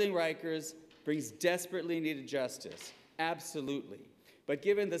 Closing Rikers brings desperately needed justice, absolutely. But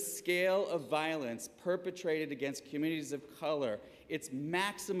given the scale of violence perpetrated against communities of color, it's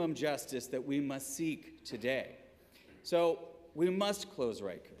maximum justice that we must seek today. So we must close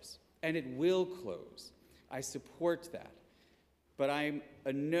Rikers, and it will close. I support that. But I'm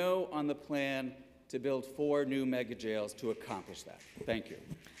a no on the plan to build 4 new mega jails to accomplish that. Thank you.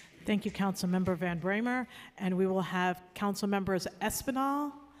 Thank you, Councilmember Van Bramer. And we will have Councilmembers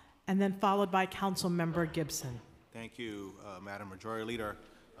Espinal and then followed by Councilmember Gibson. Thank you, Madam Majority Leader.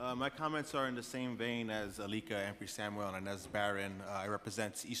 My comments are in the same vein as Alika, Ampry Samuel, and Inez Barron. I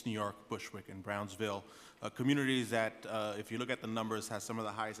represent East New York, Bushwick, and Brownsville, communities that, if you look at the numbers, has some of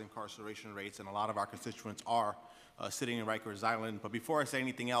the highest incarceration rates, and a lot of our constituents are sitting in Rikers Island. But before I say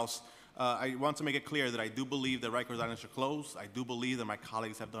anything else, I want to make it clear that I do believe that Rikers Island should close. I do believe that my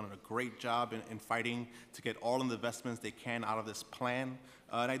colleagues have done a great job in fighting to get all of the investments they can out of this plan.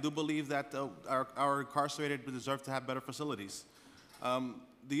 And I do believe that our incarcerated deserve to have better facilities.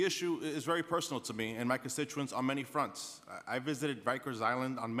 The issue is very personal to me and my constituents on many fronts. I visited Rikers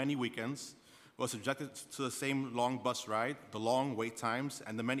Island on many weekends, was subjected to the same long bus ride, the long wait times,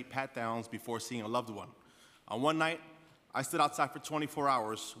 and the many pat-downs before seeing a loved one. On one night, I stood outside for 24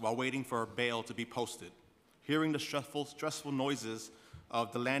 hours while waiting for bail to be posted, hearing the stressful noises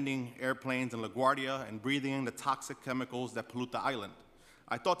of the landing airplanes in LaGuardia and breathing in the toxic chemicals that pollute the island.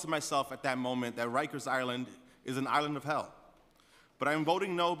 I thought to myself at that moment that Rikers Island is an island of hell. But I'm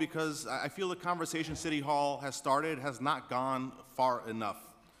voting no because I feel the conversation City Hall has started has not gone far enough.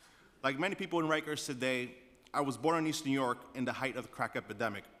 Like many people in Rikers today, I was born in East New York in the height of the crack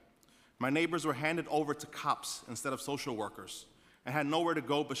epidemic. My neighbors were handed over to cops instead of social workers and had nowhere to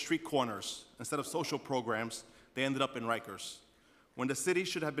go but street corners. Instead of social programs, they ended up in Rikers. When the city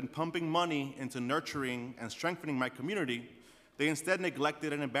should have been pumping money into nurturing and strengthening my community, they instead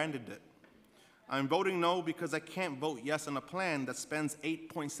neglected and abandoned it. I'm voting no because I can't vote yes on a plan that spends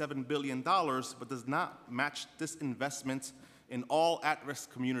 $8.7 billion but does not match this investment in all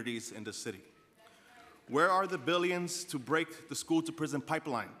at-risk communities in the city. Where are the billions to break the school-to-prison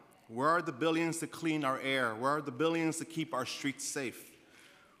pipeline? Where are the billions to clean our air? Where are the billions to keep our streets safe?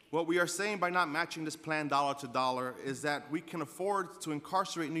 What we are saying by not matching this plan dollar to dollar is that we can afford to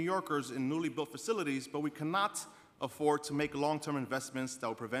incarcerate New Yorkers in newly built facilities, but we cannot afford to make long-term investments that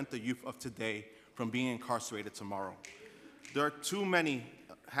will prevent the youth of today from being incarcerated tomorrow. There are too many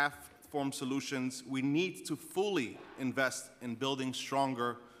half-formed solutions. We need to fully invest in building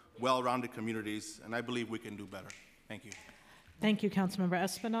stronger, well-rounded communities, and I believe we can do better. Thank you. Thank you, Councilmember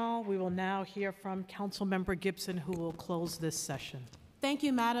Espinal. We will now hear from Councilmember Gibson, who will close this session. Thank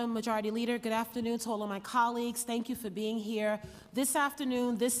you, Madam Majority Leader. Good afternoon to all of my colleagues. Thank you for being here. This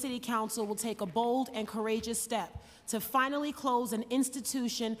afternoon, this City Council will take a bold and courageous step to finally close an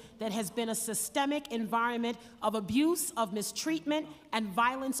institution that has been a systemic environment of abuse, of mistreatment, and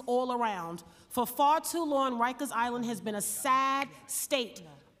violence all around. For far too long, Rikers Island has been a sad state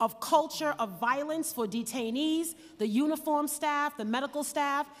of culture of violence for detainees, the uniformed staff, the medical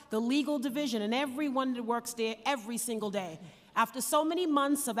staff, the legal division, and everyone that works there every single day. After so many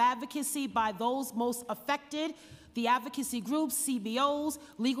months of advocacy by those most affected, the advocacy groups, CBOs,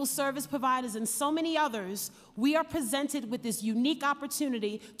 legal service providers, and so many others, we are presented with this unique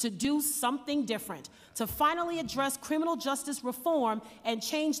opportunity to do something different, to finally address criminal justice reform and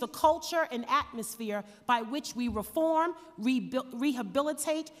change the culture and atmosphere by which we reform,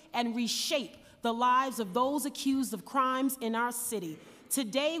 rehabilitate, and reshape the lives of those accused of crimes in our city.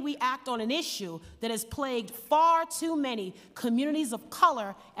 Today, we act on an issue that has plagued far too many communities of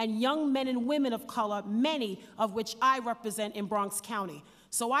color and young men and women of color, many of which I represent in Bronx County.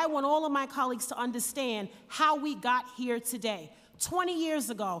 So I want all of my colleagues to understand how we got here today. 20 years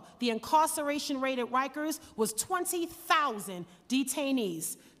ago, the incarceration rate at Rikers was 20,000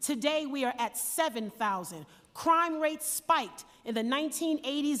 detainees. Today, we are at 7,000. Crime rates spiked in the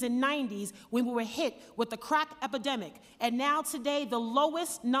 1980s and 90s when we were hit with the crack epidemic. And now today, the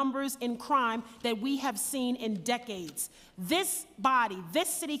lowest numbers in crime that we have seen in decades. This body, this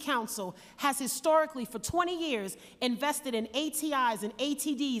city council, has historically for 20 years invested in ATIs and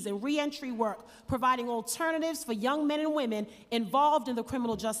ATDs and reentry work, providing alternatives for young men and women involved in the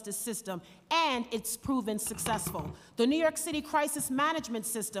criminal justice system, and it's proven successful. The New York City Crisis Management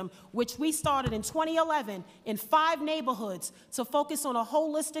System, which we started in 2011 in 5 neighborhoods to focus on a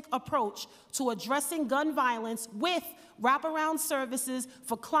holistic approach to addressing gun violence with wraparound services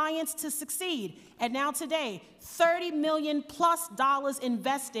for clients to succeed. And now today, $30 million+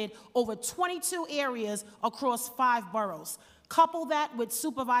 invested over 22 areas across 5 boroughs. Couple that with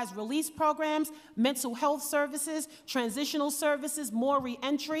supervised release programs, mental health services, transitional services, more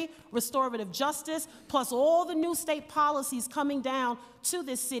reentry, restorative justice, plus all the new state policies coming down to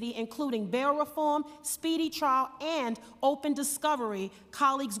this city, including bail reform, speedy trial, and open discovery.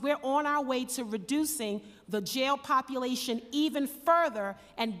 Colleagues, we're on our way to reducing the jail population even further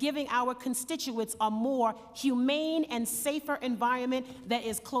and giving our constituents a more humane and safer environment that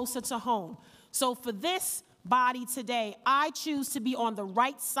is closer to home. So for this body today, I choose to be on the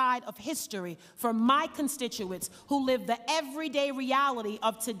right side of history for my constituents who live the everyday reality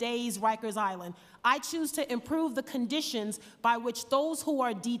of today's Rikers Island. I choose to improve the conditions by which those who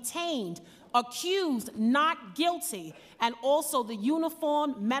are detained, accused, not guilty, and also the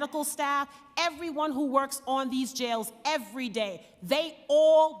uniformed medical staff, everyone who works on these jails every day, they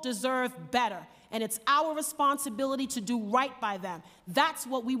all deserve better. And it's our responsibility to do right by them. That's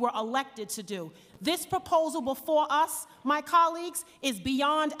what we were elected to do. This proposal before us, my colleagues, is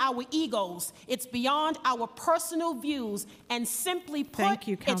beyond our egos. It's beyond our personal views, and simply put,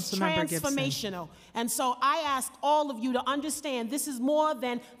 it's transformational. And so I ask all of you to understand this is more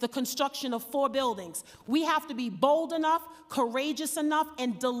than the construction of 4 buildings. We have to be bold enough, courageous enough,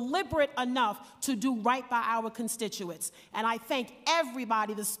 and deliberate enough to do right by our constituents. And I thank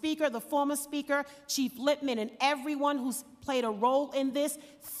everybody, the speaker, the former speaker, Chief Lippman, and everyone who's played a role in this.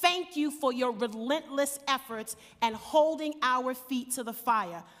 Thank you for your relentless efforts and holding our feet to the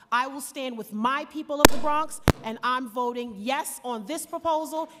fire. I will stand with my people of the Bronx, and I'm voting yes on this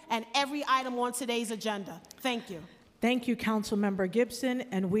proposal and every item on today's agenda. Thank you. Thank you, Councilmember Gibson,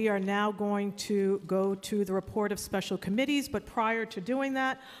 and we are now going to go to the report of special committees, but prior to doing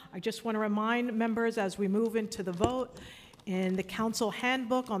that, I just want to remind members as we move into the vote, in the council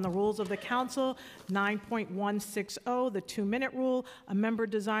handbook on the rules of the council, 9.160, the 2-minute rule, a member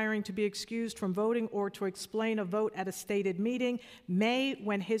desiring to be excused from voting or to explain a vote at a stated meeting may,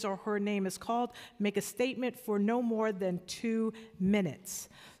 when his or her name is called, make a statement for no more than 2 minutes.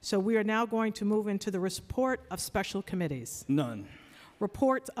 So we are now going to move into the report of special committees. None.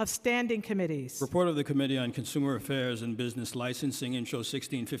 Report of standing committees. Report of the Committee on Consumer Affairs and Business Licensing, Intro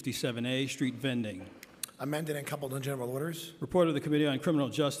 1657A, Street Vending. Amended and coupled on general orders. Report of the Committee on Criminal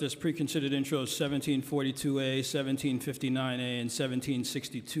Justice, preconsidered intros 1742A, 1759A, and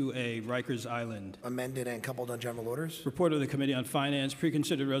 1762A, Rikers Island. Amended and coupled on general orders. Report of the Committee on Finance,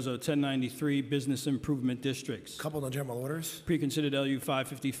 preconsidered Reso 1093, Business Improvement Districts. Coupled on general orders. Preconsidered LU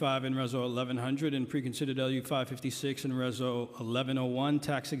 555 and Reso 1100, and preconsidered LU 556 and Reso 1101,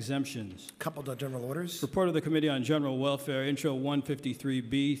 Tax Exemptions. Coupled on general orders. Report of the Committee on General Welfare, Intro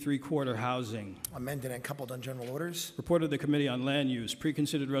 153B, 3-quarter housing. Amended and coupled on general orders. Report of the Committee on Land Use,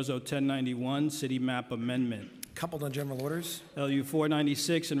 preconsidered Reso 1091, City Map Amendment. Coupled on general orders. LU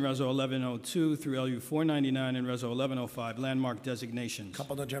 496 and Reso 1102 through LU 499 and Reso 1105, landmark designations.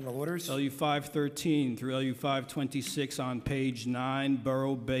 Coupled on general orders. LU 513 through LU 526 on page 9,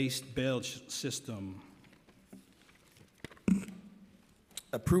 borough-based bail system.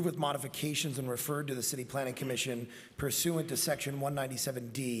 Approved with modifications and referred to the City Planning Commission pursuant to Section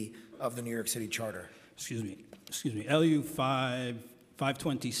 197D of the New York City Charter. Excuse me. LU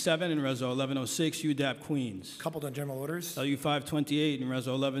 527 and Reso 1106, UDAP Queens. Coupled on general orders. LU 528 and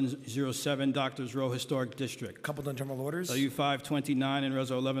Reso 1107, Doctors Row Historic District. Coupled on general orders. LU 529 and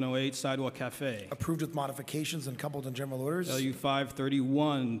Reso 1108, Sidewalk Cafe. Approved with modifications and coupled on general orders. LU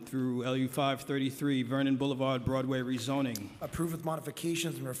 531 through LU 533, Vernon Boulevard, Broadway rezoning. Approved with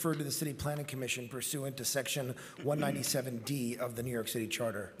modifications and referred to the City Planning Commission pursuant to Section 197D of the New York City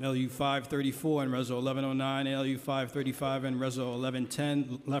Charter. LU 534 and Reso 1109, LU 535 and Reso 1110.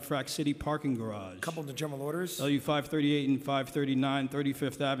 10, Lefrak City Parking Garage. Coupled into general orders. LU 538 and 539,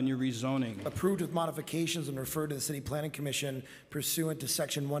 35th Avenue rezoning. Approved with modifications and referred to the City Planning Commission pursuant to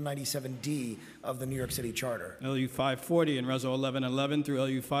Section 197D of the New York City Charter. LU 540 and Reso 1111 through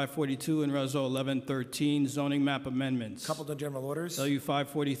LU 542 and Reso 1113, zoning map amendments. Coupled into general orders. LU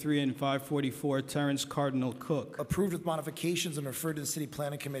 543 and 544, Terrence Cardinal Cook. Approved with modifications and referred to the City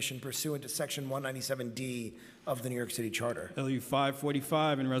Planning Commission pursuant to Section 197D of the New York City Charter. LU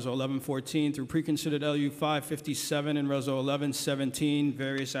 545 and Reso 1114 through preconsidered LU 557 and Reso 1117,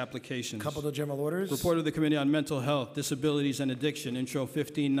 various applications. Coupled to general orders. Report of the Committee on Mental Health, Disabilities, and Addiction, Intro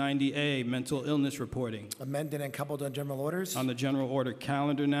 1590A, mental illness reporting. Amended and coupled on general orders. On the general order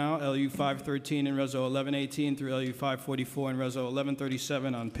calendar now, LU 513 and Reso 1118 through LU 544 and Reso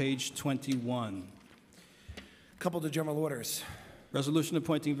 1137 on page 21. Coupled to general orders. Resolution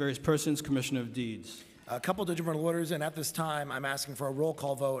appointing various persons, Commissioner of Deeds. A couple of general orders, and at this time, I'm asking for a roll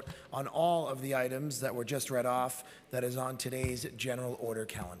call vote on all of the items that were just read off that is on today's general order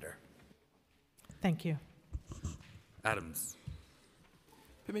calendar. Thank you. Adams.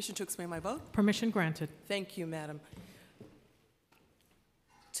 Permission to explain my vote? Permission granted. Thank you, Madam.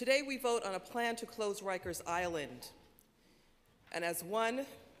 Today we vote on a plan to close Rikers Island. And as one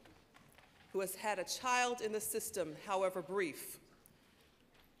who has had a child in the system, however brief,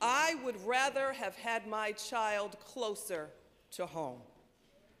 I would rather have had my child closer to home.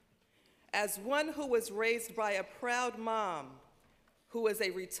 As one who was raised by a proud mom who is a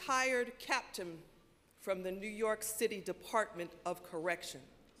retired captain from the New York City Department of Corrections,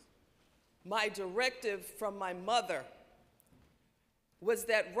 my directive from my mother was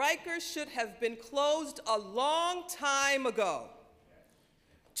that Rikers should have been closed a long time ago.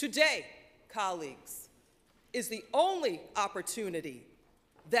 Today, colleagues, is the only opportunity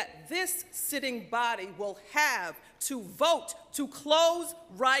that this sitting body will have to vote to close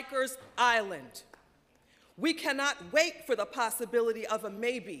Rikers Island. We cannot wait for the possibility of a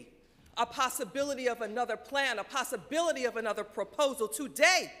maybe, a possibility of another plan, a possibility of another proposal.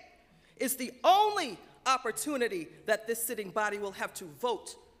 Today is the only opportunity that this sitting body will have to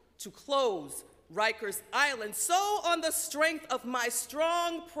vote to close Rikers Island. So on the strength of my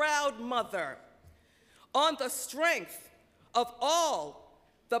strong, proud mother, on the strength of all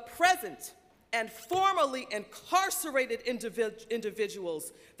the present and formerly incarcerated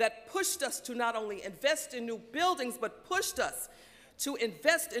individuals that pushed us to not only invest in new buildings, but pushed us to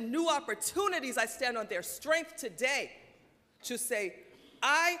invest in new opportunities, I stand on their strength today to say,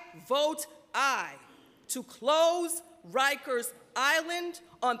 I vote aye to close Rikers Island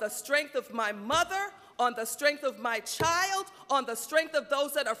on the strength of my mother, on the strength of my child, on the strength of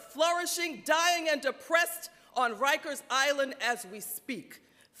those that are flourishing, dying, and depressed on Rikers Island as we speak.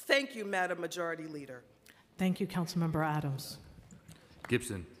 Thank you, Madam Majority Leader. Thank you, Councilmember Adams.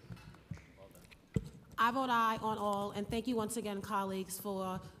 Gibson. I vote aye on all, and thank you once again, colleagues,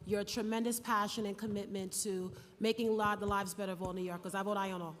 for your tremendous passion and commitment to making the lives better of all New Yorkers. I vote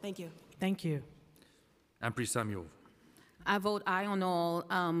aye on all. Thank you. Thank you. Ampry Samuel. I vote aye on all,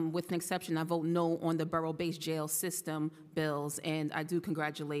 with an exception. I vote no on the borough-based jail system bills, and I do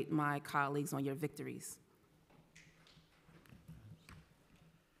congratulate my colleagues on your victories.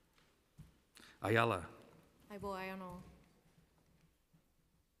 Ayala. I vote aye on all.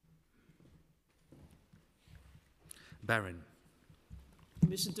 Barron.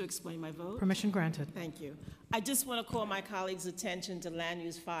 Permission to explain my vote? Permission granted. Thank you. I just want to call my colleagues' attention to Land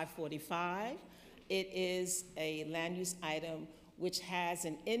Use 545. It is a land use item which has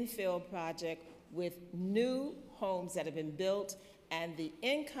an infill project with new homes that have been built, and the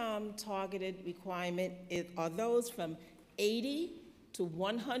income targeted requirement are those from 80 to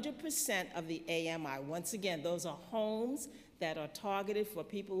 100% of the AMI. Once again, those are homes that are targeted for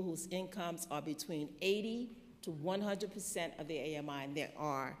people whose incomes are between 80 to 100% of the AMI, and there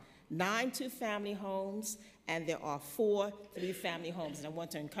are 9 two-family homes, and there are 4 three-family homes. And I want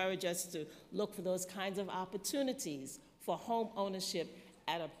to encourage us to look for those kinds of opportunities for home ownership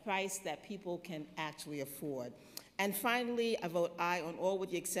at a price that people can actually afford. And finally, I vote aye on all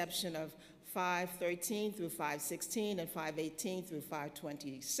with the exception of 513 through 516 and 518 through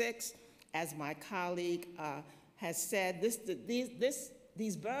 526. As my colleague has said,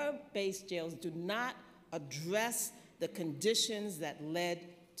 these borough-based jails do not address the conditions that led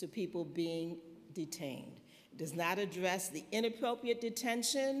to people being detained. It does not address the inappropriate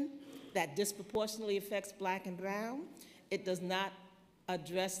detention that disproportionately affects Black and brown. It does not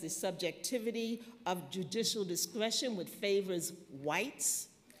address the subjectivity of judicial discretion, which favors whites.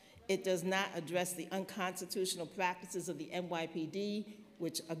 It does not address the unconstitutional practices of the NYPD,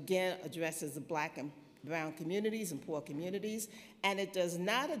 which again addresses the Black and brown communities and poor communities, and it does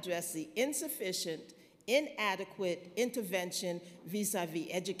not address the insufficient, inadequate intervention vis-a-vis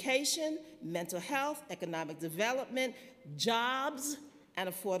education, mental health, economic development, jobs, and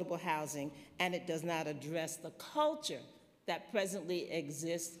affordable housing, and it does not address the culture that presently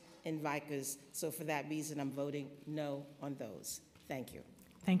exists in Rikers. So for that reason, I'm voting no on those. Thank you.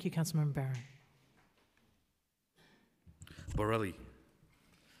 Thank you, Councilmember Barron. Borelli.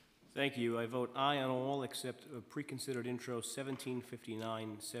 Thank you. I vote aye on all except preconsidered intro 1759,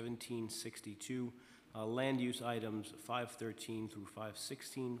 1762, land use items 513 through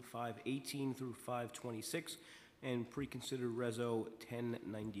 516, 518 through 526, and preconsidered reso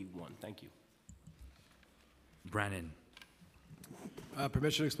 1091. Thank you. Brannan.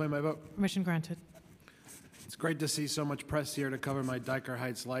 Permission to explain my vote? Permission granted. It's great to see so much press here to cover my Diker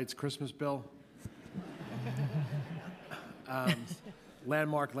Heights Lights Christmas bill.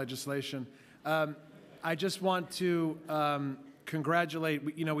 Landmark legislation. I just want to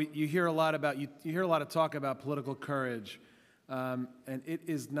congratulate. You hear a lot about you hear a lot of talk about political courage, and it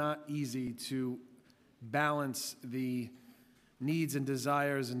is not easy to balance the needs and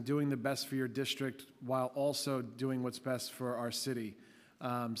desires and doing the best for your district while also doing what's best for our city.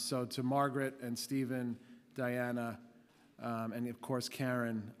 So to Margaret and Stephen, Diana, and of course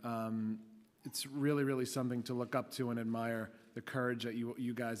Karen, it's really, really something to look up to and admire the courage that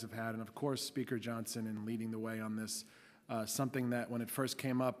you guys have had. And of course, Speaker Johnson in leading the way on this, something that when it first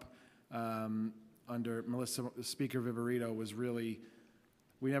came up under Speaker Viverito was really,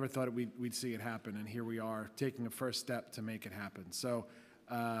 we never thought we'd see it happen, and here we are taking a first step to make it happen. So,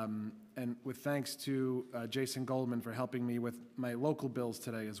 and with thanks to Jason Goldman for helping me with my local bills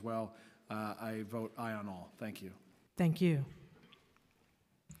today as well, I vote aye on all. Thank you. Thank you.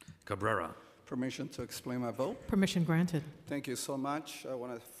 Cabrera. Permission to explain my vote? Permission granted. Thank you so much. I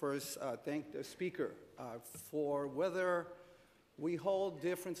want to first thank the Speaker for whether we hold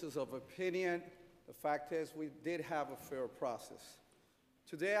differences of opinion. The fact is we did have a fair process.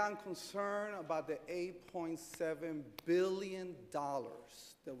 Today I'm concerned about the $8.7 billion that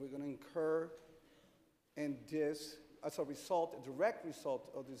we're going to incur in this as a result, a direct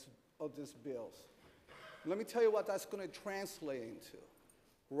result of these bills. Let me tell you what that's going to translate into.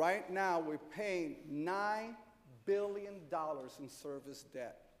 Right now, we're paying $9 billion in service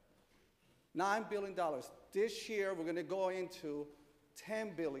debt. $9 billion. This year, we're going to go into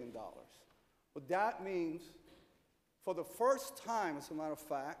 $10 billion. What that means, for the first time, as a matter of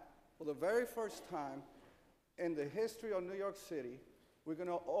fact, for the very first time in the history of New York City, we're going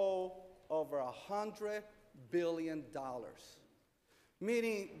to owe over $100 billion.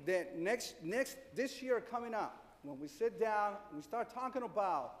 Meaning that this year coming up, when we sit down and we start talking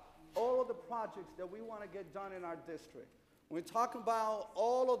about all of the projects that we want to get done in our district, when we talk about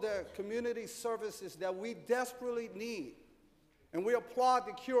all of the community services that we desperately need, and we applaud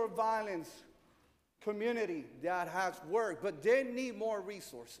the Cure Violence community that has worked, but they need more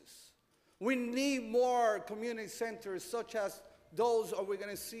resources. We need more community centers such as those we're going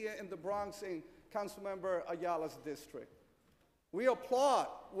to see in the Bronx in Councilmember Ayala's district. We applaud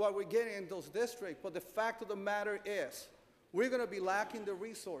what we're getting in those districts, but the fact of the matter is we're going to be lacking the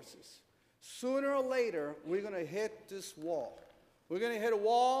resources. Sooner or later, we're going to hit this wall. We're going to hit a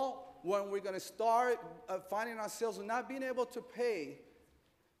wall when we're going to start finding ourselves not being able to pay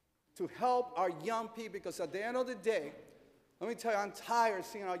to help our young people, because at the end of the day, let me tell you, I'm tired of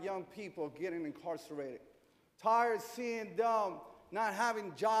seeing our young people getting incarcerated. Tired of seeing them not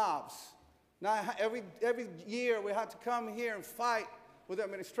having jobs. Now, every year we have to come here and fight with the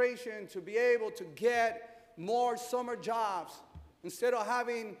administration to be able to get more summer jobs instead of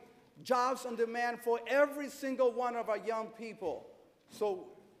having jobs on demand for every single one of our young people, so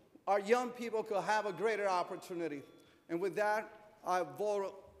our young people could have a greater opportunity. And with that, I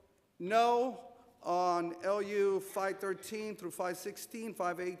vote no on LU 513 through 516,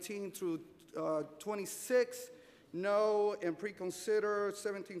 518 through 26, no and preconsider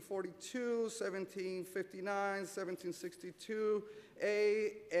 1742, 1759,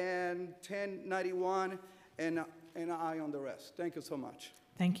 1762A, and 1091, and aye on the rest. Thank you so much.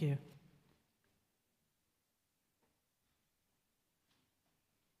 Thank you.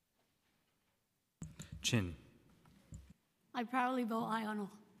 Chin. I proudly vote aye on all.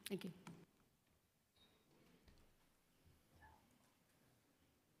 Thank you.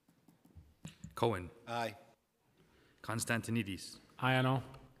 Cohen. Aye. Constantinidis. Aye on all.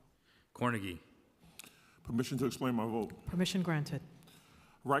 Cornegie. Permission to explain my vote. Permission granted.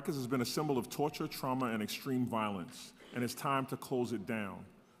 Rikers has been a symbol of torture, trauma, and extreme violence, and it's time to close it down.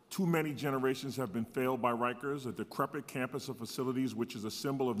 Too many generations have been failed by Rikers, a decrepit campus of facilities which is a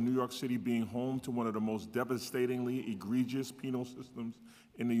symbol of New York City being home to one of the most devastatingly egregious penal systems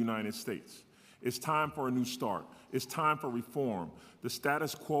in the United States. It's time for a new start. It's time for reform. The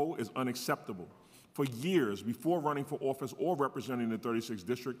status quo is unacceptable. For years, before running for office or representing the 36th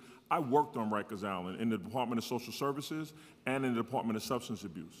District, I worked on Rikers Island in the Department of Social Services and in the Department of Substance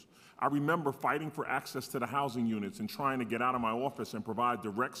Abuse. I remember fighting for access to the housing units and trying to get out of my office and provide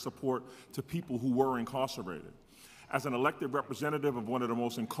direct support to people who were incarcerated. As an elected representative of one of the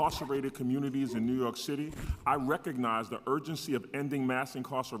most incarcerated communities in New York City, I recognize the urgency of ending mass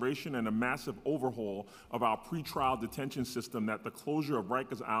incarceration and a massive overhaul of our pretrial detention system that the closure of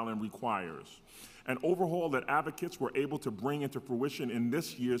Rikers Island requires. An overhaul that advocates were able to bring into fruition in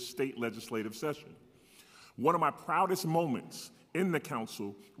this year's state legislative session. One of my proudest moments in the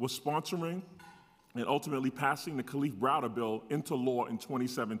council was sponsoring and ultimately passing the Khalif Browder bill into law in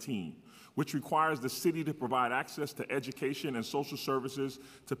 2017, which requires the city to provide access to education and social services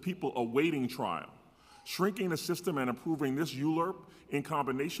to people awaiting trial. Shrinking the system and improving this ULURP in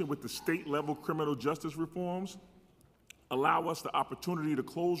combination with the state-level criminal justice reforms allow us the opportunity to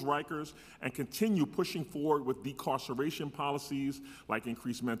close Rikers and continue pushing forward with decarceration policies like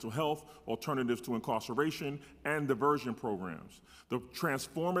increased mental health, alternatives to incarceration, and diversion programs. The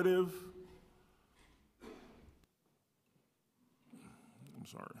transformative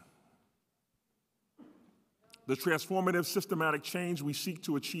systematic change we seek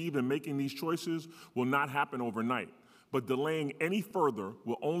to achieve in making these choices will not happen overnight, but delaying any further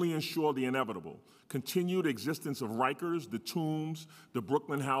will only ensure the inevitable: continued existence of Rikers, the Tombs, the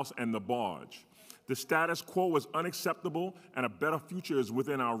Brooklyn House, and the Barge. The status quo is unacceptable, and a better future is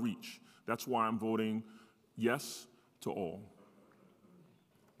within our reach. That's why I'm voting yes to all.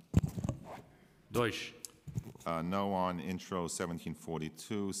 Deutsch. No on intro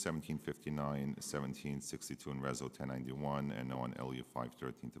 1742, 1759, 1762, and Reso 1091, and no on LU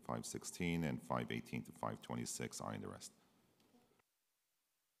 513 to 516, and 518 to 526. Aye and the rest.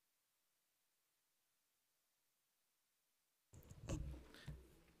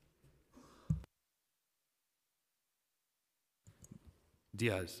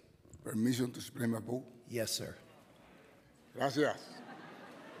 Diaz. Permission to explain my vote? Yes, sir. Gracias.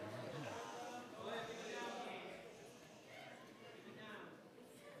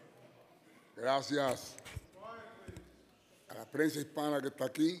 Gracias a la prensa hispana que está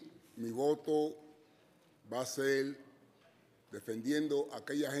aquí. Mi voto va a ser defendiendo a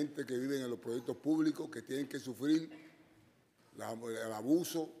aquella gente que vive en los proyectos públicos que tienen que sufrir el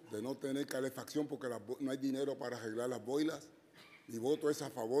abuso de no tener calefacción porque no hay dinero para arreglar las boilas. Mi voto es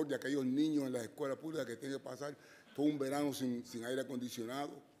a favor de aquellos niños en las escuelas públicas que tienen que pasar todo un verano sin aire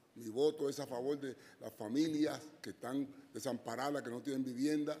acondicionado. Mi voto es a favor de las familias que están desamparadas, que no tienen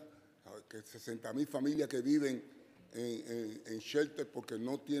vivienda, que 60,000 familias que viven en shelter porque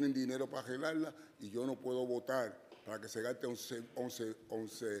no tienen dinero para arreglarla, y yo no puedo votar para que se gaste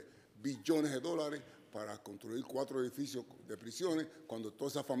 11 billones de dólares para construir 4 edificios de prisiones cuando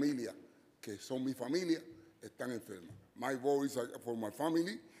todas esas familias, que son mi familia, están enfermas. My vote is for my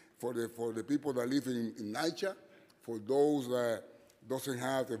family, for the people that live in NYCHA, for those that doesn't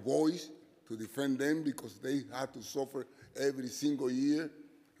have a voice to defend them because they have to suffer every single year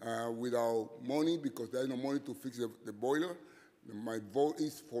without money because there's no money to fix the boiler. My vote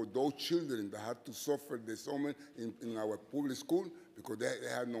is for those children that have to suffer the summer in our public school because they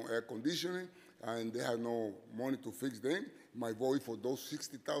have no air conditioning and they have no money to fix them. My vote is for those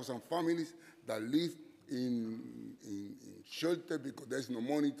 60,000 families that live in shelter because there's no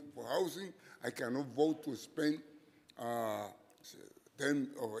money for housing. I cannot vote to spend $10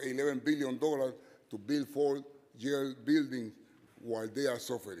 or $11 billion to build 4-year buildings while they are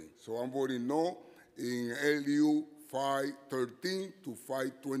suffering. So I'm voting no in LU 513 to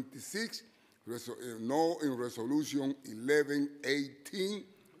 526, no in Resolution 1118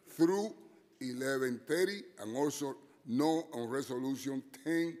 through 1130, and also no on Resolution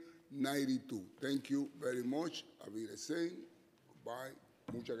 1092. Thank you very much. I'll be the same. Bye.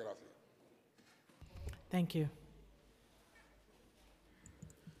 Muchas gracias. Thank you.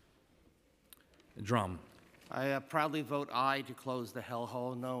 Drum. I proudly vote aye to close the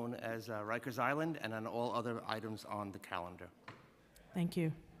hellhole known as Rikers Island and on all other items on the calendar. Thank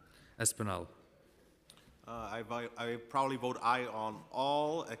you. Espinal. I proudly vote aye on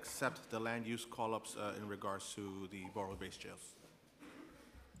all except the land use call-ups in regards to the borough-based jails.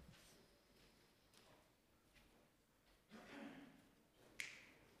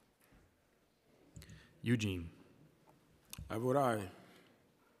 Eugene. I vote aye.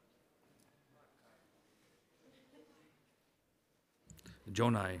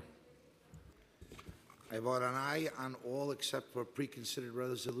 Joan, aye. I vote an aye on all except for preconsidered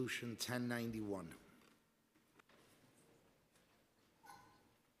resolution 1091.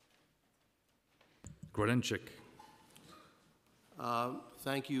 Grodenchik.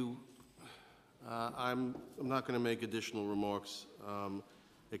 Thank you. I'm not going to make additional remarks,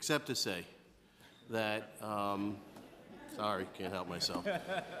 except to say that, sorry, can't help myself.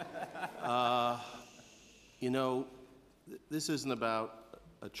 You know, this isn't about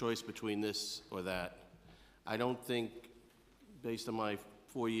a choice between this or that. I don't think, based on my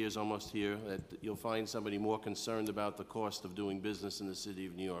 4 years almost here, that you'll find somebody more concerned about the cost of doing business in the city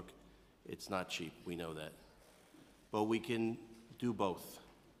of New York. It's not cheap, we know that. But we can do both,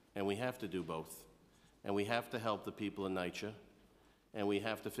 and we have to do both. And we have to help the people in NYCHA, and we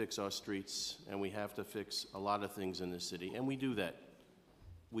have to fix our streets, and we have to fix a lot of things in this city, and we do that.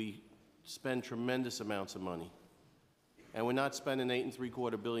 We spend tremendous amounts of money. And we're not spending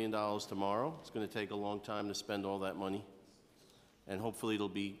 $8.75 billion tomorrow. It's going to take a long time to spend all that money. And hopefully it'll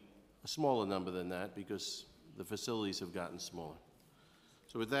be a smaller number than that because the facilities have gotten smaller.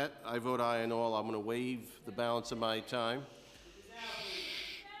 So with that, I vote aye on all. I'm going to waive the balance of my time.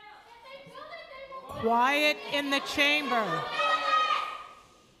 Quiet in the chamber.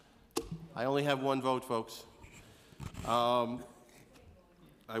 I only have one vote, folks.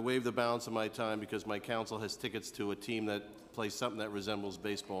 I waive the balance of my time because my council has tickets to a team that plays something that resembles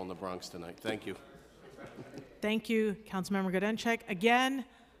baseball in the Bronx tonight. Thank you. Thank you, Councilmember Grodenchik. Again,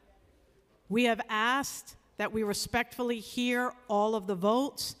 we have asked that we respectfully hear all of the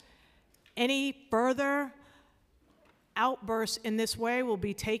votes. Any further outbursts in this way will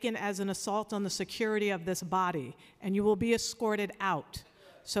be taken as an assault on the security of this body, and you will be escorted out.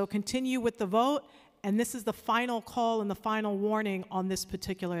 So continue with the vote, and this is the final call and the final warning on this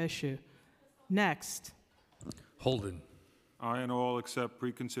particular issue. Next. Holden. Aye on all except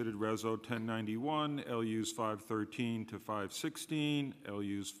preconsidered Reso 1091, LUs 513 to 516,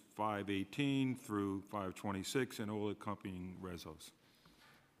 LUs 518 through 526, and all accompanying Resos.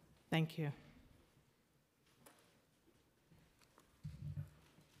 Thank you.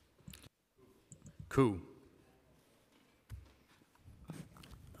 Koo.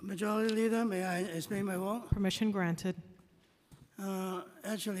 Majority Leader, may I explain my vote? Permission granted.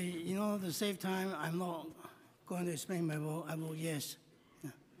 Actually, you know, to save time, I'm not going to explain my vote. I vote yes.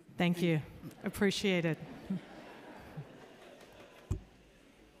 Thank you. Appreciate it.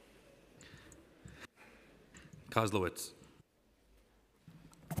 Kozlowitz.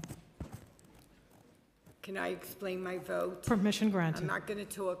 Can I explain my vote? Permission granted. I'm not going to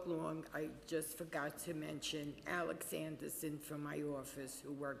talk long. I just forgot to mention Alex Anderson from my office,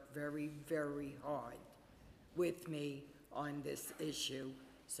 who worked very, very hard with me on this issue.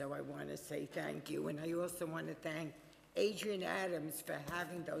 So I want to say thank you. And I also want to thank Adrian Adams for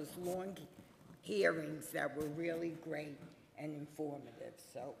having those long hearings that were really great and informative.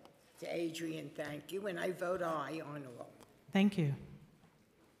 So to Adrian, thank you. And I vote aye on all. Thank you.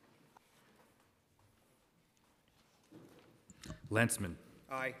 Lantzman.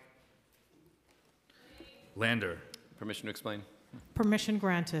 Aye. Lander. Permission to explain? Permission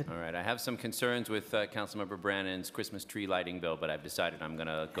granted. All right, I have some concerns with Councilmember Brannon's Christmas tree lighting bill, but I've decided I'm going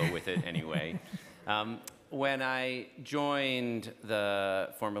to go with it anyway. When I joined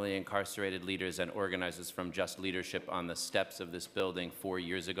the formerly incarcerated leaders and organizers from Just Leadership on the steps of this building 4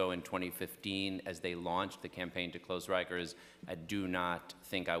 years ago in 2015, as they launched the campaign to close Rikers, I do not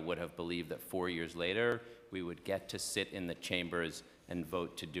think I would have believed that 4 years later we would get to sit in the chambers and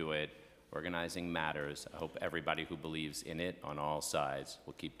vote to do it. Organizing matters. I hope everybody who believes in it on all sides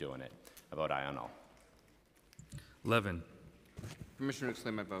will keep doing it. I vote aye on all. Levin. Permission to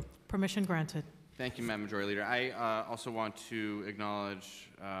explain my vote. Permission granted. Thank you, Madam Majority Leader. I also want to acknowledge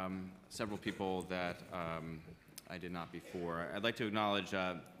several people that I did not before. I'd like to acknowledge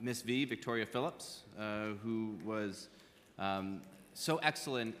Ms. V, Victoria Phillips, who was so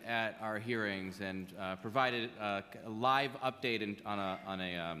excellent at our hearings and provided a live update on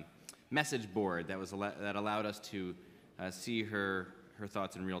a message board that allowed us to see her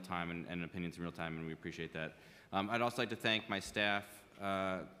thoughts in real time and opinions in real time, and we appreciate that. I'd also like to thank my staff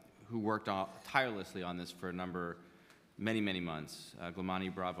who worked tirelessly on this for many months.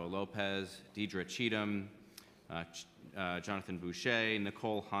 Glamani Bravo Lopez, Deidre Cheatham, Jonathan Boucher,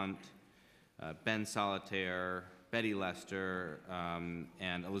 Nicole Hunt, Ben Solitaire, Betty Lester,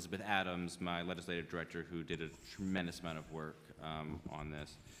 and Elizabeth Adams, my legislative director, who did a tremendous amount of work on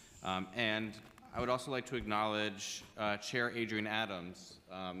this. And I would also like to acknowledge Chair Adrian Adams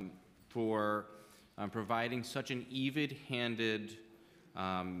for providing such an even-handed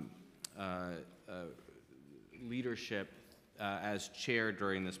leadership as chair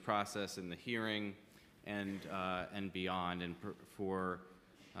during this process in the hearing and beyond, and for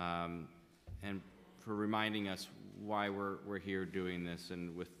reminding us why we're here doing this,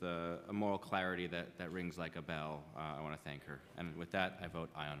 and with a moral clarity that rings like a bell. I want to thank her. And with that, I vote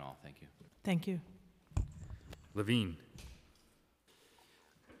aye on all. Thank you. Thank you. Levine.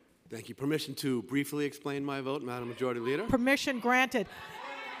 Thank you. Permission to briefly explain my vote, Madam Majority Leader? Permission granted.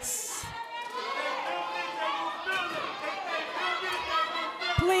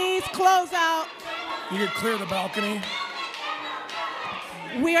 Please close out. You could clear the balcony.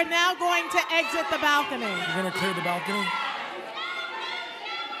 We are now going to exit the balcony. You're going to clear the balcony?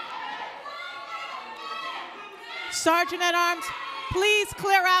 Sergeant at Arms, please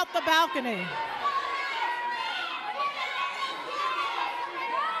clear out the balcony.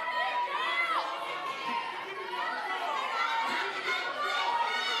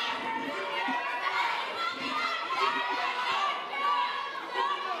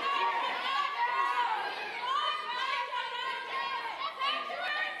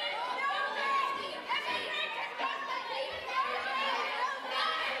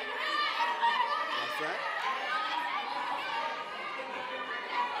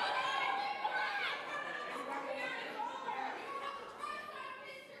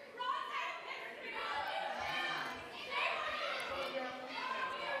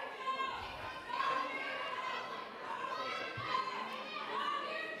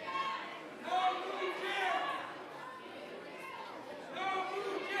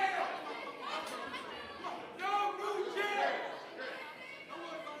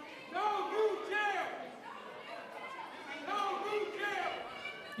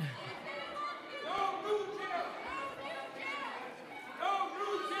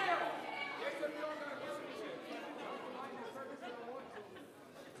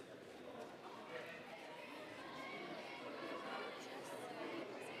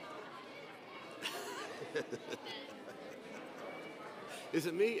 Is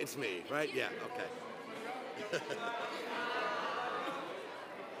it me? It's me, right? Yeah, okay.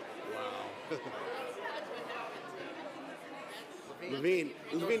 Wow. Levine,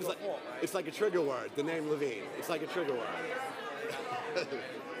 Levine's like, it's like a trigger word, the name Levine. It's like a trigger word.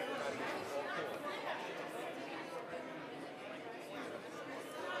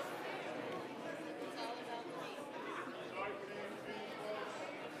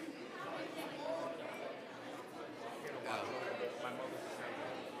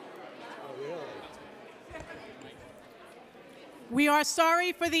 We are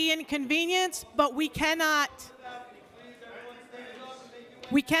sorry for the inconvenience, but we cannot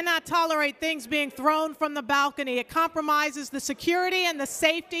tolerate things being thrown from the balcony. It compromises the security and the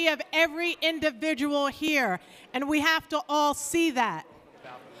safety of every individual here, and we have to all see that.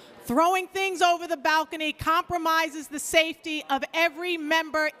 Throwing things over the balcony compromises the safety of every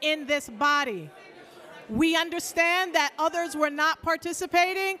member in this body. We understand that others were not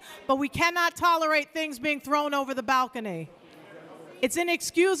participating, but we cannot tolerate things being thrown over the balcony. It's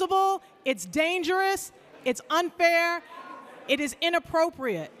inexcusable, it's dangerous, it's unfair, it is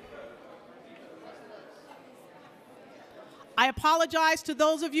inappropriate. I apologize to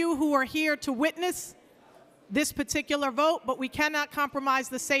those of you who are here to witness this particular vote, but we cannot compromise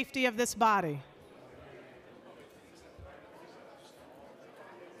the safety of this body.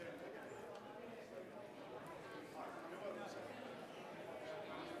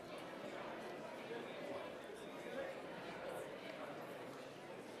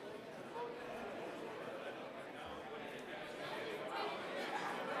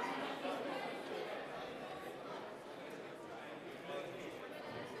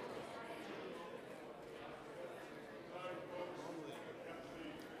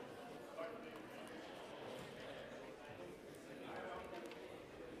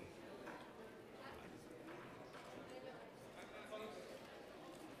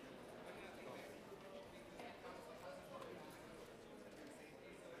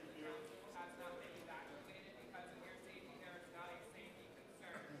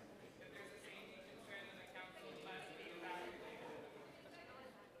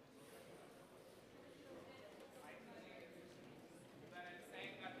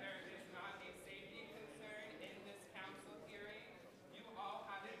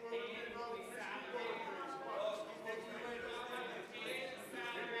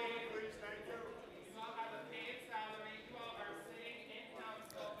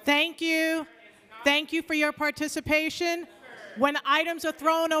 Thank you. Thank you for your participation. When items are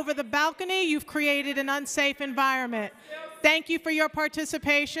thrown over the balcony, you've created an unsafe environment. Thank you for your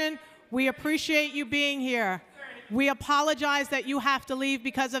participation. We appreciate you being here. We apologize that you have to leave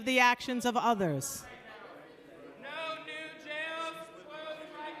because of the actions of others. No new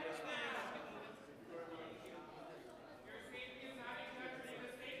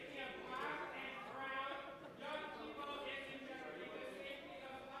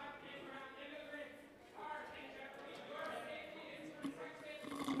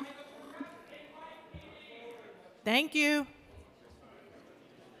Thank you.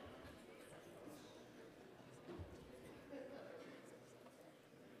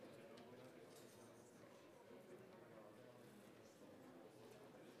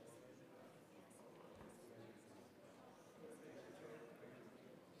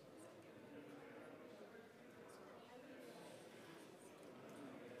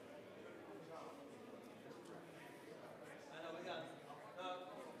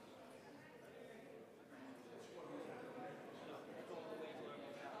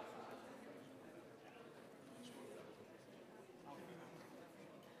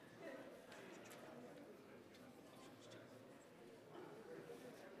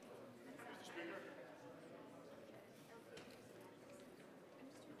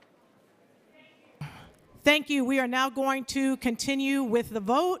 Thank you. We are now going to continue with the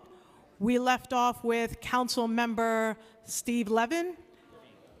vote. We left off with Council Member Steve Levin.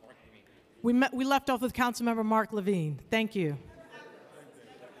 We left off with Council Member Mark Levine. Thank you.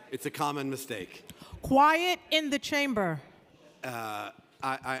 It's a common mistake. Quiet in the chamber.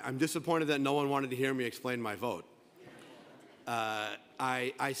 I'm disappointed that no one wanted to hear me explain my vote.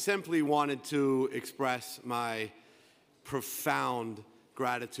 I simply wanted to express my profound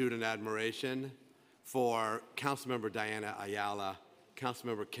gratitude and admiration for Councilmember Diana Ayala,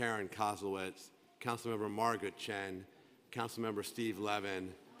 Councilmember Karen Kozlowitz, Councilmember Margaret Chen, Councilmember Steve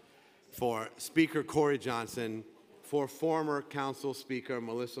Levin, for Speaker Corey Johnson, for former Council Speaker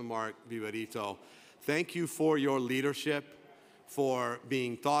Melissa Mark Viverito. Thank you for your leadership, for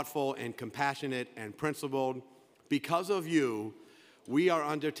being thoughtful and compassionate and principled. Because of you, we are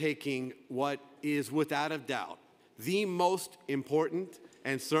undertaking what is without a doubt the most important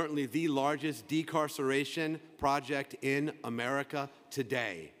and certainly the largest decarceration project in America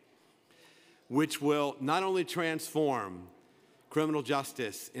today, which will not only transform criminal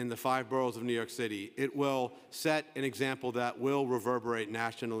justice in the 5 boroughs of New York City, it will set an example that will reverberate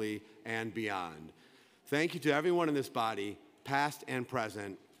nationally and beyond. Thank you to everyone in this body, past and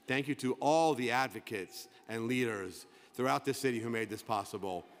present. Thank you to all the advocates and leaders throughout the city who made this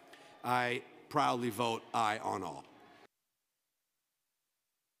possible. I proudly vote aye on all.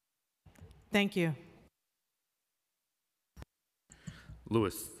 Thank you.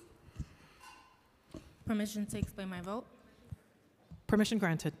 Lewis. Permission to explain my vote? Permission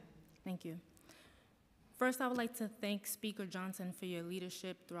granted. Thank you. First, I would like to thank Speaker Johnson for your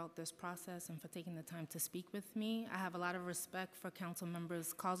leadership throughout this process and for taking the time to speak with me. I have a lot of respect for Council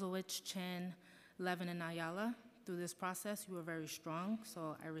Members Kozlowitz, Chen, Levin, and Ayala. Through this process, you were very strong,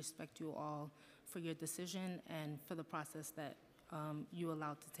 so I respect you all for your decision and for the process that you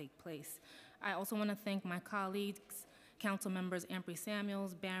allowed to take place. I also want to thank my colleagues, Council Members Ampry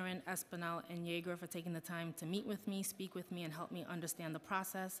Samuels, Barron, Espinal, and Yeager for taking the time to meet with me, speak with me, and help me understand the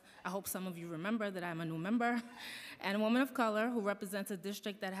process. I hope some of you remember that I'm a new member and a woman of color who represents a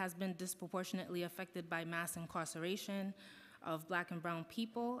district that has been disproportionately affected by mass incarceration of Black and brown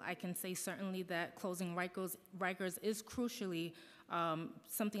people. I can say certainly that closing Rikers is crucially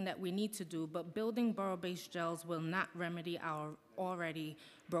something that we need to do, but building borough-based jails will not remedy our already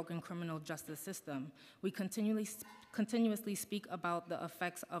broken criminal justice system. We continuously speak about the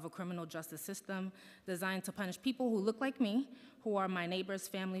effects of a criminal justice system designed to punish people who look like me, who are my neighbors,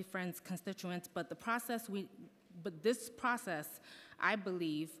 family, friends, constituents, but this process, I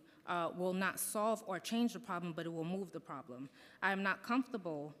believe, will not solve or change the problem, but it will move the problem. I am not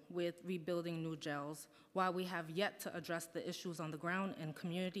comfortable with rebuilding new jails while we have yet to address the issues on the ground in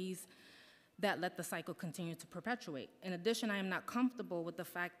communities that let the cycle continue to perpetuate. In addition, I am not comfortable with the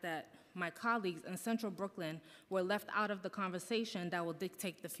fact that my colleagues in Central Brooklyn were left out of the conversation that will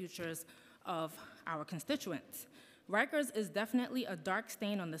dictate the futures of our constituents. Rikers is definitely a dark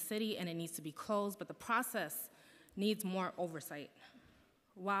stain on the city and it needs to be closed, but the process needs more oversight.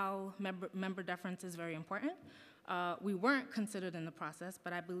 While member deference is very important, we weren't considered in the process,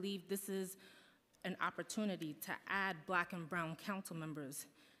 but I believe this is an opportunity to add Black and brown council members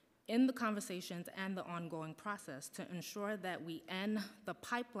in the conversations and the ongoing process to ensure that we end the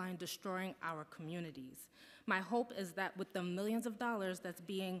pipeline destroying our communities. My hope is that with the millions of dollars that's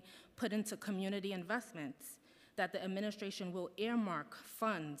being put into community investments, that the administration will earmark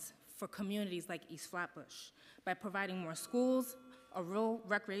funds for communities like East Flatbush by providing more schools, a rural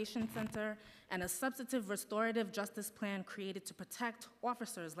recreation center, and a substantive restorative justice plan created to protect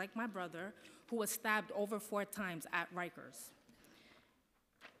officers like my brother who was stabbed over 4 times at Rikers.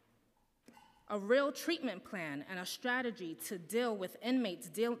 A real treatment plan and a strategy to deal with inmates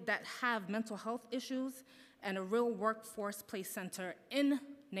that have mental health issues, and a real workforce place center in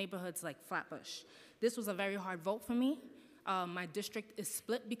neighborhoods like Flatbush. This was a very hard vote for me. My district is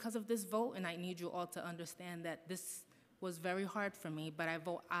split because of this vote, and I need you all to understand that this was very hard for me, but I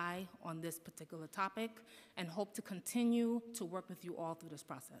vote aye on this particular topic and hope to continue to work with you all through this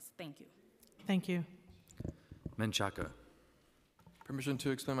process. Thank you. Thank you. Menchaca. Permission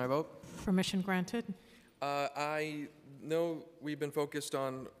to explain my vote? Permission granted. I know we've been focused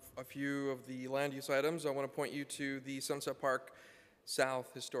on a few of the land use items. I want to point you to the Sunset Park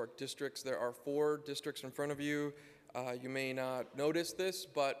South Historic Districts. There are 4 districts in front of you. You may not notice this,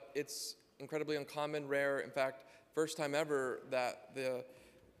 but it's incredibly uncommon, rare. In fact, first time ever that the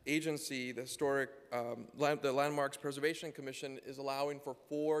agency, the the Landmarks Preservation Commission, is allowing for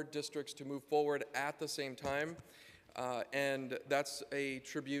 4 districts to move forward at the same time. And that's a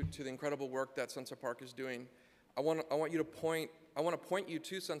tribute to the incredible work that Sunset Park is doing. I want to point you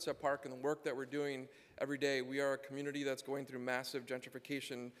to Sunset Park and the work that we're doing every day. We are a community that's going through massive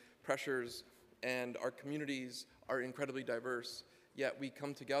gentrification pressures, and our communities are incredibly diverse. Yet we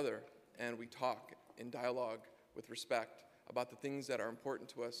come together and we talk in dialogue with respect about the things that are important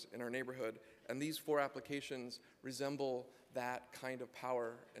to us in our neighborhood. And these 4 applications resemble that kind of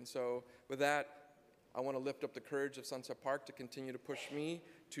power. And so with that, I want to lift up the courage of Sunset Park to continue to push me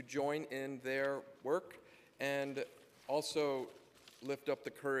to join in their work, and also lift up the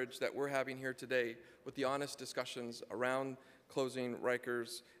courage that we're having here today with the honest discussions around closing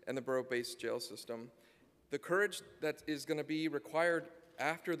Rikers and the borough-based jail system. The courage that is going to be required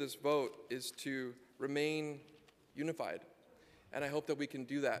after this vote is to remain unified, and I hope that we can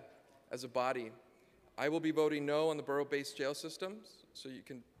do that as a body. I will be voting no on the borough-based jail systems, so you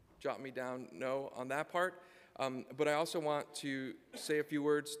can jot me down no on that part. But I also want to say a few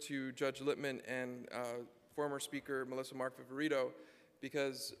words to Judge Littman and former Speaker Melissa Mark-Viverito,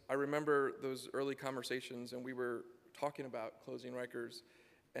 because I remember those early conversations and we were talking about closing Rikers,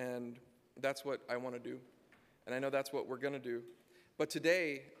 and that's what I want to do. And I know that's what we're going to do. But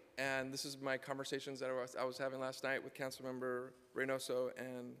today, and this is my conversations that I was having last night with Councilmember Reynoso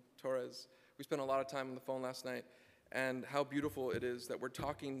and Torres. We spent a lot of time on the phone last night, and how beautiful it is that we're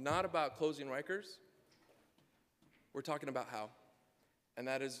talking not about closing Rikers, we're talking about how. And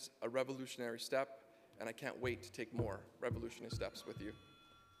that is a revolutionary step, and I can't wait to take more revolutionary steps with you.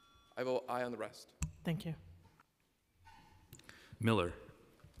 I vote aye on the rest. Thank you. Miller.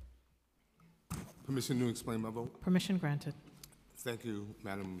 Permission to explain my vote? Permission granted. Thank you,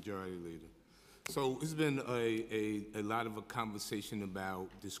 Madam Majority Leader. So it's been a lot of a conversation about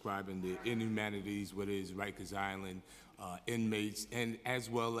describing the inhumanities, whether it's Rikers Island, inmates, and as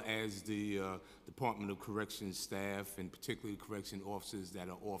well as the Department of Corrections staff, and particularly correction officers that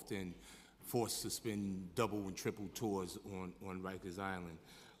are often forced to spend double and triple tours on Rikers Island.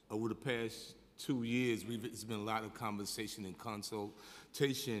 Over the past 2 years, it's been a lot of conversation and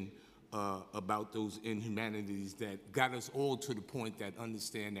consultation about those inhumanities that got us all to the point that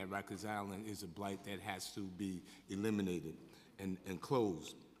understand that Rikers Island is a blight that has to be eliminated and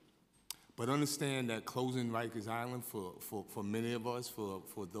closed. But understand that closing Rikers Island for many of us,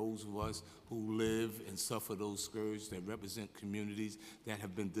 for those of us who live and suffer those scourges that represent communities that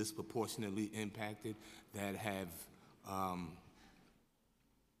have been disproportionately impacted, that have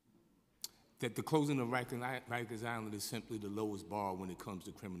that the closing of Rikers Island is simply the lowest bar when it comes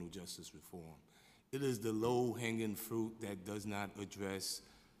to criminal justice reform. It is the low-hanging fruit that does not address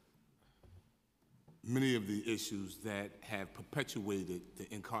many of the issues that have perpetuated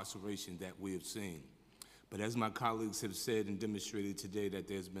the incarceration that we have seen. But as my colleagues have said and demonstrated today, that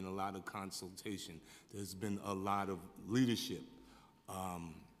there's been a lot of consultation, there's been a lot of leadership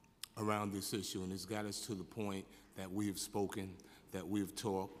around this issue, and it's got us to the point that we have spoken, that we've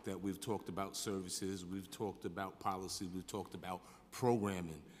talked about services, we've talked about policy, we've talked about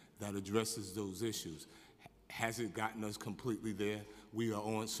programming that addresses those issues. Has it gotten us completely there? We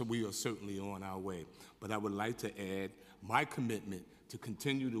are certainly on our way. But I would like to add my commitment to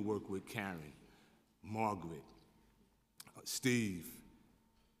continue to work with Karen, Margaret, Steve,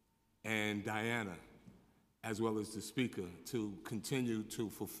 and Diana, as well as the speaker, to continue to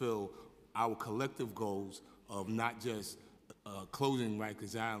fulfill our collective goals of not just closing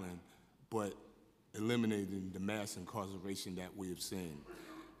Rikers Island, but eliminating the mass incarceration that we have seen.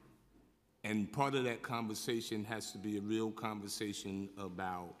 And part of that conversation has to be a real conversation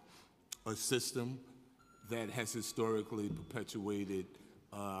about a system that has historically perpetuated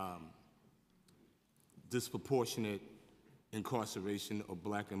disproportionate incarceration of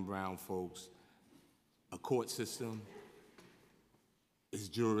black and brown folks, a court system, its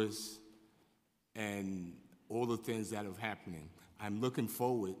jurists, and all the things that are happening. I'm looking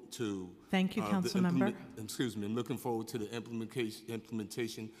forward to. Thank you, Councilmember. I'm looking forward to the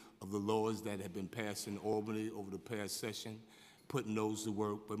implementation of the laws that have been passed in Albany over the past session, putting those to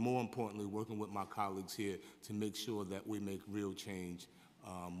work, but more importantly, working with my colleagues here to make sure that we make real change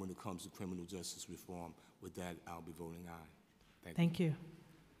when it comes to criminal justice reform. With that, I'll be voting aye. Thank you.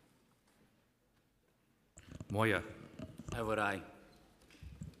 Moya. I vote aye.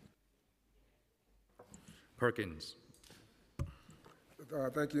 Perkins.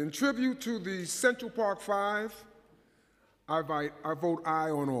 Thank you. In tribute to the Central Park Five, I vote aye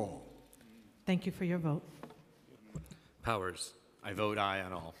on all. Thank you for your vote. Powers. I vote aye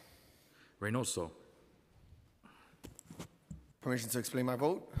on all. Reynoso. Permission to explain my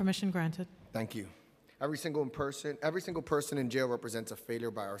vote? Permission granted. Thank you. Every single person in jail represents a failure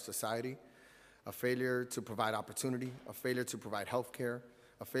by our society, a failure to provide opportunity, a failure to provide health care,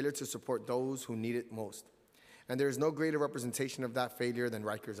 a failure to support those who need it most. And there is no greater representation of that failure than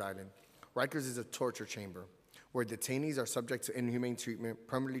Rikers Island. Rikers is a torture chamber where detainees are subject to inhumane treatment,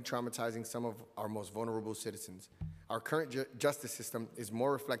 permanently traumatizing some of our most vulnerable citizens. Our current justice system is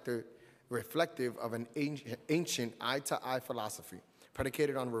more reflective of an ancient eye-to-eye philosophy,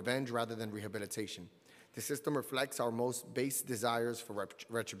 predicated on revenge rather than rehabilitation. The system reflects our most base desires for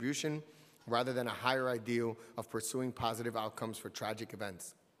retribution rather than a higher ideal of pursuing positive outcomes for tragic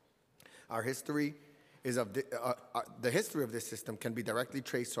events. Our history is the history of this system can be directly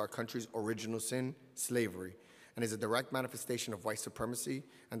traced to our country's original sin, slavery, and is a direct manifestation of white supremacy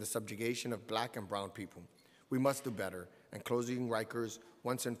and the subjugation of black and brown people. We must do better, and closing Rikers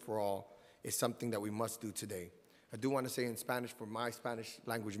once and for all is something that we must do today. I do want to say in Spanish for my Spanish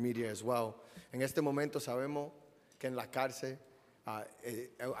language media as well. En este momento sabemos que en la cárcel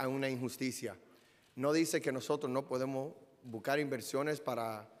hay una injusticia. No dice que nosotros no podemos buscar inversiones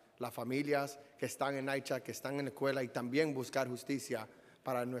para las familias que están en Aicha, que están en la escuela, y también buscar justicia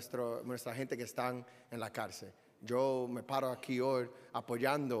para nuestra gente que están en la cárcel. Yo me paro aquí hoy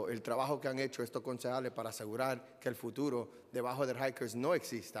apoyando el trabajo que han hecho estos concejales para asegurar que el futuro debajo de Rikers no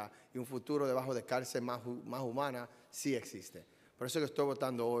exista y un futuro debajo de cárcel más humana sí existe. Por eso que estoy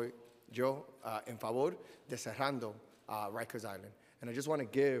votando hoy yo en favor de cerrando Rikers Island. And I just want to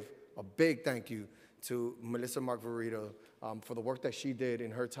give a big thank you to Melissa Margarito for the work that she did in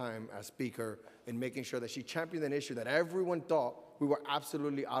her time as Speaker in making sure that she championed an issue that everyone thought we were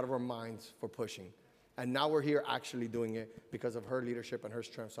absolutely out of our minds for pushing. And now we're here actually doing it because of her leadership and her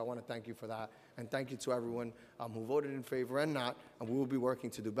strength. So I want to thank you for that. And thank you to everyone who voted in favor and not. And we will be working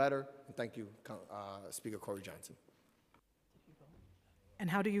to do better. And thank you, Speaker Corey Johnson. And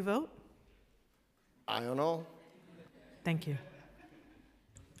how do you vote? Aye on all. Thank you.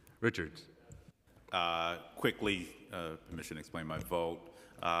 Richards. Quickly, permission to explain my vote.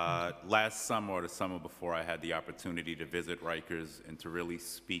 Last summer or the summer before, I had the opportunity to visit Rikers and to really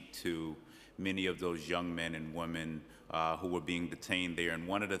speak to many of those young men and women who were being detained there. And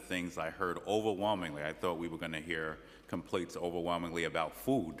one of the things I heard overwhelmingly, I thought we were going to hear complaints overwhelmingly about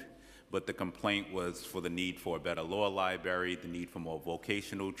food, but the complaint was for the need for a better law library, the need for more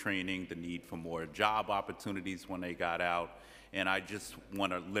vocational training, the need for more job opportunities when they got out. And I just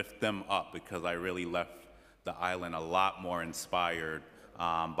want to lift them up because I really left the island a lot more inspired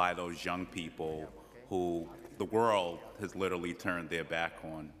by those young people who the world has literally turned their backs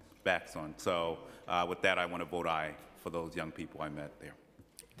on. So with that, I want to vote aye for those young people I met there.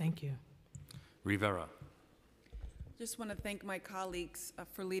 Thank you. Rivera. Just want to thank my colleagues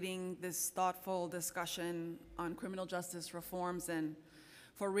for leading this thoughtful discussion on criminal justice reforms and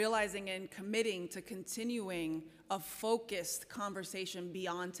for realizing and committing to continuing a focused conversation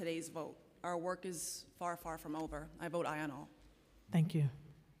beyond today's vote. Our work is far, far from over. I vote aye on all. Thank you.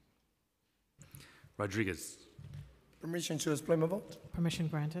 Rodriguez. Permission to explain my vote? Permission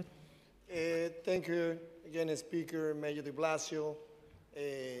granted. Thank you again, Speaker, Mayor de Blasio,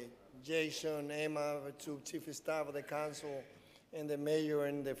 Jason, Emma, to Chief of Staff of the Council, and the Mayor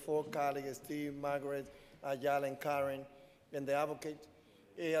and the four colleagues, Steve, Margaret, Ayala, and Karen, and the advocate.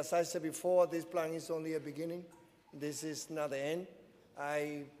 As I said before, this plan is only a beginning. This is not the end.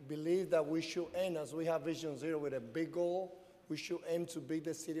 I believe that we should end, as we have Vision Zero with a big goal, we should aim to build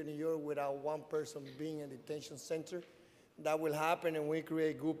the city of New York without one person being in a detention center. That will happen, and we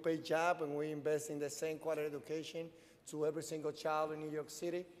create good paid job, and we invest in the same quality education to every single child in New York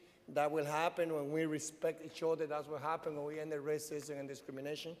City. That will happen when we respect each other. That's what happens when we end the racism and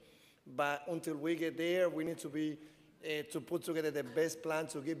discrimination. But until we get there, we need to be to put together the best plan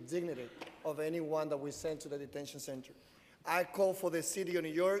to give dignity of anyone that we send to the detention center. I call for the city of New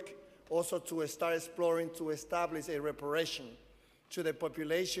York also to start exploring to establish a reparation to the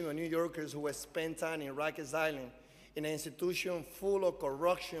population of New Yorkers who have spent time in Rikers Island in an institution full of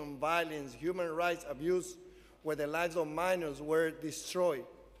corruption, violence, human rights abuse, where the lives of minors were destroyed.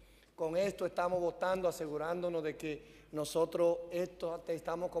 Con esto estamos votando, asegurándonos de que nosotros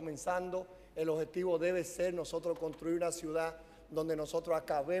estamos comenzando. El objetivo debe ser nosotros construir una ciudad donde nosotros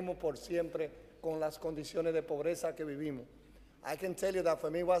acabemos por siempre con las condiciones de pobreza que vivimos. I can tell you that for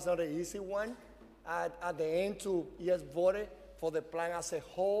me it was not an easy one at the end to vote for the plan as a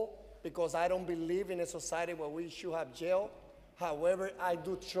whole, because I don't believe in a society where we should have jail. However, I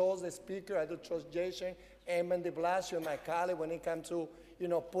do trust the speaker, I do trust Jason, Edmund de Blasio, and my colleague when it comes to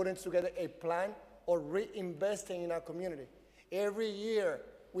putting together a plan or reinvesting in our community. Every year,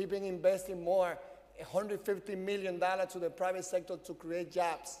 we've been investing more, $150 million to the private sector to create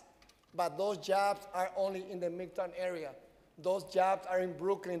jobs. But those jobs are only in the Midtown area. Those jobs are in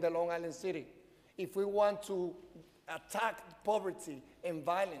Brooklyn, the Long Island City. If we want to attack poverty and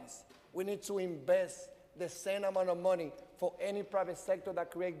violence, we need to invest the same amount of money for any private sector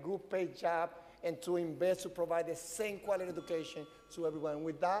that create good paid jobs and to invest to provide the same quality education to everyone.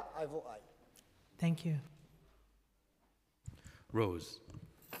 With that, I vote aye. Thank you. Rose.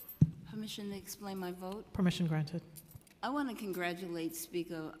 Permission to explain my vote? Permission granted. I want to congratulate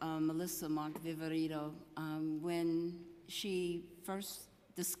Speaker Melissa Mark Viverito. When she first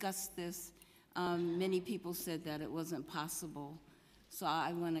discussed this, many people said that it wasn't possible. So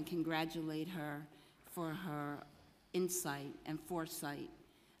I want to congratulate her for her insight and foresight.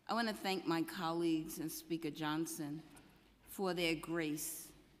 I want to thank my colleagues and Speaker Johnson for their grace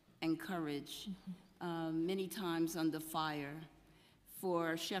and courage, many times under fire,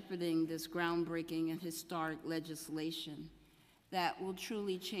 for shepherding this groundbreaking and historic legislation that will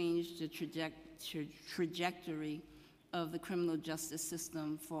truly change the trajectory of the criminal justice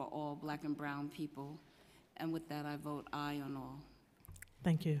system for all Black and brown people. And with that, I vote aye on all.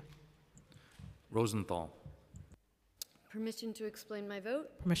 Thank you. Rosenthal. Permission to explain my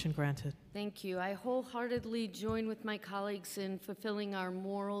vote? Permission granted. Thank you. I wholeheartedly join with my colleagues in fulfilling our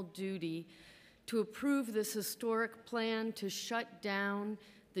moral duty to approve this historic plan to shut down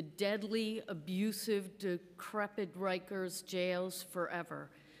the deadly, abusive, decrepit Rikers jails forever.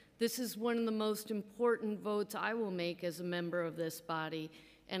 This is one of the most important votes I will make as a member of this body,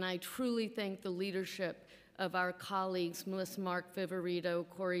 and I truly thank the leadership of our colleagues, Melissa Mark Viverito,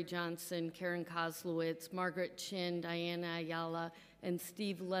 Corey Johnson, Karen Koslowitz, Margaret Chin, Diana Ayala, and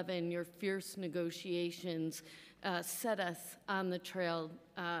Steve Levin. Your fierce negotiations set us on the trail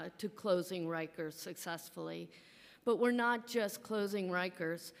to closing Rikers successfully. But we're not just closing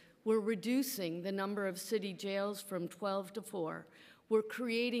Rikers, we're reducing the number of city jails from 12 to 4. We're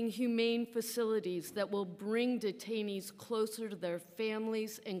creating humane facilities that will bring detainees closer to their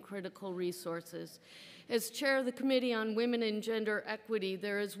families and critical resources. As chair of the Committee on Women and Gender Equity,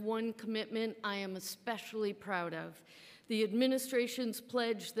 there is one commitment I am especially proud of. The administration's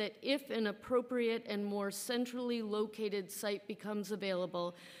pledge that if an appropriate and more centrally located site becomes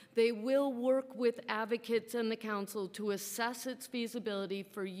available, they will work with advocates and the council to assess its feasibility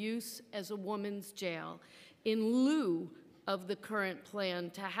for use as a woman's jail in lieu of the current plan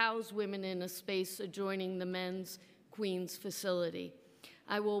to house women in a space adjoining the men's Queens facility.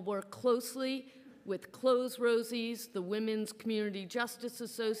 I will work closely with Close Rosies, the Women's Community Justice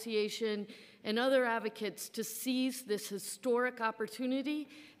Association, and other advocates to seize this historic opportunity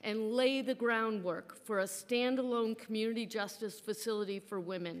and lay the groundwork for a standalone community justice facility for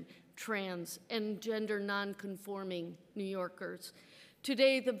women, trans, and gender nonconforming New Yorkers.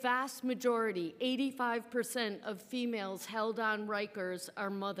 Today, the vast majority, 85% of females held on Rikers are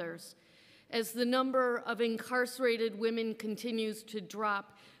mothers. As the number of incarcerated women continues to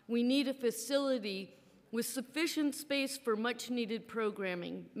drop, we need a facility with sufficient space for much-needed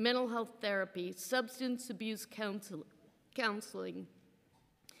programming, mental health therapy, substance abuse counseling,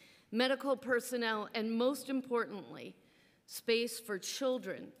 medical personnel, and most importantly, space for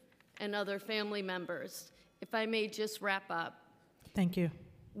children and other family members. If I may just wrap up. Thank you.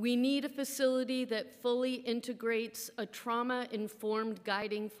 We need a facility that fully integrates a trauma-informed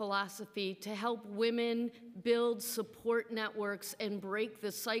guiding philosophy to help women build support networks and break the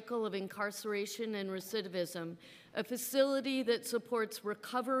cycle of incarceration and recidivism. A facility that supports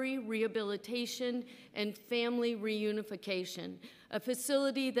recovery, rehabilitation, and family reunification. A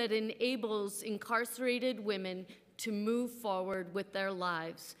facility that enables incarcerated women to move forward with their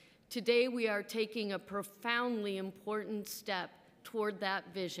lives. Today, we are taking a profoundly important step toward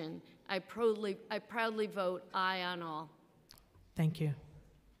that vision. I proudly vote aye on all. Thank you.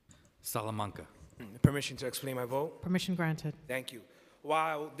 Salamanca. Permission to explain my vote? Permission granted. Thank you.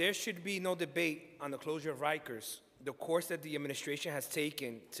 While there should be no debate on the closure of Rikers, the course that the administration has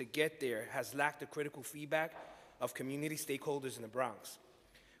taken to get there has lacked the critical feedback of community stakeholders in the Bronx.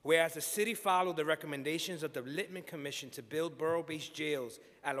 Whereas the city followed the recommendations of the Littman Commission to build borough-based jails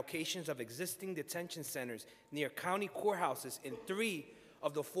at locations of existing detention centers near county courthouses in 3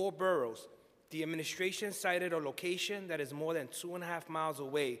 of the 4 boroughs, the administration cited a location that is more than 2.5 miles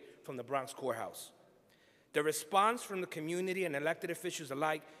away from the Bronx courthouse. The response from the community and elected officials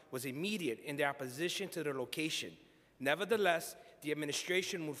alike was immediate in their opposition to the location. Nevertheless, the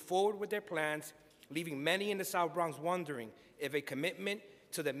administration moved forward with their plans, leaving many in the South Bronx wondering if a commitment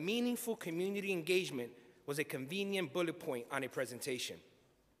to the meaningful community engagement was a convenient bullet point on a presentation.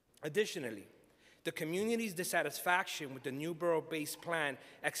 Additionally, the community's dissatisfaction with the new borough-based plan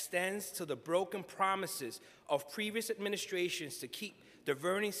extends to the broken promises of previous administrations to keep the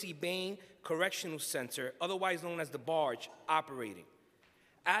Vernon C. Bain Correctional Center, otherwise known as the Barge, operating.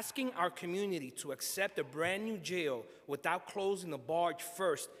 Asking our community to accept a brand new jail without closing the Barge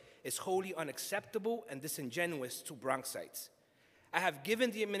first is wholly unacceptable and disingenuous to Bronxites. I have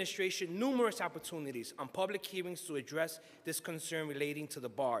given the administration numerous opportunities on public hearings to address this concern relating to the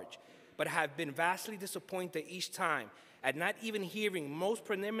Barge, but have been vastly disappointed each time at not even hearing most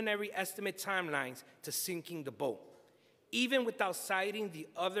preliminary estimate timelines to sinking the boat. Even without citing the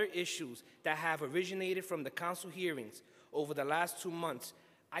other issues that have originated from the council hearings over the last 2 months,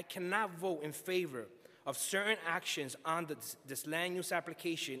 I cannot vote in favor of certain actions on this land use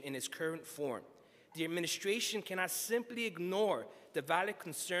application in its current form. The administration cannot simply ignore the valid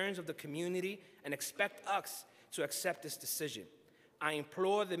concerns of the community and expect us to accept this decision. I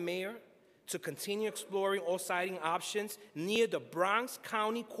implore the mayor to continue exploring all siting options near the Bronx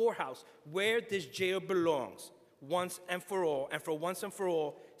County Courthouse where this jail belongs, once and for all, and for once and for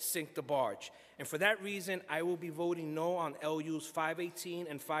all, sink the Barge. And for that reason, I will be voting no on LUs 518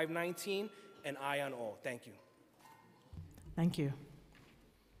 and 519, and aye on all. Thank you. Thank you.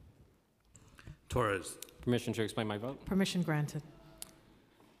 Torres. Permission to explain my vote? Permission granted.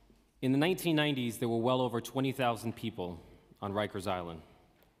 In the 1990s, there were well over 20,000 people on Rikers Island.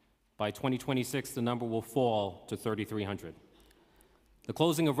 By 2026, the number will fall to 3,300. The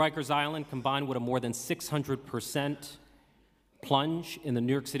closing of Rikers Island, combined with a more than 600% plunge in the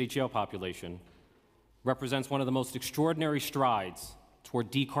New York City jail population, represents one of the most extraordinary strides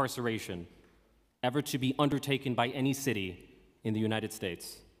toward decarceration ever to be undertaken by any city in the United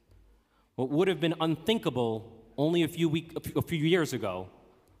States. What would have been unthinkable only a few years ago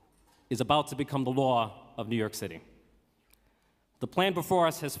is about to become the law of New York City. The plan before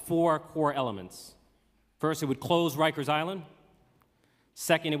us has 4 core elements. First, it would close Rikers Island.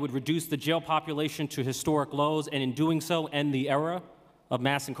 Second, it would reduce the jail population to historic lows, and in doing so, end the era of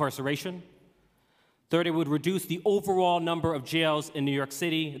mass incarceration. Third, it would reduce the overall number of jails in New York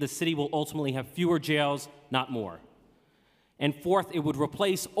City. The city will ultimately have fewer jails, not more. And fourth, it would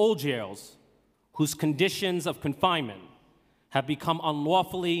replace old jails whose conditions of confinement have become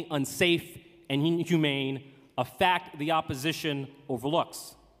unlawfully unsafe and inhumane, a fact the opposition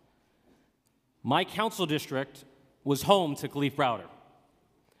overlooks. My council district was home to Khalif Browder.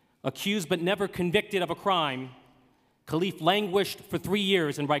 Accused but never convicted of a crime, Khalif languished for 3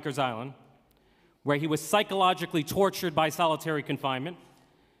 years in Rikers Island, where he was psychologically tortured by solitary confinement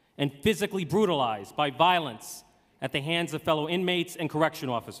and physically brutalized by violence at the hands of fellow inmates and correction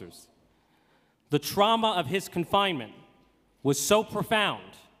officers. The trauma of his confinement was so profound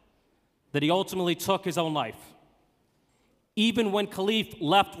that he ultimately took his own life. Even when Khalif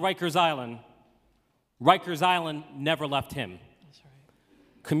left Rikers Island never left him. That's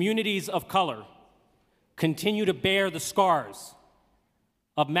right. Communities of color continue to bear the scars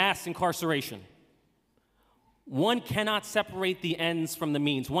of mass incarceration. One cannot separate the ends from the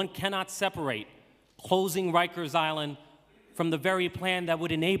means. One cannot separate closing Rikers Island from the very plan that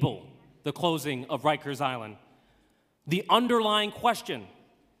would enable the closing of Rikers Island. The underlying question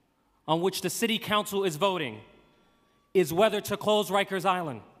on which the City Council is voting is whether to close Rikers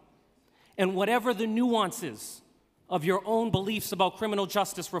Island. And whatever the nuances of your own beliefs about criminal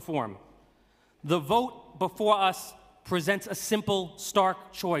justice reform, the vote before us presents a simple,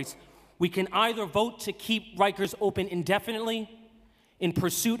 stark choice. We can either vote to keep Rikers open indefinitely in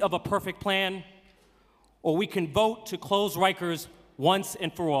pursuit of a perfect plan, or we can vote to close Rikers once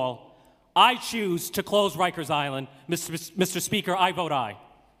and for all. I choose to close Rikers Island. Mr. Speaker, I vote aye.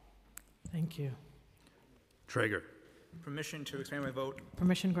 Thank you. Traeger. Permission to expand my vote?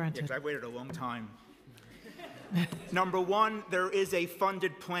 Permission granted. Yeah, 'cause I've waited a long time. Number one, there is a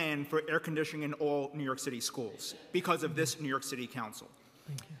funded plan for air conditioning in all New York City schools because of this New York City Council.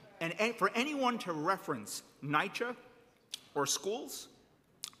 Thank you. And for anyone to reference NYCHA or schools,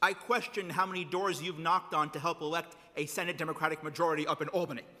 I question how many doors you've knocked on to help elect a Senate Democratic majority up in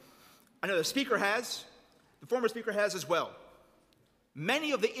Albany. I know the Speaker has, The former speaker has as well.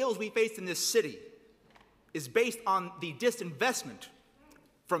 Many of the ills we face in this city is based on the disinvestment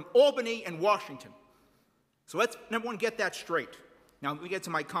from Albany and Washington. So let's, number one, get that straight. Now let me get to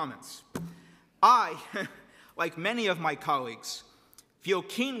my comments. I, like many of my colleagues, feel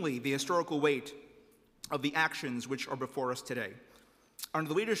keenly the historical weight of the actions which are before us today. Under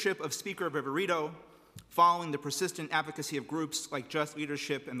the leadership of Speaker Viverito, following the persistent advocacy of groups like Just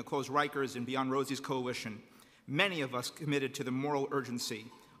Leadership and the Close Rikers and Beyond Rosie's coalition, many of us committed to the moral urgency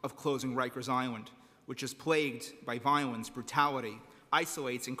of closing Rikers Island, which is plagued by violence, brutality,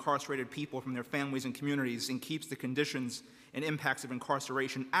 isolates incarcerated people from their families and communities, and keeps the conditions and impacts of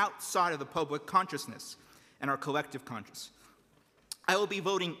incarceration outside of the public consciousness and our collective conscience. I will be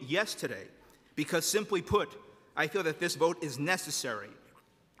voting yes today because, simply put, I feel that this vote is necessary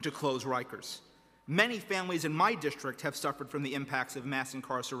to close Rikers. Many families in my district have suffered from the impacts of mass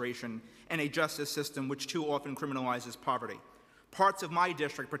incarceration and a justice system which too often criminalizes poverty. Parts of my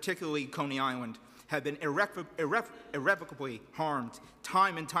district, particularly Coney Island, have been irrevocably harmed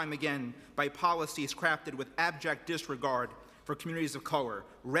time and time again by policies crafted with abject disregard for communities of color,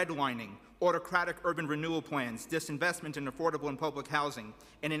 redlining, autocratic urban renewal plans, disinvestment in affordable and public housing,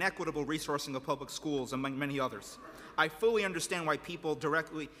 and inequitable resourcing of public schools, among many others. I fully understand why people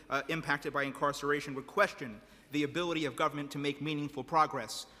directly impacted by incarceration would question the ability of government to make meaningful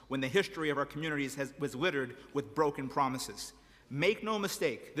progress when the history of our communities was littered with broken promises. Make no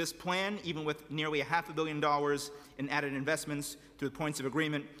mistake, this plan, even with nearly $500 million in added investments through the points of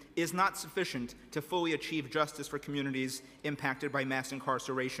agreement, is not sufficient to fully achieve justice for communities impacted by mass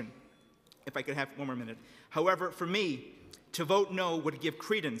incarceration. If I could have one more minute. However, for me, to vote no would give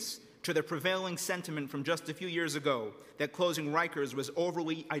credence to the prevailing sentiment from just a few years ago that closing Rikers was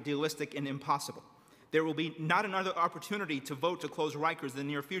overly idealistic and impossible. There will be not another opportunity to vote to close Rikers in the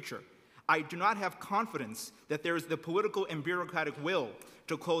near future. I do not have confidence that there is the political and bureaucratic will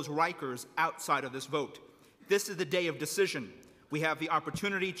to close Rikers outside of this vote. This is the day of decision. We have the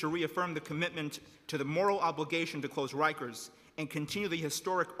opportunity to reaffirm the commitment to the moral obligation to close Rikers and continue the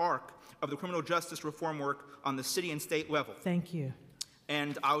historic arc of the criminal justice reform work on the city and state level. Thank you.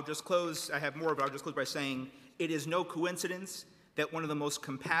 And I'll just close, I have more, but I'll just close by saying it is no coincidence that one of the most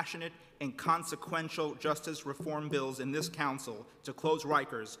compassionate and consequential justice reform bills in this council to close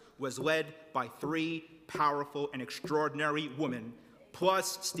Rikers was led by 3 powerful and extraordinary women,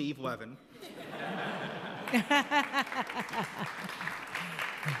 plus Steve Levin.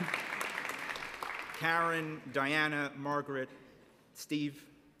 Karen, Diana, Margaret, Steve,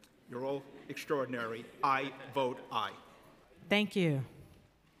 you're all extraordinary. I vote aye. Thank you.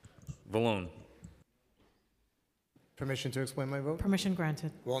 Vallone. Permission to explain my vote? Permission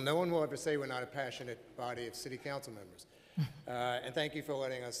granted. Well, no one will ever say we're not a passionate body of city council members. And thank you for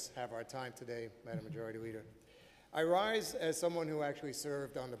letting us have our time today, Madam Majority Leader. I rise as someone who actually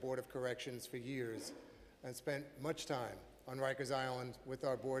served on the Board of Corrections for years and spent much time on Rikers Island with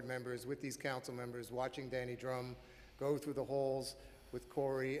our board members, with these council members, watching Danny Drum go through the halls with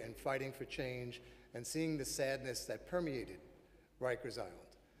Corey and fighting for change and seeing the sadness that permeated Rikers Island.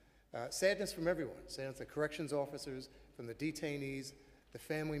 Sadness from everyone, sadness from the corrections officers, from the detainees, the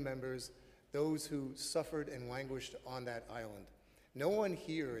family members, those who suffered and languished on that island. No one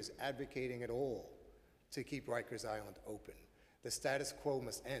here is advocating at all to keep Rikers Island open. The status quo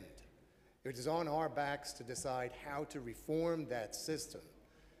must end. It is on our backs to decide how to reform that system.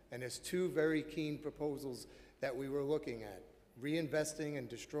 And there's 2 very keen proposals that we were looking at: reinvesting and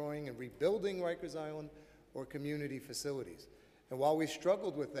destroying and rebuilding Rikers Island, or community facilities. And while we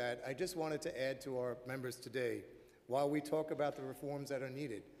struggled with that, I just wanted to add to our members today, while we talk about the reforms that are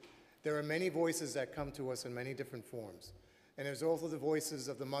needed, there are many voices that come to us in many different forms. And there's also the voices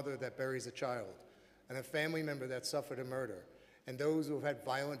of the mother that buries a child, and a family member that suffered a murder, and those who have had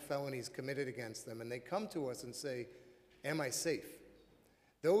violent felonies committed against them. And they come to us and say, am I safe?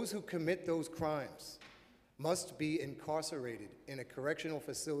 Those who commit those crimes must be incarcerated in a correctional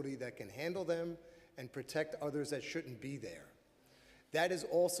facility that can handle them and protect others that shouldn't be there. That is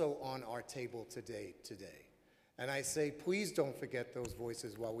also on our table today. And I say, please don't forget those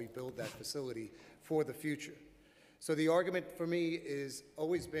voices while we build that facility for the future. So the argument for me is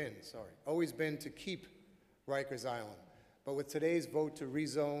always been to keep Rikers Island. But with today's vote to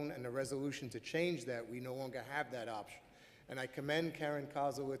rezone and the resolution to change that, we no longer have that option. And I commend Karen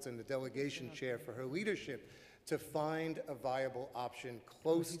Kozowitz and the delegation chair for her leadership to find a viable option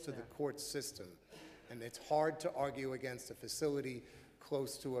close to the court system. And it's hard to argue against a facility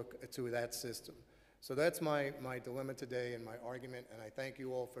close to that system. So that's my dilemma today and my argument, and I thank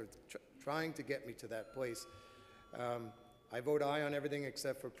you all for trying to get me to that place. I vote aye on everything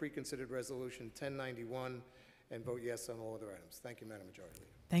except for pre-considered resolution 1091 and vote yes on all other items. Thank you, Madam Majority Leader.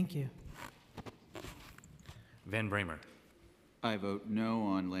 Thank you. Van Bramer. I vote no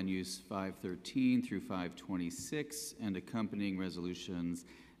on Land Use 513 through 526 and accompanying resolutions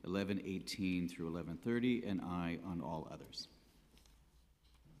 1118 through 1130, and aye on all others.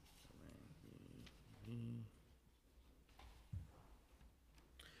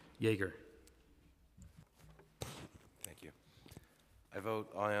 Yeager. Thank you. I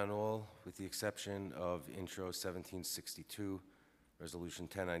vote aye on all with the exception of Intro 1762, Resolution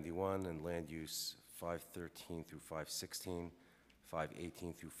 1091, and Land Use 513 through 516,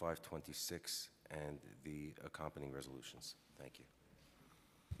 518 through 526, and the accompanying resolutions. Thank you.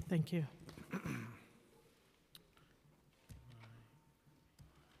 Thank you.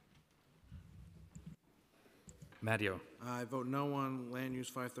 Matteo. I vote no on Land Use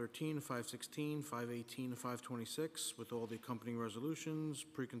 513, 516, 518, and 526 with all the accompanying resolutions.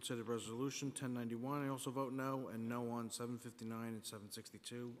 Preconsidered Resolution 1091, I also vote no, and no on 759 and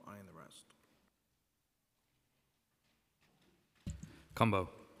 762, aye on the rest. Cumbo.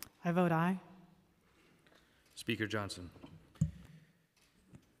 I vote aye. Speaker Johnson.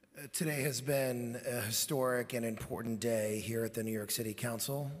 Today has been a historic and important day here at the New York City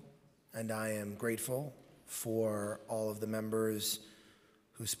Council, and I am grateful for all of the members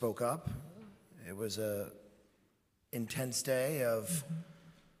who spoke up. It was an intense day of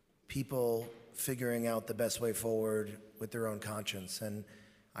people figuring out the best way forward with their own conscience. And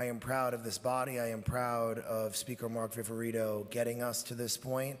I am proud of this body. I am proud of Speaker Mark Viverito getting us to this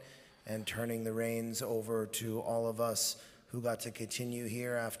point and turning the reins over to all of us who got to continue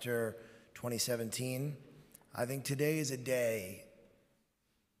here after 2017. I think today is a day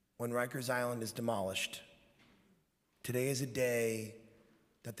when Rikers Island is demolished. Today is a day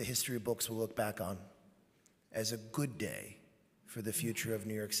that the history books will look back on as a good day for the future of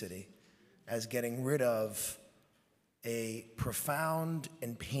New York City, as getting rid of a profound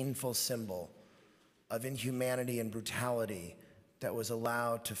and painful symbol of inhumanity and brutality that was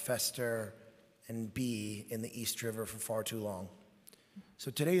allowed to fester and be in the East River for far too long. So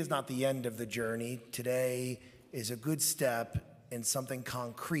today is not the end of the journey. Today is a good step in something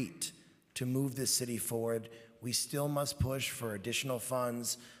concrete to move this city forward. We still must push for additional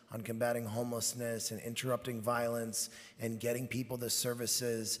funds on combating homelessness and interrupting violence and getting people the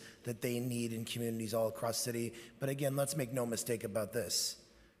services that they need in communities all across the city. But again, let's make no mistake about this.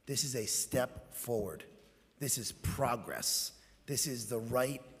 This is a step forward. This is progress. This is the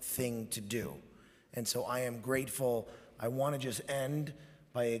right thing to do. And so I am grateful. I want to just end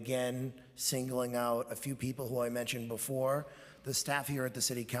by again singling out a few people who I mentioned before. The staff here at the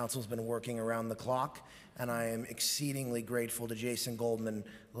City Council has been working around the clock, and I am exceedingly grateful to Jason Goldman,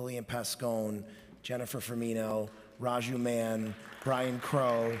 Lillian Pascone, Jennifer Firmino, Raju Mann, Brian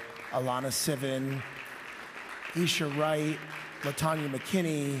Crow, Alana Sivin, Isha Wright, LaTanya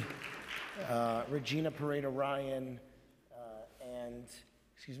McKinney, Regina Pareto-Ryan,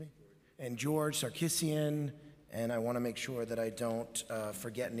 and George Sarkisian. And I want to make sure that I don't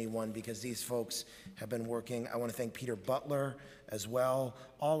forget anyone because these folks have been working. I want to thank Peter Butler as well.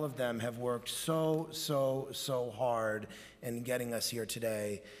 All of them have worked so hard in getting us here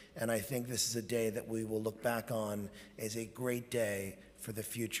today. And I think this is a day that we will look back on as a great day for the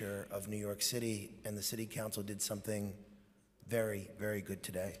future of New York City. And the City Council did something very, very good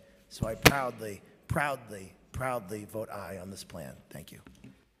today. So I proudly vote aye on this plan. Thank you.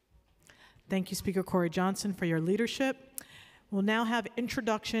 Thank you, Speaker Corey Johnson, for your leadership. We'll now have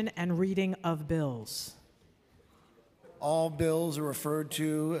introduction and reading of bills. All bills are referred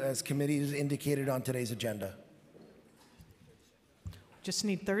to as committees indicated on today's agenda. Just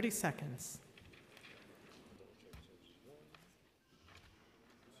need 30 seconds.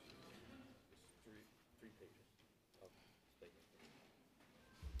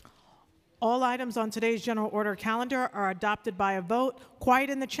 All items on today's general order calendar are adopted by a vote. Quiet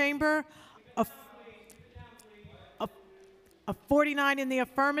in the chamber. A 49 in the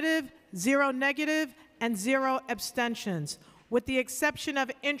affirmative, 0 negative, and 0 abstentions, with the exception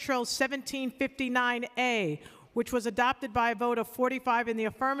of Intro 1759A, which was adopted by a vote of 45 in the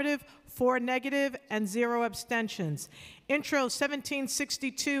affirmative, 4 negative, and 0 abstentions. Intro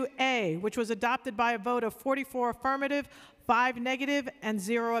 1762A, which was adopted by a vote of 44 affirmative, 5 negative, and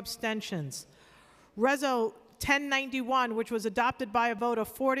 0 abstentions. Reso 1091, which was adopted by a vote of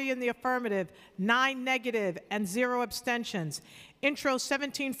 40 in the affirmative, 9 negative, and 0 abstentions. Intro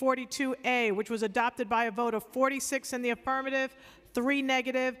 1742A, which was adopted by a vote of 46 in the affirmative, 3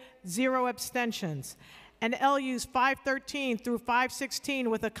 negative, 0 abstentions. and LUs 513 through 516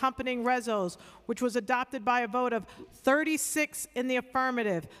 with accompanying resos, which was adopted by a vote of 36 in the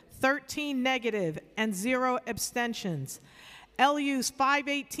affirmative, 13 negative, and 0 abstentions. LUs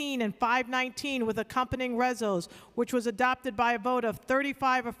 518 and 519 with accompanying resos, which was adopted by a vote of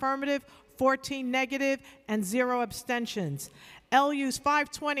 35 affirmative, 14 negative, and 0 abstentions. LUs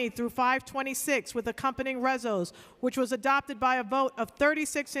 520 through 526 with accompanying resos, which was adopted by a vote of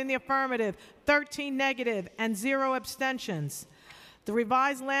 36 in the affirmative, 13 negative, and 0 abstentions. The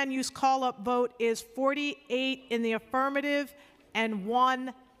revised land use call-up vote is 48 in the affirmative and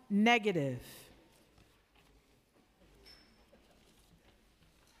 1 negative.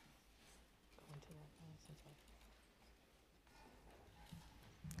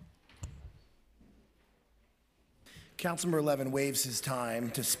 Councilmember Levin waives his time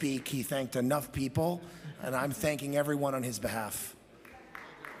to speak. He thanked enough people, and I'm thanking everyone on his behalf.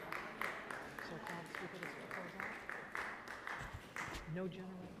 No general.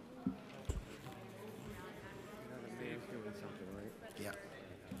 Yeah.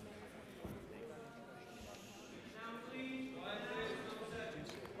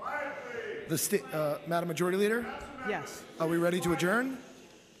 Madam Majority Leader? Yes. Are we ready to adjourn?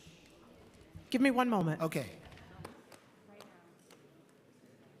 Give me one moment. Okay.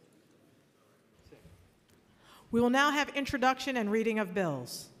 We will now have introduction and reading of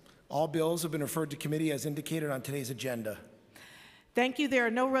bills. All bills have been referred to committee as indicated on today's agenda. Thank you. There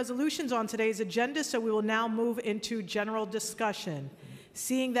are no resolutions on today's agenda, so we will now move into general discussion.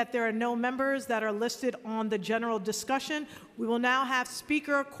 Seeing that there are no members that are listed on the general discussion, we will now have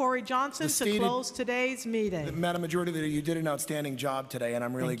Speaker Corey Johnson to close today's meeting. Madam Majority Leader, you did an outstanding job today, and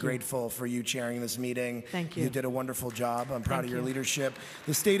I'm really grateful for you chairing this meeting. Thank you. You did a wonderful job. I'm proud of your leadership.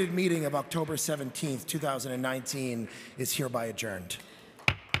 The stated meeting of October 17th, 2019 is hereby adjourned.